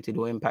motivated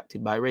or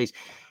impacted by race?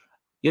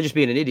 You're just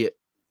being an idiot.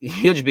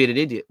 You're just being an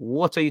idiot.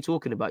 What are you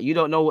talking about? You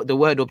don't know what the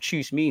word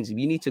obtuse means. You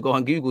need to go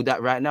and Google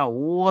that right now.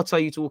 What are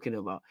you talking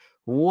about?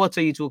 What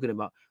are you talking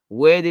about?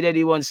 Where did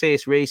anyone say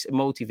it's race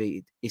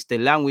motivated? It's the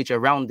language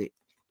around it.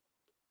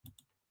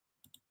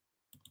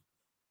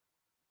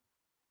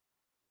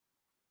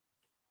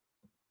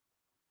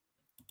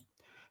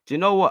 Do you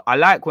know what? I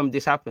like when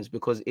this happens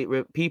because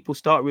people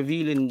start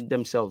revealing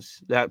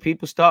themselves. Like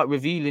people start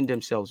revealing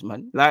themselves,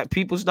 man.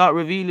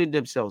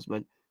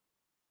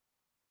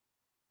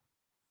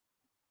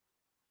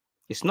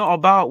 It's not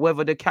about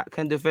whether the cat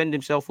can defend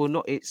himself or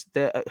not. It's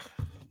the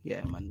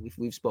yeah, man.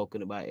 We've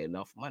spoken about it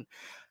enough, man.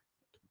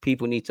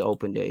 People need to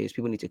open their ears.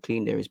 People need to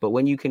clean their ears. But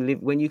when you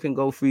can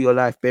go through your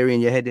life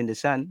burying your head in the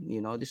sand,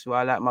 this is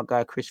why I like my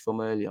guy Chris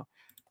from earlier.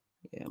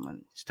 Yeah,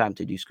 man. It's time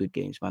to do Squid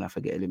Games, man. I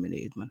forget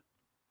eliminated, man.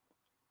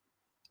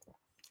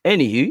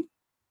 Anywho,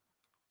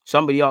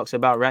 somebody asks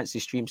about Rancy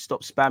stream.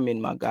 Stop spamming,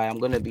 my guy. I'm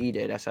gonna be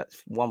there. That's at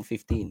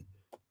 1:15.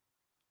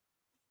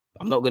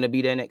 I'm not gonna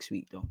be there next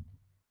week though.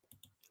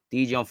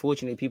 DJ,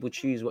 unfortunately, people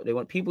choose what they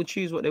want. People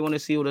choose what they want to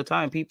see all the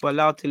time. People are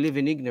allowed to live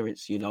in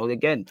ignorance,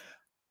 Again,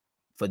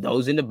 for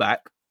those in the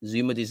back,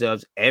 Zuma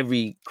deserves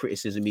every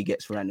criticism he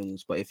gets for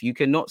animals. But if you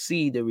cannot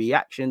see the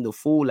reaction, the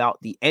fallout,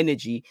 the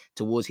energy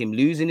towards him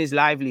losing his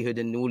livelihood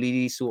and all of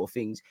these sort of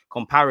things,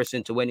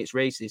 comparison to when it's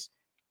racist,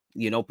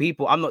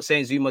 people, I'm not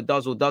saying Zuma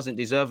does or doesn't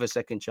deserve a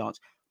second chance,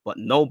 but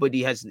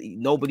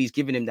nobody's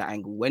giving him that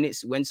angle.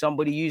 When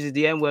somebody uses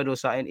the N-word or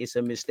something, it's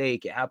a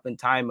mistake. It happened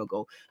time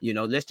ago.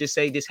 Let's just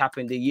say this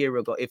happened a year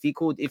ago.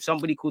 If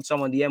somebody called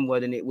someone the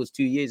N-word and it was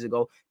 2 years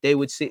ago, they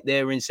would sit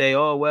there and say,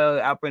 oh, well,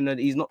 it happened and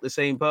he's not the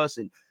same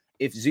person.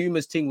 If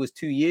Zuma's thing was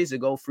 2 years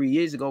ago, 3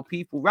 years ago,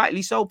 people,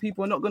 rightly so,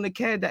 people are not going to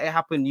care that it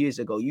happened years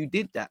ago. You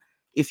did that.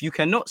 If you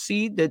cannot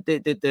see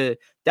the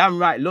damn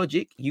right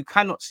logic, you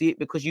cannot see it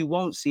because you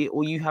won't see it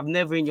or you have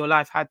never in your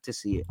life had to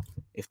see it.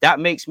 If that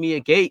makes me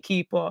a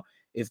gatekeeper,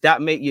 if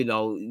that make,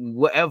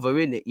 whatever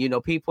in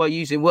it, people are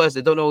using words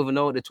that don't even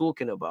know what they're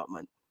talking about,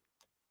 man.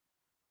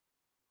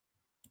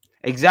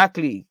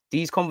 Exactly.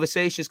 These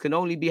conversations can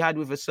only be had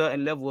with a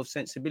certain level of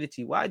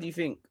sensibility. Why do you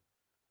think?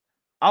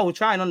 I will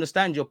try and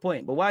understand your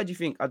point, but why do you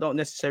think I don't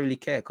necessarily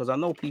care? Because I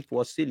know people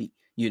are silly.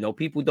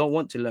 People don't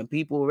want to learn.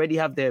 People already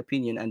have their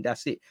opinion and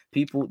that's it.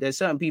 There's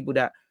certain people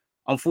that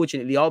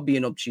unfortunately are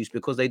being obtuse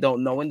because they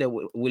don't know and they're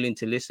willing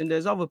to listen.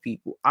 There's other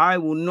people. I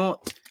will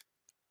not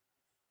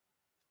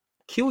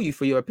kill you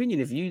for your opinion.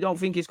 If you don't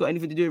think it's got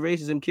anything to do with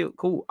racism,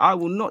 cool. I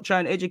will not try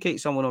and educate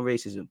someone on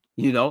racism.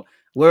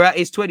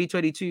 It's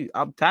 2022.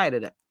 I'm tired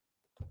of that.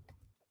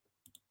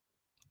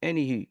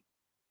 Anywho,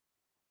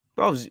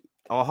 bro,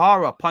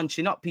 O'Hara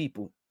punching up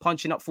people,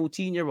 punching up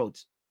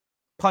 14-year-olds,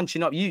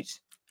 punching up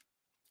youths.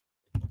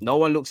 No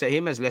one looks at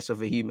him as less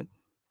of a human.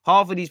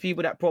 Half of these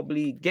people that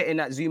probably getting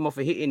that Zuma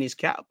for hitting his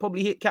cat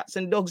probably hit cats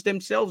and dogs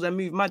themselves and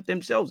move mad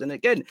themselves. And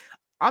again,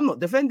 I'm not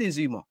defending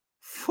Zuma.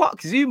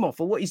 Fuck Zuma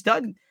for what he's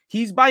done.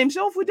 He's by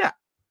himself with that.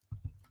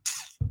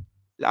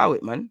 Allow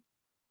it, man.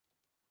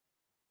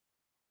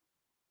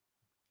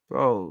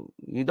 Bro,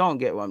 you don't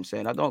get what I'm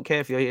saying. I don't care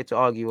if you're here to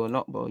argue or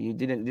not, bro. You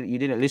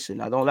didn't listen.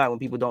 I don't like when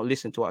people don't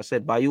listen to what I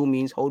said. By all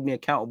means, hold me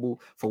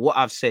accountable for what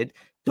I've said.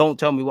 Don't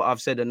tell me what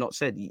I've said and not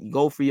said. You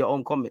go through your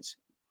own comments.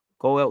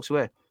 Go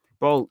elsewhere.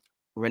 Bro,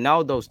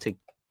 Ronaldo's tick.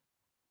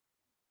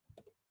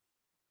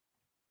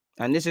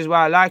 And this is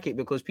why I like it,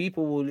 because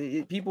people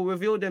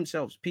reveal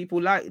themselves.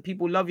 People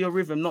love your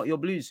rhythm, not your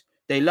blues.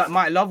 They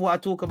might love what I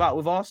talk about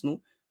with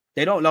Arsenal.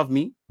 They don't love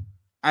me.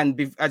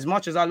 And as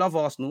much as I love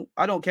Arsenal,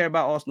 I don't care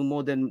about Arsenal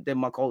more than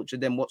my culture,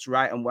 than what's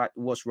right and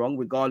what's wrong,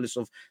 regardless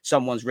of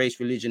someone's race,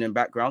 religion, and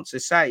background.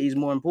 Society is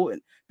more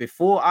important.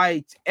 Before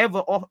I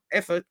ever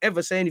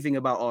say anything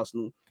about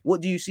Arsenal,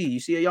 what do you see? You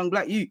see a young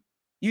black youth.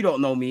 You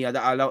don't know me that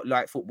I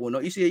like football.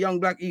 Not. You see a young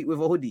black youth with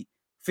a hoodie.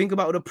 Think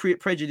about the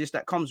prejudice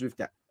that comes with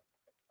that.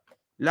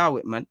 Allow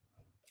it, man.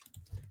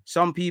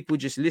 Some people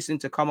just listen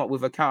to come up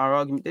with a counter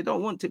argument. They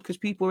don't want to, because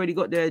people already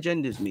got their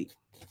agendas, mate.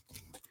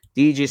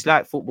 DJs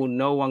like football,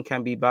 no one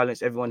can be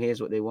balanced. Everyone hears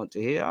what they want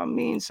to hear. I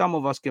mean, some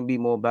of us can be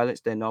more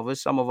balanced than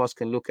others. Some of us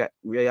can look at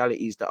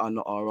realities that are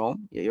not our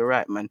own. Yeah, you're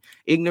right, man.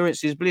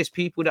 Ignorance is bliss.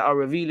 People that are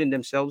revealing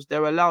themselves,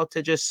 they're allowed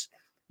to just,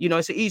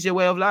 it's an easier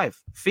way of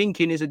life.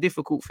 Thinking is a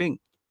difficult thing.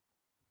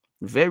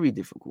 Very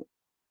difficult.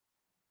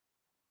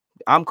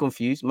 I'm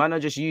confused. Man are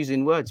just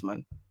using words,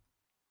 man.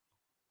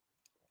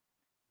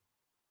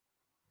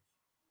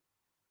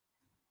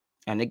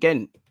 And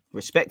again,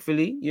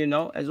 respectfully,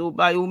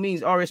 by all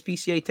means,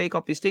 RSPCA take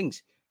up his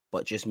things,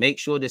 but just make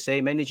sure the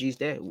same energy is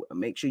there.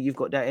 Make sure you've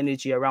got that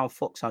energy around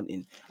fox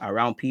hunting,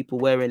 around people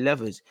wearing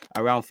leathers,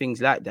 around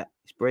things like that.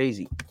 It's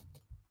crazy.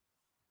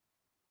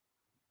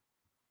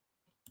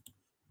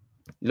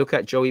 Look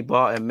at Joey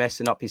Barton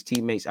messing up his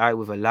teammate's eye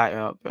with a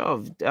lighter.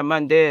 Bro, that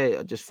man there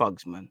are just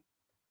thugs, man.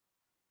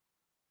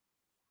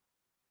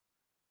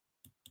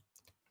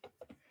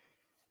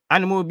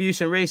 Animal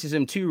abuse and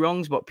racism, 2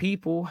 wrongs, but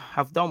people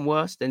have done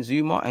worse than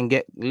Zuma and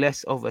get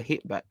less of a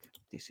hit back.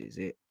 This is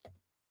it.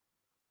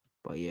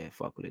 But yeah,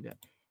 fuck with that.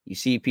 You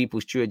see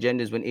people's true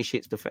agendas when ish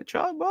hits the fan.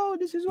 Bro,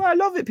 this is why I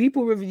love it.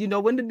 People,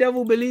 when the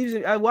devil believes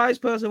it, a wise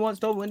person once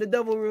told me, when the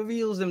devil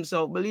reveals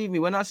himself, believe me,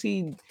 when I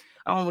see,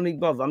 I don't want to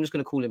bother. I'm just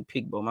going to call him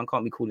Pig, bro. Man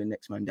can't be calling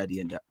next man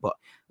daddy and that. But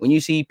when you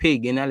see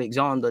Pig and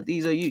Alexander,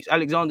 these are you.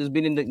 Alexander's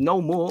been in the,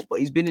 no more, but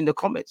he's been in the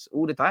comments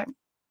all the time.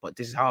 But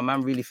this is how a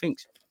man really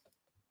thinks.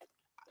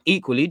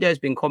 Equally, there's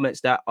been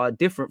comments that are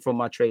different from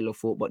my trailer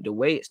thought, but the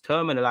way it's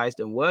terminalized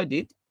and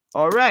worded,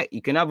 all right,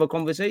 you can have a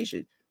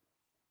conversation.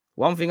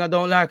 One thing I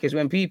don't like is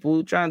when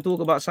people try and talk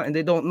about something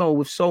they don't know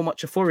with so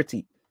much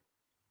authority.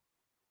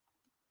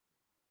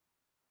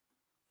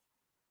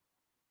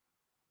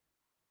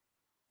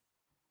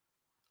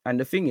 And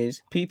the thing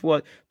is,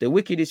 the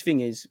wickedest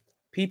thing is,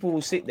 people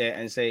will sit there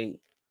and say,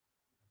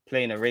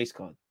 playing a race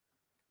card.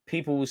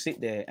 People will sit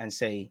there and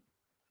say,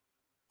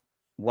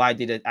 why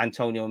did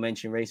Antonio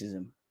mention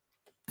racism?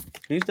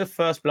 Who's the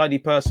first bloody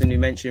person who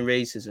mentioned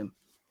racism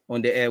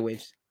on the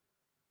airwaves?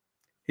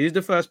 Who's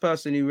the first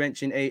person who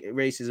mentioned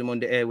racism on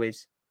the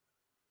airwaves?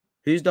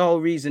 Who's the whole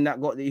reason that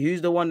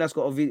who's the one that's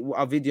got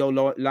a video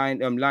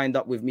lined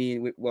up with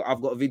me? Well,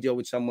 I've got a video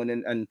with someone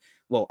and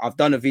I've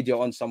done a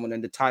video on someone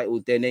and the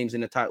title, their name's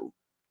in the title.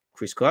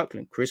 Chris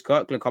Kirkland. Chris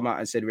Kirkland come out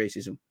and said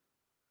racism.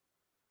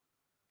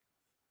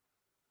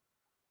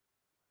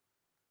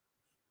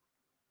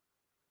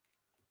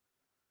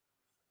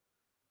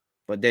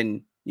 But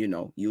then,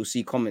 you'll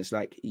see comments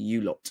like,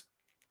 you lot.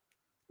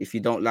 If you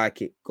don't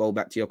like it, go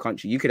back to your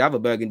country. You could have a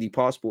Burgundy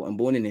passport and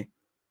born in here.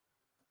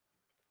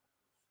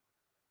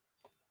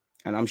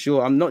 And I'm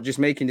sure I'm not just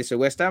making this a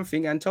West Ham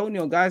thing.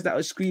 Antonio, guys that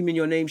are screaming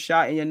your name,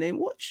 shouting your name,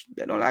 watch,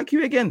 they don't like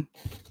you again.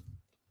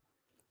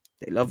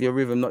 They love your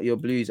rhythm, not your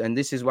blues. And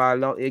this is why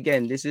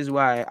this is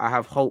why I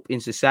have hope in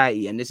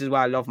society. And this is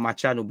why I love my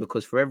channel,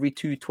 because for every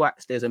 2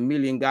 twats, there's a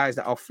million guys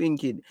that are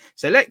thinking.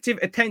 Selective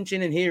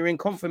attention and hearing,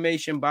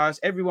 confirmation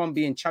bias, everyone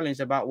being challenged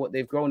about what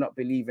they've grown up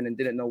believing and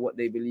didn't know what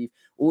they believe.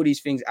 All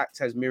these things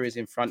act as mirrors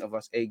in front of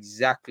us.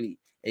 Exactly.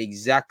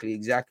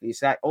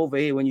 It's like over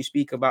here when you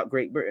speak about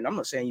Great Britain, I'm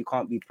not saying you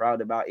can't be proud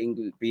about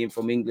England, being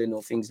from England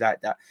or things like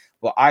that.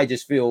 But I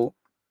just feel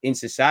in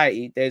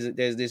society,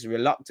 there's this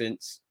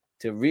reluctance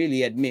to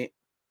really admit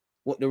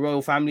what the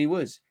royal family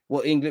was,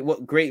 what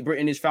Great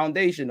Britain is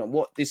foundation on,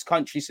 what this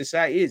country's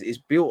society is. It's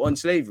built on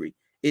slavery.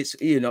 It's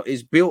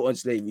built on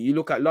slavery. You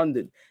look at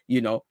London,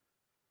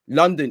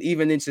 London,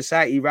 even in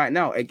society right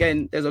now,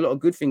 again, there's a lot of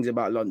good things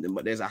about London,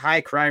 but there's a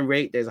high crime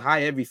rate, there's a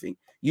high everything.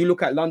 You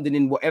look at London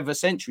in whatever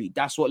century,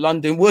 that's what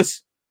London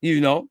was,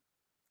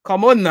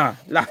 Come on now.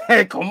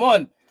 Like, come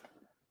on.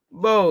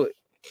 Bro,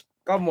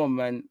 come on,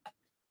 man.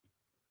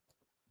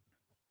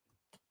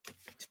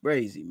 It's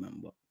crazy, man.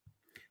 But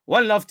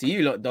one love to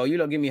you lot, though. You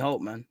lot give me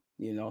hope, man.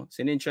 It's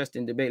an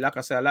interesting debate. Like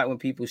I said, I like when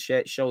people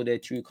show their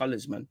true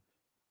colors, man.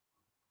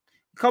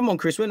 Come on,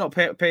 Chris. We're not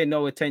paying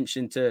no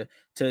attention to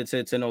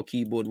no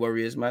keyboard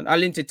warriors, man.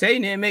 I'll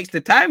entertain it. It makes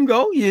the time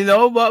go,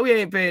 but we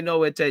ain't paying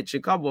no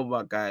attention. Come on,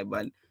 my guy,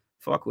 man.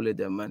 Fuck all of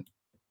them, man.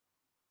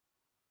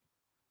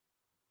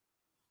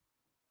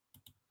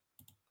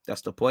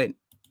 That's the point,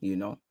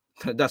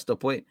 That's the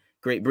point.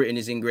 Great Britain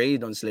is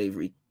engraved on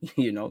slavery.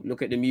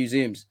 Look at the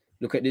museums,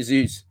 look at the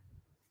zoos,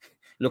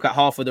 look at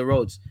half of the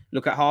roads,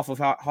 look at half of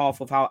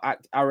how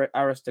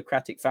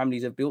aristocratic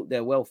families have built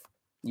their wealth.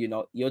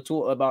 You're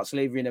taught about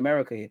slavery in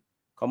America here.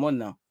 Come on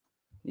now.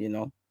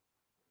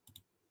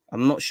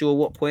 I'm not sure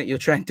what point you're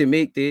trying to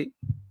make there.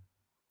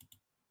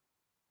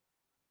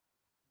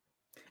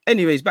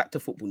 Anyways, back to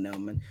football now,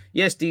 man.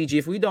 Yes, DG,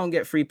 if we don't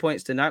get 3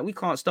 points tonight, we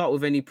can't start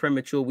with any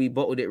premature, we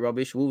bottled it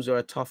rubbish. Wolves are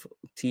a tough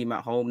team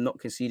at home, not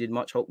conceded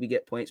much. Hope we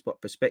get points,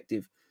 but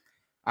perspective.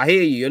 I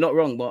hear you. You're not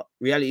wrong, but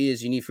reality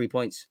is you need 3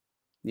 points.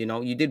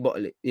 You did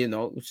bottle it. You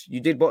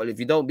did bottle it. If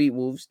you don't beat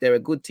Wolves, they're a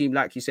good team.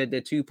 Like you said,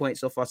 they're 2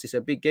 points off us. It's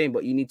a big game,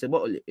 but you need to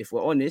bottle it. If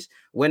we're honest,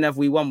 when have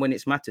we won when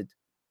it's mattered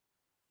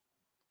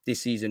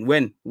this season?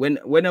 When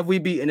have we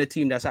beaten a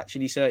team that's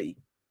actually 30?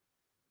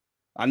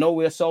 I know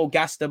we're so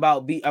gassed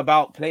about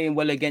playing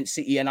well against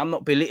City, and I'm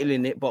not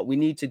belittling it, but we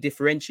need to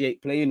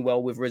differentiate playing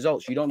well with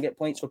results. You don't get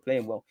points for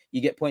playing well.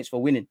 You get points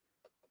for winning.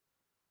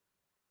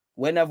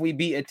 When have we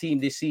beat a team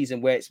this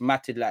season where it's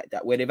mattered like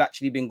that, where they've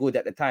actually been good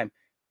at the time?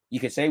 You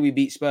could say we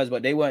beat Spurs,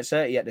 but they weren't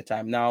 30 at the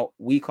time. Now,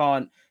 we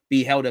can't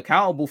be held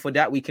accountable for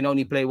that. We can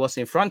only play what's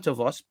in front of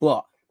us,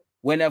 but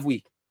when have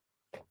we?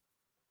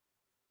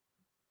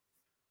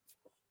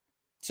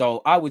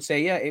 So I would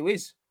say, yeah, it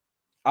is.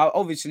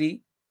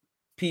 Obviously,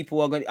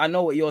 people are going to, I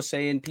know what you're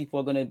saying. People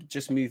are going to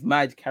just move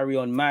mad, carry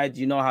on mad.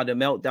 You know how the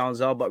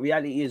meltdowns are. But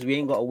reality is we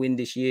ain't got to win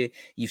this year.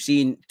 You've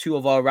seen 2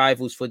 of our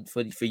rivals for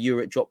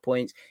Europe drop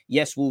points.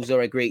 Yes, Wolves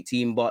are a great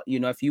team. But,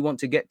 if you want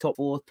to get top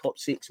 4, top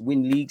 6,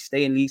 win leagues,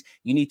 stay in leagues,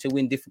 you need to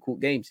win difficult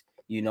games.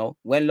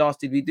 When last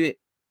did we do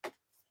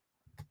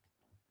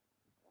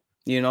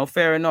it?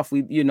 Fair enough.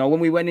 We, when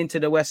we went into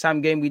the West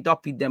Ham game, we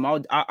duppied them.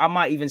 I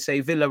might even say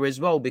Villa as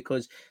well,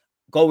 because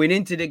going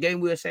into the game,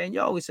 we were saying,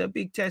 yo, it's a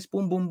big test,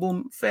 boom, boom,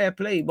 boom, fair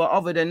play. But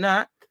other than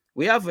that,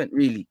 we haven't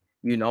really,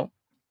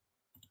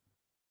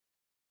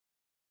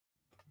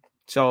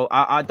 So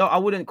I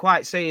wouldn't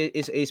quite say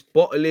it's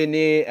bottling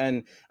it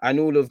and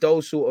all of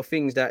those sort of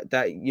things that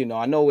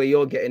I know where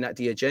you're getting at,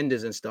 the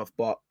agendas and stuff.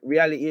 But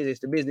reality is, it's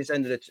the business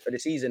end of the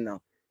season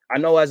now. I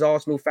know as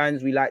Arsenal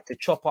fans, we like to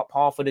chop up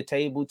half of the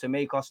table to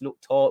make us look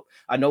top.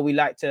 I know we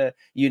like to,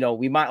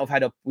 we might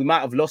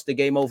have lost the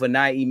game over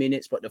 90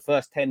 minutes, but the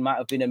first 10 might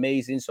have been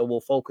amazing. So we'll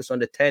focus on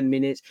the 10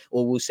 minutes,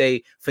 or we'll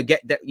say,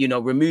 forget that,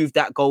 remove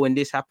that goal when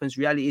this happens.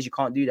 Reality is you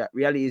can't do that.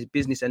 Reality is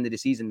business end of the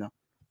season now.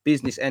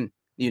 Business end.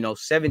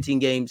 17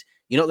 games.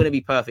 You're not going to be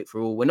perfect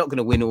for all. We're not going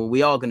to win all.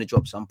 We are going to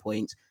drop some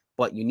points,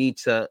 but you need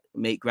to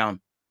make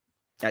ground.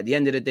 At the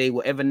end of the day,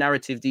 whatever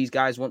narrative these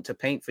guys want to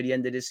paint for the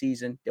end of the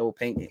season, they will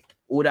paint it.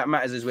 All that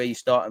matters is where you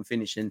start and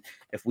finish. And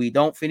if we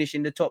don't finish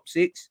in the top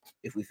 6,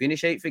 if we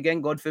finish 8th again,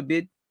 God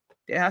forbid,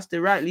 there has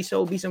to rightly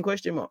so be some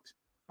question marks.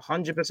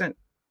 100%.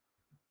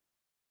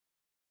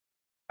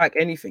 Like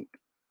anything.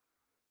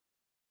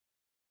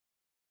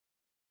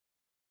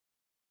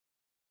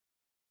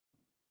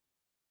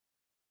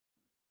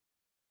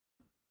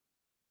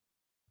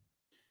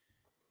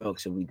 What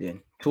else are we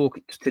doing?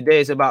 Today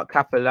is about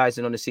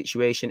capitalizing on the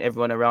situation.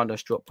 Everyone around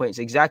us drop points.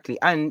 Exactly.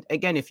 And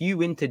again, if you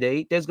win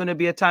today, there's going to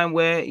be a time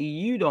where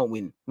you don't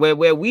win,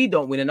 where we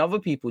don't win and other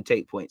people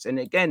take points. And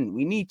again,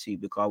 we need to,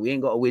 because we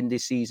ain't got to win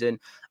this season.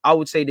 I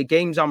would say the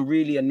games I'm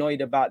really annoyed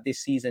about this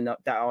season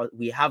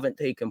we haven't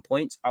taken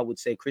points. I would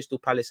say Crystal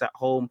Palace at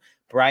home,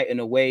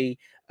 Brighton away,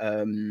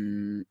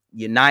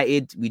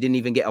 United, we didn't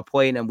even get a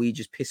point and we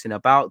just pissing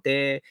about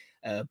there.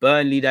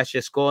 Burnley, that's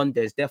just gone.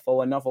 There's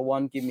defo another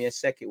one. Give me a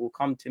sec, it will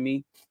come to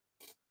me.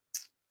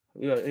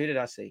 Who did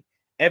I say?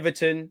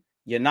 Everton,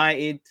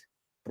 United,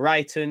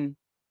 Brighton,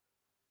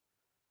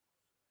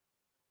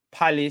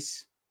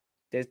 Palace.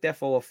 There's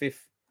defo a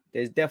fifth.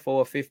 There's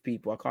defo a fifth,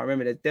 people. I can't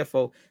remember.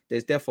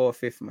 There's defo a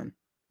fifth, man.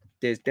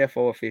 There's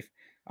defo a fifth.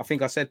 I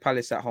think I said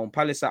Palace at home.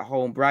 Palace at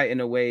home,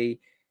 Brighton away,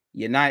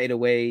 United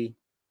away.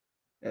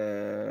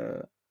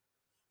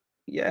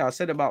 Yeah, I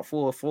said about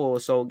 4 or 4 or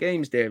so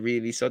games there,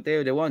 really. So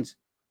they're the ones.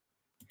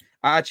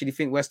 I actually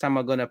think West Ham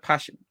are going to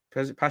passion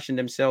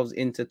themselves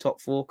into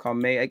top 4 come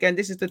May. Again,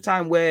 this is the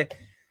time where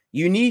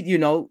you need, you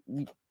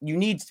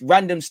need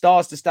random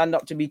stars to stand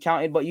up to be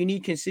counted, but you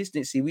need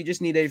consistency. We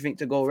just need everything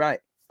to go right.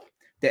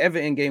 The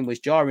Everton game was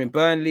jarring.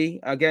 Burnley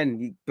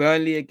again.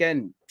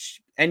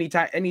 Any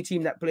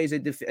team that plays a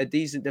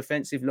decent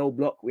defensive low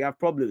block, we have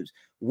problems.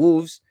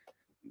 Wolves,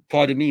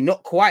 pardon me,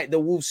 not quite the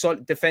Wolves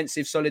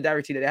defensive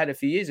solidarity that they had a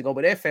few years ago,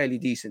 but they're fairly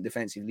decent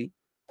defensively.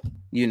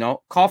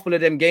 Couple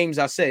of them games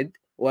I said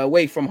were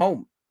away from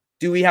home.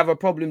 Do we have a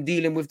problem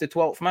dealing with the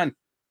 12th man?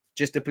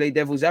 Just to play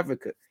devil's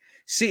advocate.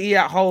 City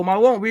at home, I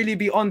won't really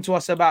be on to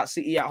us about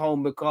City at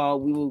home,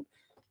 because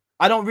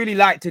I don't really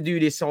like to do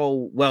this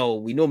whole,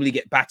 we normally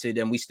get battered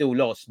and we still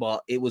lost,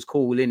 but it was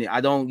cool,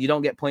 innit? You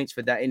don't get points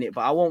for that, innit?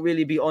 But I won't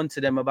really be on to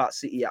them about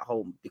City at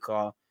home,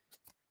 because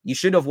You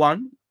should have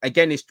won.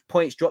 Again, it's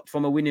points dropped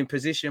from a winning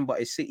position, but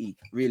it's City,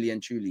 really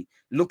and truly.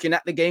 Looking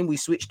at the game, we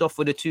switched off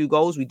for the 2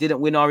 goals. We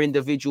didn't win our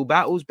individual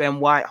battles. Ben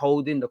White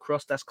holding the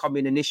cross that's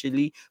coming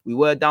initially. We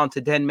were down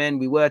to 10 men.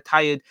 We were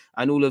tired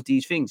and all of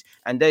these things.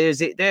 And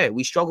there's it there.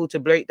 We struggle to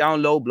break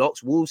down low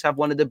blocks. Wolves have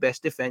one of the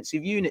best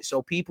defensive units.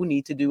 So people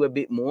need to do a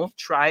bit more,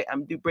 try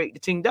and break the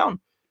thing down.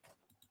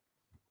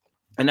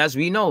 And as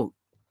we know,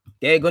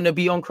 they're going to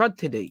be on crud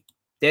today.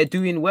 They're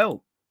doing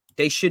well.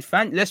 They should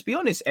let's be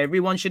honest,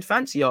 everyone should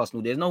fancy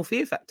Arsenal. There's no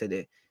fear factor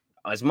there.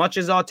 As much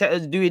as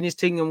Arteta's doing his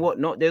thing and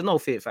whatnot, there's no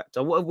fear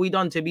factor. What have we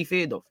done to be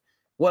feared of?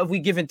 What have we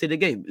given to the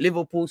game?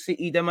 Liverpool,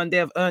 City, them and they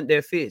have earned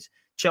their fears.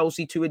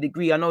 Chelsea to a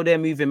degree. I know they're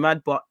moving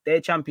mad, but they're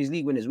Champions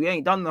League winners. We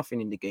ain't done nothing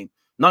in the game.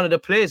 None of the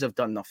players have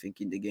done nothing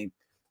in the game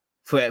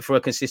for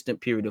a consistent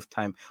period of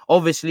time.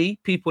 Obviously,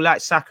 people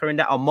like Saka and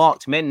that are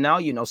marked men now.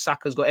 You know,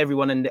 Saka's got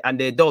everyone and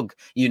their dog,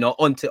 you know,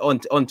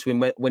 onto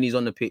him when he's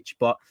on the pitch.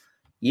 But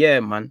yeah,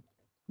 man.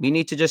 We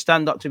need to just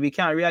stand up to be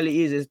counted.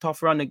 Reality is, it's a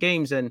tough run of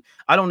games, and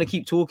I don't want to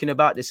keep talking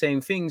about the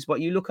same things.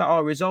 But you look at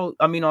our result.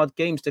 I mean, our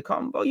games to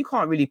come. But you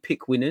can't really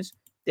pick winners.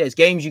 There's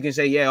games you can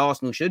say, yeah,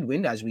 Arsenal should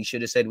win, as we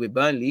should have said with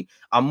Burnley.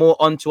 I'm more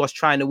onto us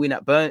trying to win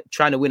at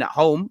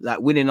home, like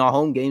winning our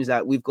home games.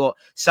 Like we've got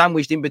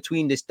sandwiched in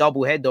between this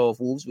double header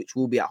of Wolves, which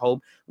will be at home.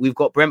 We've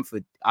got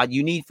Brentford.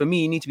 You need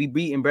to be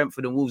beating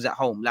Brentford and Wolves at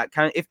home. Like,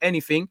 if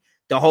anything,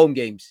 the home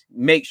games,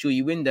 make sure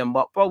you win them.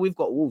 But bro, we've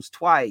got Wolves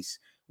twice.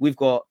 We've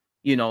got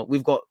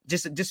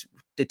just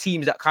the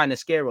teams that kind of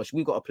scare us.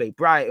 We've got to play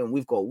Brighton.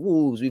 We've got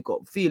Wolves. We've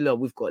got Villa.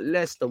 We've got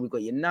Leicester. We've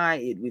got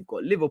United. We've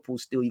got Liverpool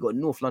still. You've got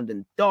North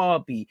London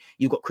Derby.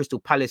 You've got Crystal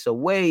Palace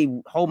away.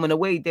 Home and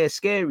away, they're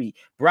scary.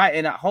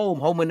 Brighton at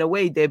home and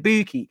away, they're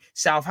booky.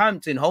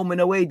 Southampton, home and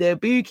away, they're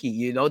booky.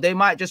 You know, they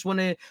might just want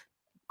to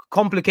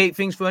complicate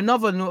things for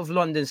another North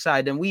London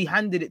side, and we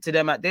handed it to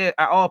them at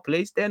our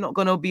place. They're not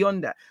going to be on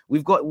that.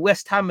 We've got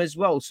West Ham as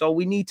well, so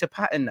we need to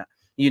pattern that,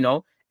 you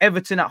know.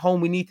 Everton at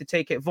home, we need to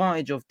take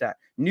advantage of that.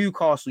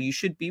 Newcastle, you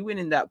should be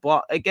winning that.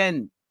 But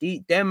again,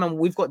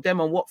 we've got them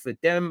and Watford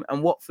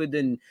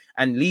and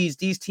Leeds.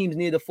 These teams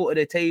near the foot of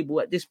the table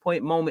at this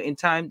moment in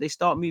time, they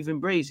start moving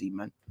brazy,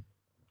 man.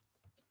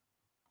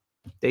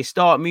 They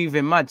start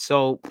moving mad.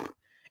 So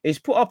it's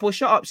put up or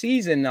shut up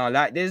season now.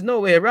 Like, there's no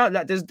way around.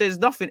 Like, there's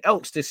nothing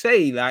else to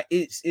say. Like,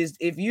 it's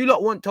if you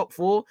lot want top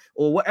 4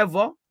 or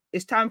whatever,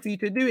 it's time for you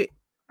to do it.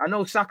 I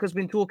know Saka's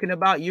been talking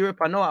about Europe.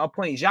 I know at a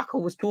point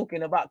Xhaka was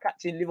talking about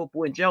catching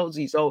Liverpool and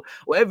Chelsea. So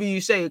whatever you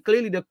say,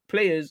 clearly the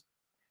players,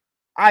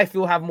 I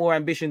feel, have more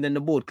ambition than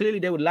the board. Clearly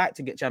they would like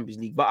to get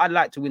Champions League, but I'd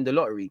like to win the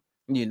lottery.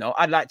 You know,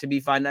 I'd like to be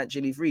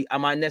financially free.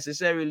 Am I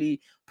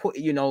necessarily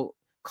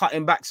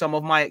cutting back some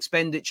of my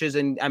expenditures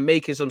and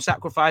making some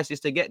sacrifices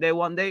to get there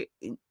one day?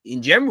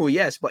 In general,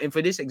 yes. But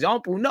for this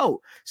example,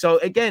 no. So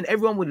again,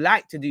 everyone would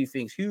like to do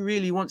things. Who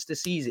really wants to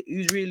seize it?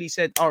 Who's really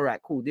said, all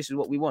right, cool, this is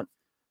what we want?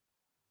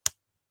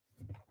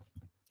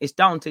 It's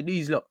down to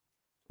these lot.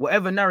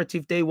 Whatever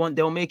narrative they want,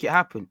 they'll make it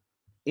happen.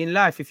 In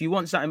life, if you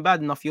want something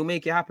bad enough, you'll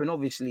make it happen.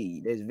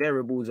 Obviously, there's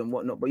variables and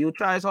whatnot, but you'll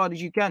try as hard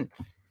as you can.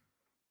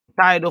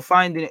 Tired of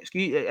finding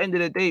excuse. At the end of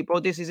the day, bro,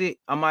 this is it.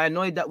 Am I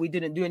annoyed that we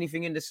didn't do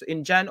anything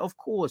in Jan? Of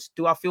course.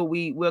 Do I feel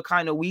we're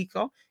kind of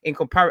weaker in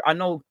comparison? I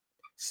know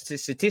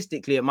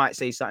statistically it might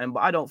say something,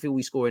 but I don't feel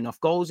we score enough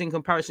goals in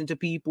comparison to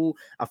people.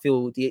 I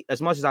feel as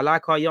much as I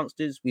like our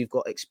youngsters, we've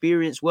got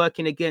experience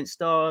working against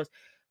stars.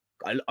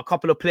 A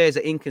couple of players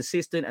are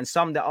inconsistent, and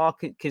some that are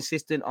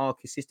consistent are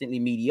consistently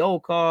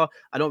mediocre.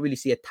 I don't really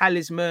see a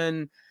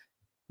talisman.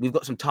 We've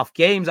got some tough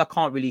games. I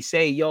can't really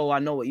say, yo, I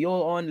know what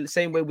you're on. The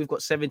same way we've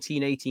got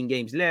 17, 18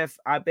 games left.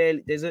 I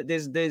barely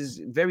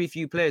there's very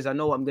few players I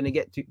know what I'm going to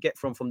get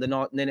from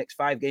the next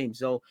 5 games.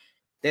 So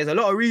there's a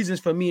lot of reasons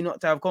for me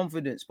not to have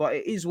confidence, but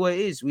it is what it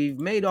is. We've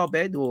made our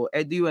bed, or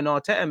Edu and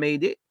Arteta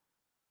made it,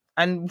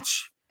 and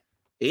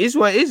it is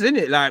what it is, isn't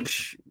it? Like,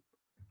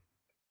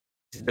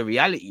 this is the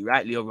reality,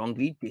 rightly or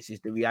wrongly. This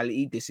is the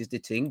reality. This is the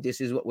thing. This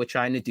is what we're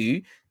trying to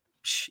do.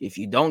 If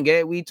you don't get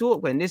it, we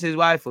talk. And this is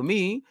why, for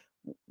me,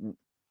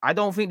 I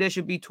don't think there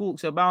should be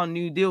talks about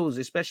new deals,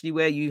 especially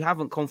where you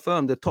haven't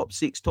confirmed the top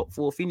 6, top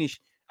 4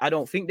 finish. I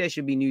don't think there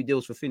should be new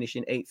deals for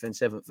finishing 8th and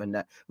 7th and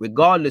that,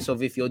 regardless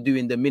of if you're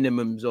doing the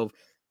minimums of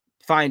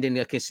finding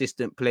a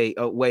consistent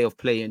way of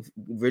playing,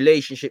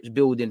 relationships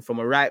building from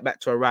a right back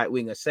to a right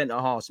winger, centre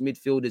halves,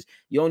 midfielders.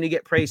 You only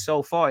get praise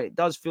so far. It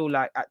does feel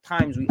like at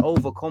times we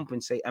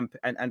overcompensate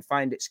and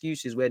find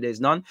excuses where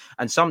there's none,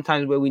 and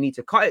sometimes where we need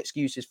to cut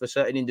excuses for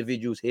certain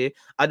individuals here.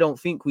 I don't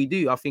think we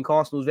do. I think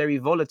Arsenal's very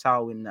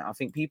volatile in that. I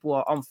think people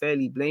are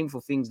unfairly blamed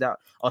for things that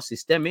are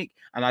systemic,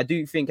 and I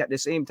do think at the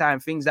same time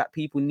things that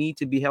people need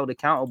to be held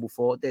accountable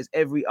for. There's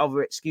every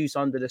other excuse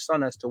under the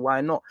sun as to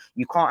why not.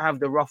 You can't have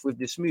the rough with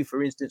the smooth.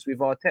 For instance, with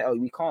Arteta,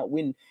 we can't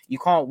win. You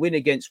can't win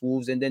against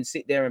Wolves and then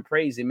sit there and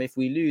praise him if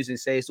we lose and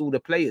say it's all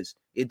the players.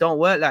 It don't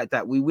work like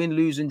that. We win,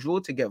 lose, and draw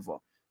together.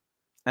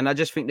 And I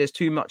just think there's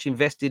too much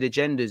invested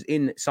agendas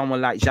in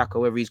someone like Xhaka,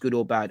 whether he's good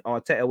or bad,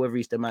 Arteta, whether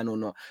he's the man or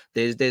not.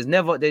 There's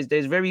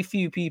very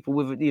few people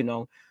with,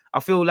 I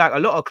feel like a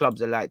lot of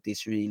clubs are like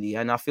this, really.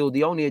 And I feel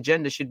the only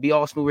agenda should be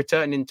Arsenal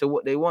returning to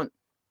what they want.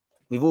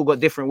 We've all got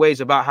different ways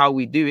about how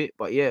we do it.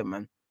 But yeah,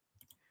 man.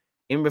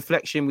 In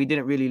reflection, we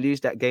didn't really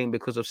lose that game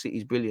because of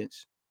City's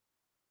brilliance.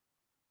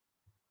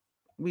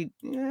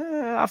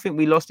 I think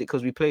we lost it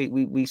because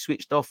we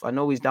switched off. I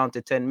know he's down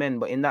to 10 men,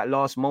 but in that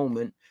last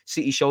moment,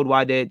 City showed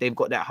why they've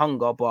got that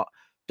hunger, but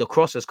the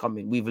cross has come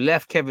in. We've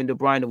left Kevin De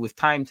Bruyne with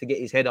time to get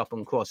his head up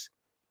and cross.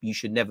 You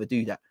should never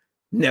do that.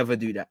 Never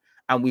do that.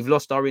 And we've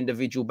lost our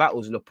individual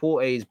battles.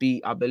 Laporte is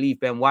beat, I believe,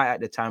 Ben White at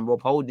the time.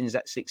 Rob Holding's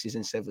at 6s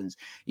and 7s.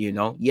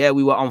 Yeah,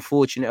 we were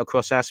unfortunate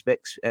across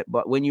aspects,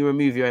 but when you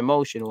remove your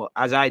emotion, or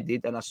as I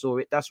did, and I saw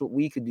it, that's what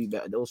we could do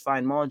better. Those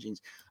fine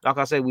margins. Like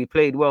I said, we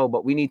played well,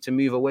 but we need to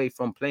move away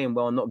from playing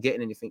well and not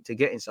getting anything to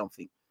getting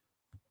something.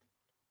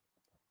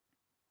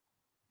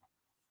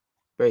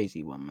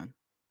 Crazy one, man.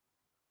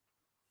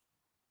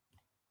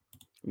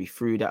 We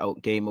threw that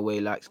game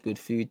away like good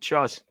food.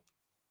 Trust.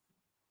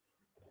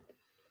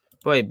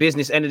 Boy,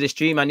 business end of the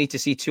stream. I need to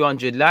see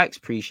 200 likes.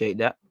 Appreciate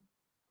that.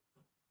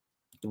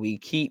 We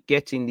keep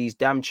getting these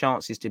damn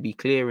chances to be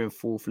clear in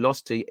fourth.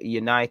 Lost to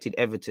United,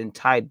 Everton,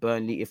 tied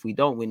Burnley. If we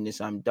don't win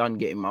this, I'm done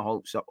getting my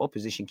hopes up.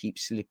 Opposition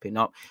keeps slipping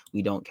up.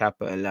 We don't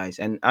capitalize.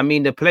 And I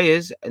mean, the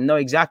players know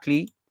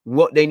exactly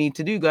what they need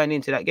to do going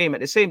into that game.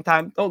 At the same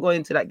time, don't go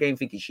into that game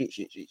thinking shit.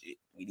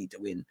 We need to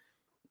win.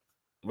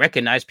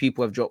 Recognize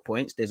people have dropped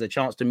points. There's a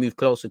chance to move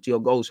closer to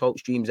your goals,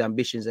 hopes, dreams,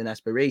 ambitions, and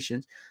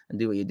aspirations, and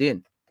do what you're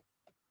doing.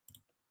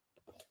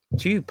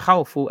 Two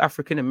powerful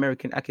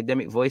African-American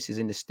academic voices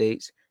in the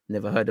States,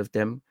 never heard of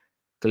them.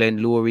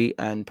 Glenn Laurie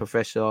and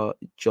Professor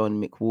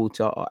John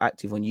McWhorter are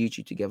active on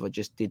YouTube together,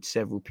 just did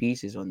several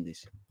pieces on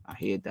this. I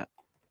hear that.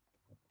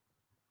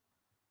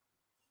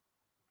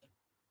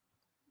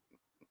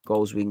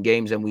 Goals win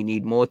games and we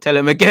need more. Tell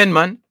them again,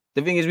 man.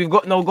 The thing is, we've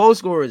got no goal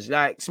scorers.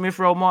 Like Smith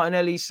Rowe,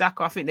 Martinelli,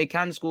 Saka, I think they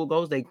can score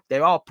goals.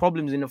 There are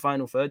problems in the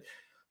final third,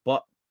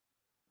 but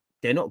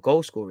they're not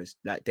goal scorers.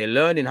 Like, they're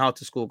learning how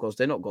to score goals.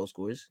 They're not goal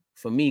scorers.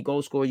 For me,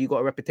 goal scorer, you got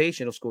a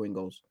reputation of scoring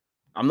goals.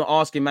 I'm not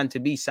asking man to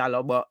be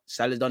Salah, but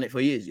Salah's done it for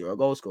years. You're a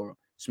goal scorer.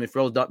 Smith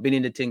Rowe's been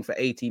in the thing for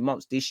 18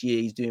 months. This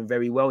year, he's doing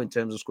very well in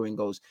terms of scoring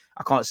goals.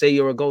 I can't say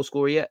you're a goal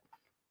scorer yet.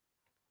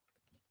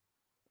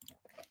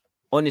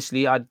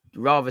 Honestly, I'd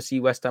rather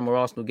see West Ham or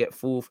Arsenal get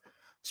fourth.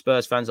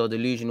 Spurs fans are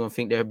delusional and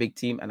think they're a big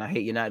team, and I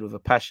hate United with a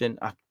passion.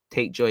 I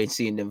take joy in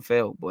seeing them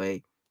fail,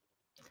 boy.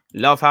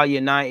 Love how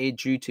United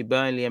drew to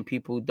Burnley and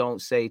people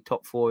don't say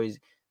top four is,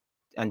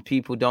 and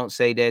people don't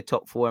say their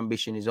top four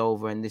ambition is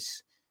over, and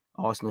this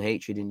Arsenal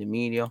hatred in the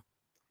media.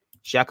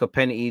 Xhaka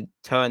penalty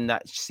turned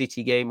that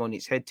City game on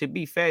its head. To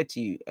be fair to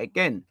you,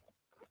 again,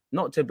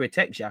 not to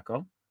protect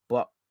Xhaka,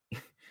 but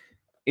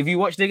if you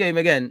watch the game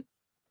again,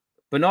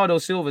 Bernardo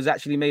Silva's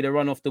actually made a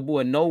run off the ball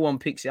and no one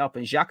picks it up.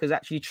 And Xhaka's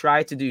actually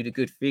tried to do the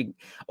good thing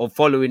of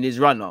following his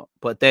runner.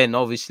 But then,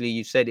 obviously,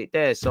 you said it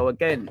there. So,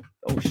 again,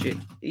 oh, shit.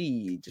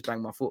 Just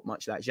banged my foot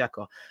much like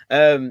Xhaka.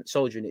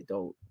 Soldiering it,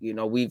 though.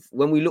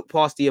 When we look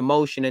past the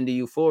emotion and the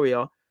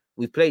euphoria,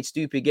 we've played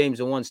stupid games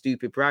and won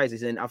stupid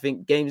prizes. And I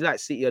think games like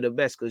City are the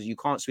best because you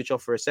can't switch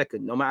off for a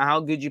second. No matter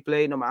how good you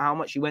play, no matter how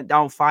much you went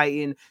down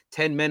fighting,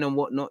 10 men and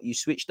whatnot, you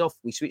switched off.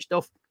 We switched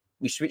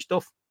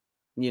off.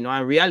 In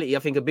reality, I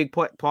think a big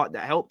part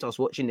that helped us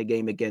watching the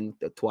game again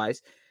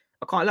twice.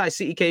 I can't lie,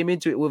 City came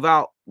into it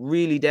without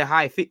really their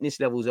high fitness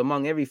levels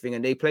among everything,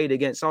 and they played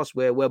against us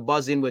where we're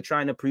buzzing, we're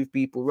trying to prove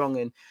people wrong,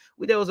 and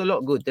there was a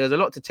lot good. There's a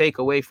lot to take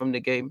away from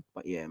the game,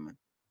 but yeah, man.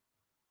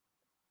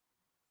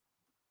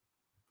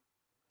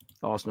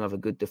 Arsenal have a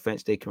good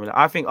defense. They can.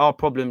 I think our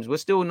problems, we're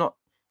still not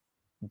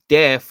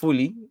there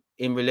fully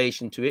in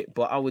relation to it,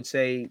 but I would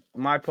say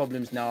my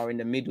problems now are in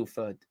the middle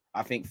third.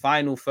 I think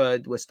final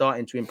third, we're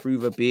starting to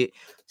improve a bit.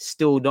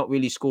 Still not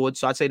really scored.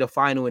 So I'd say the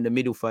final in the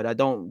middle third. I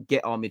don't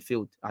get our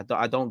midfield.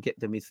 I don't get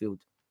the midfield.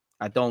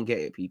 I don't get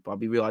it, people. I'll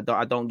be real. I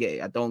don't get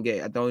it. I don't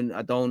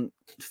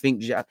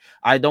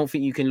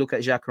think you can look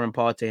at Xhaka and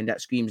Partey and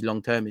that screams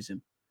long-termism.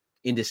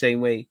 In the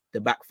same way,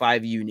 the back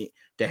five unit,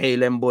 the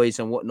Halem boys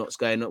and what's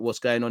going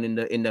on in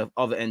the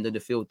other end of the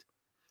field.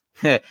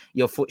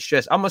 Your foot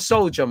stress. I'm a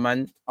soldier,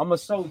 man. I'm a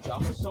soldier.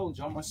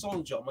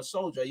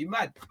 Are you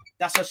mad?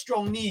 That's a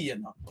strong knee, you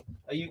know.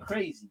 Are you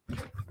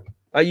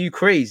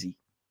crazy?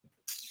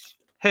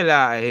 Hell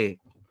out of here.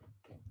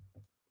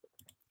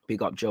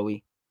 Big up,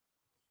 Joey.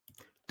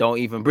 Don't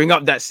even bring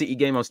up that City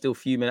game. I'm still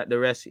fuming at the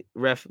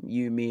ref,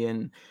 you, me,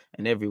 and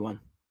everyone.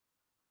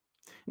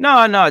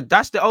 No,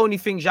 that's the only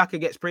thing Xhaka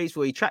gets praised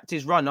for. He tracked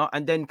his runner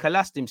and then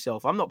collapsed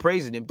himself. I'm not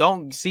praising him.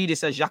 Don't see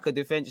this as Xhaka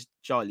defense,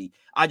 Charlie.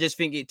 I just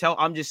think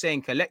I'm just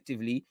saying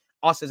collectively,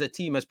 us as a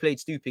team has played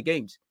stupid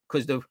games.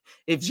 Because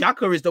if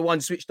Xhaka is the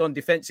one switched on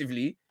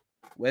defensively,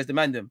 where's the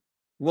man then?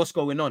 What's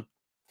going on?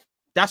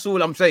 That's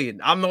all I'm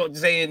saying. I'm not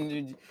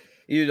saying,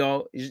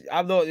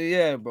 I'm not,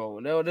 yeah, bro.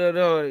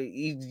 No.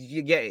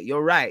 You get it.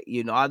 You're right.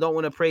 I don't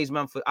want to praise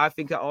man I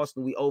think at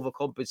Arsenal, we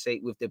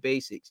overcompensate with the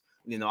basics.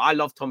 I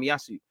love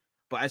Tomiyasu.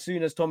 But as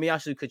soon as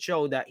Tomiyasu could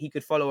show that he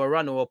could follow a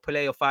runner or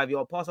play a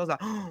 5-yard pass, I was like,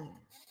 oh,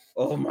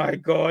 Oh my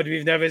God,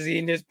 we've never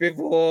seen this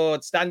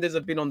before. Standards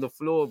have been on the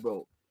floor,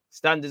 bro.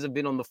 Standards have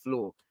been on the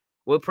floor.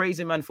 We're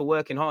praising man for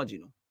working hard, you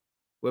know.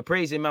 We're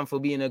praising man for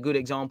being a good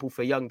example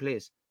for young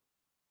players.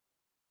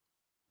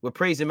 We're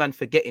praising man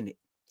for getting it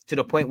to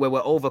the point where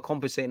we're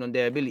overcompensating on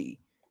their ability.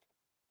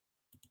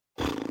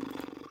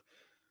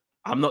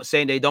 I'm not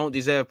saying they don't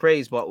deserve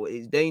praise, but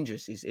it's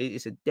dangerous.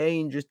 It's a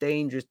dangerous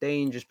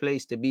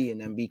place to be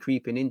in and be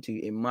creeping into,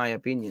 in my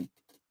opinion.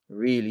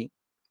 Really,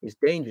 it's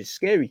dangerous,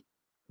 scary.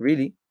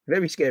 Really,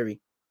 very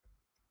scary.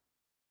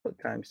 What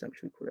timestamp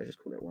should we call it? Just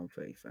call it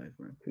 1:35,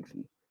 man.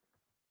 Quickly.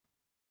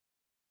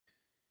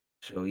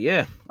 So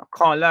yeah, I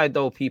can't lie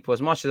though, people.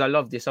 As much as I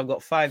love this, I've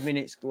got 5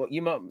 minutes.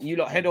 You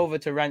lot head over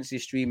to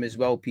Rance's stream as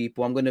well,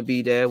 people. I'm gonna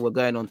be there. We're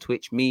going on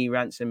Twitch, me,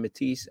 Rance, and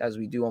Matisse, as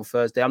we do on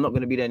Thursday. I'm not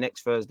gonna be there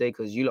next Thursday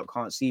because you lot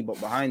can't see, but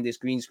behind this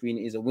green screen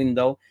is a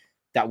window.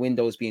 That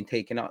window is being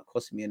taken out. It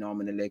cost me an arm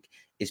and a leg.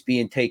 It's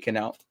being taken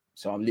out.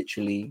 So I'm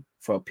literally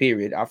for a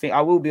period. I think I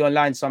will be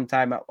online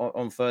sometime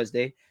on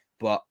Thursday,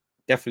 but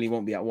definitely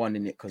won't be at 1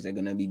 in it because they're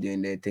gonna be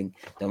doing their thing.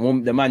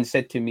 The man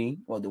said to me,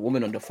 or the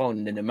woman on the phone,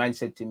 and then the man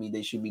said to me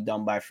they should be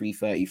done by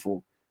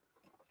 3:34.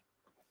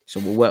 So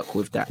we'll work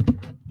with that.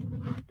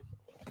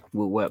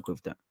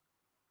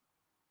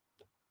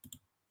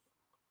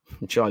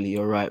 Charlie,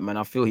 you're right, man.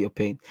 I feel your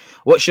pain.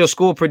 What's your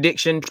score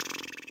prediction?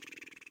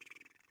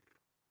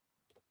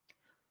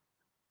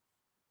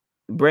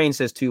 Brain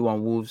says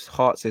 2-1 Wolves.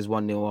 Heart says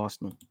 1-0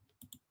 Arsenal.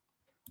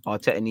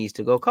 Arteta needs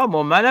to go. Come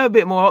on, man. Have a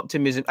bit more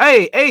optimism.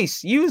 Hey,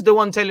 Ace, you was the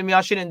one telling me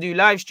I shouldn't do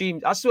live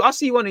streams. I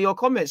see one of your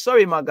comments.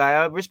 Sorry, my guy.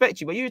 I respect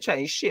you, but you were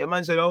chatting shit. A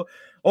man said, oh,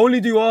 only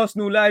do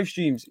Arsenal live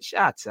streams.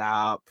 Shut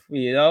up.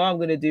 You know, I'm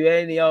going to do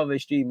any other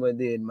stream we're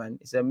doing, man.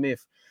 It's a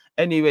myth.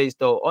 Anyways,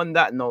 though, on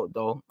that note,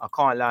 though, I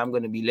can't lie. I'm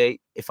going to be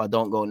late if I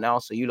don't go now.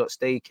 So you lot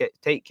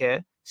take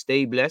care.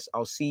 Stay blessed.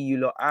 I'll see you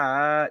lot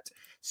at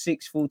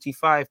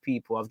 6:45,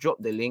 people. I've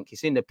dropped the link.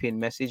 It's in the pin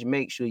message.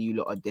 Make sure you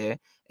lot are there.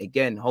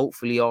 Again,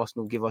 hopefully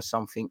Arsenal give us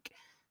something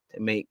to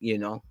make, you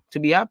know, to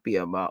be happy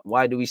about.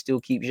 Why do we still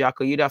keep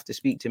Xhaka? You'd have to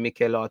speak to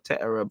Mikel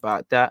Arteta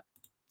about that.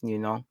 You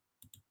know,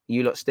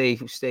 you lot stay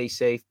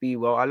safe, be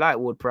well. I like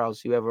Ward Prowse,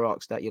 whoever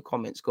asked that. Your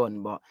comment's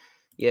gone, but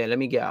yeah, let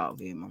me get out of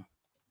here, man.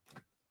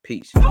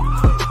 Peace. I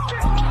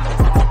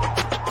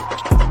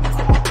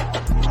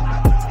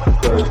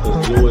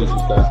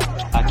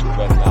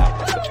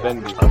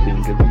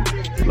think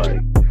it's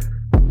like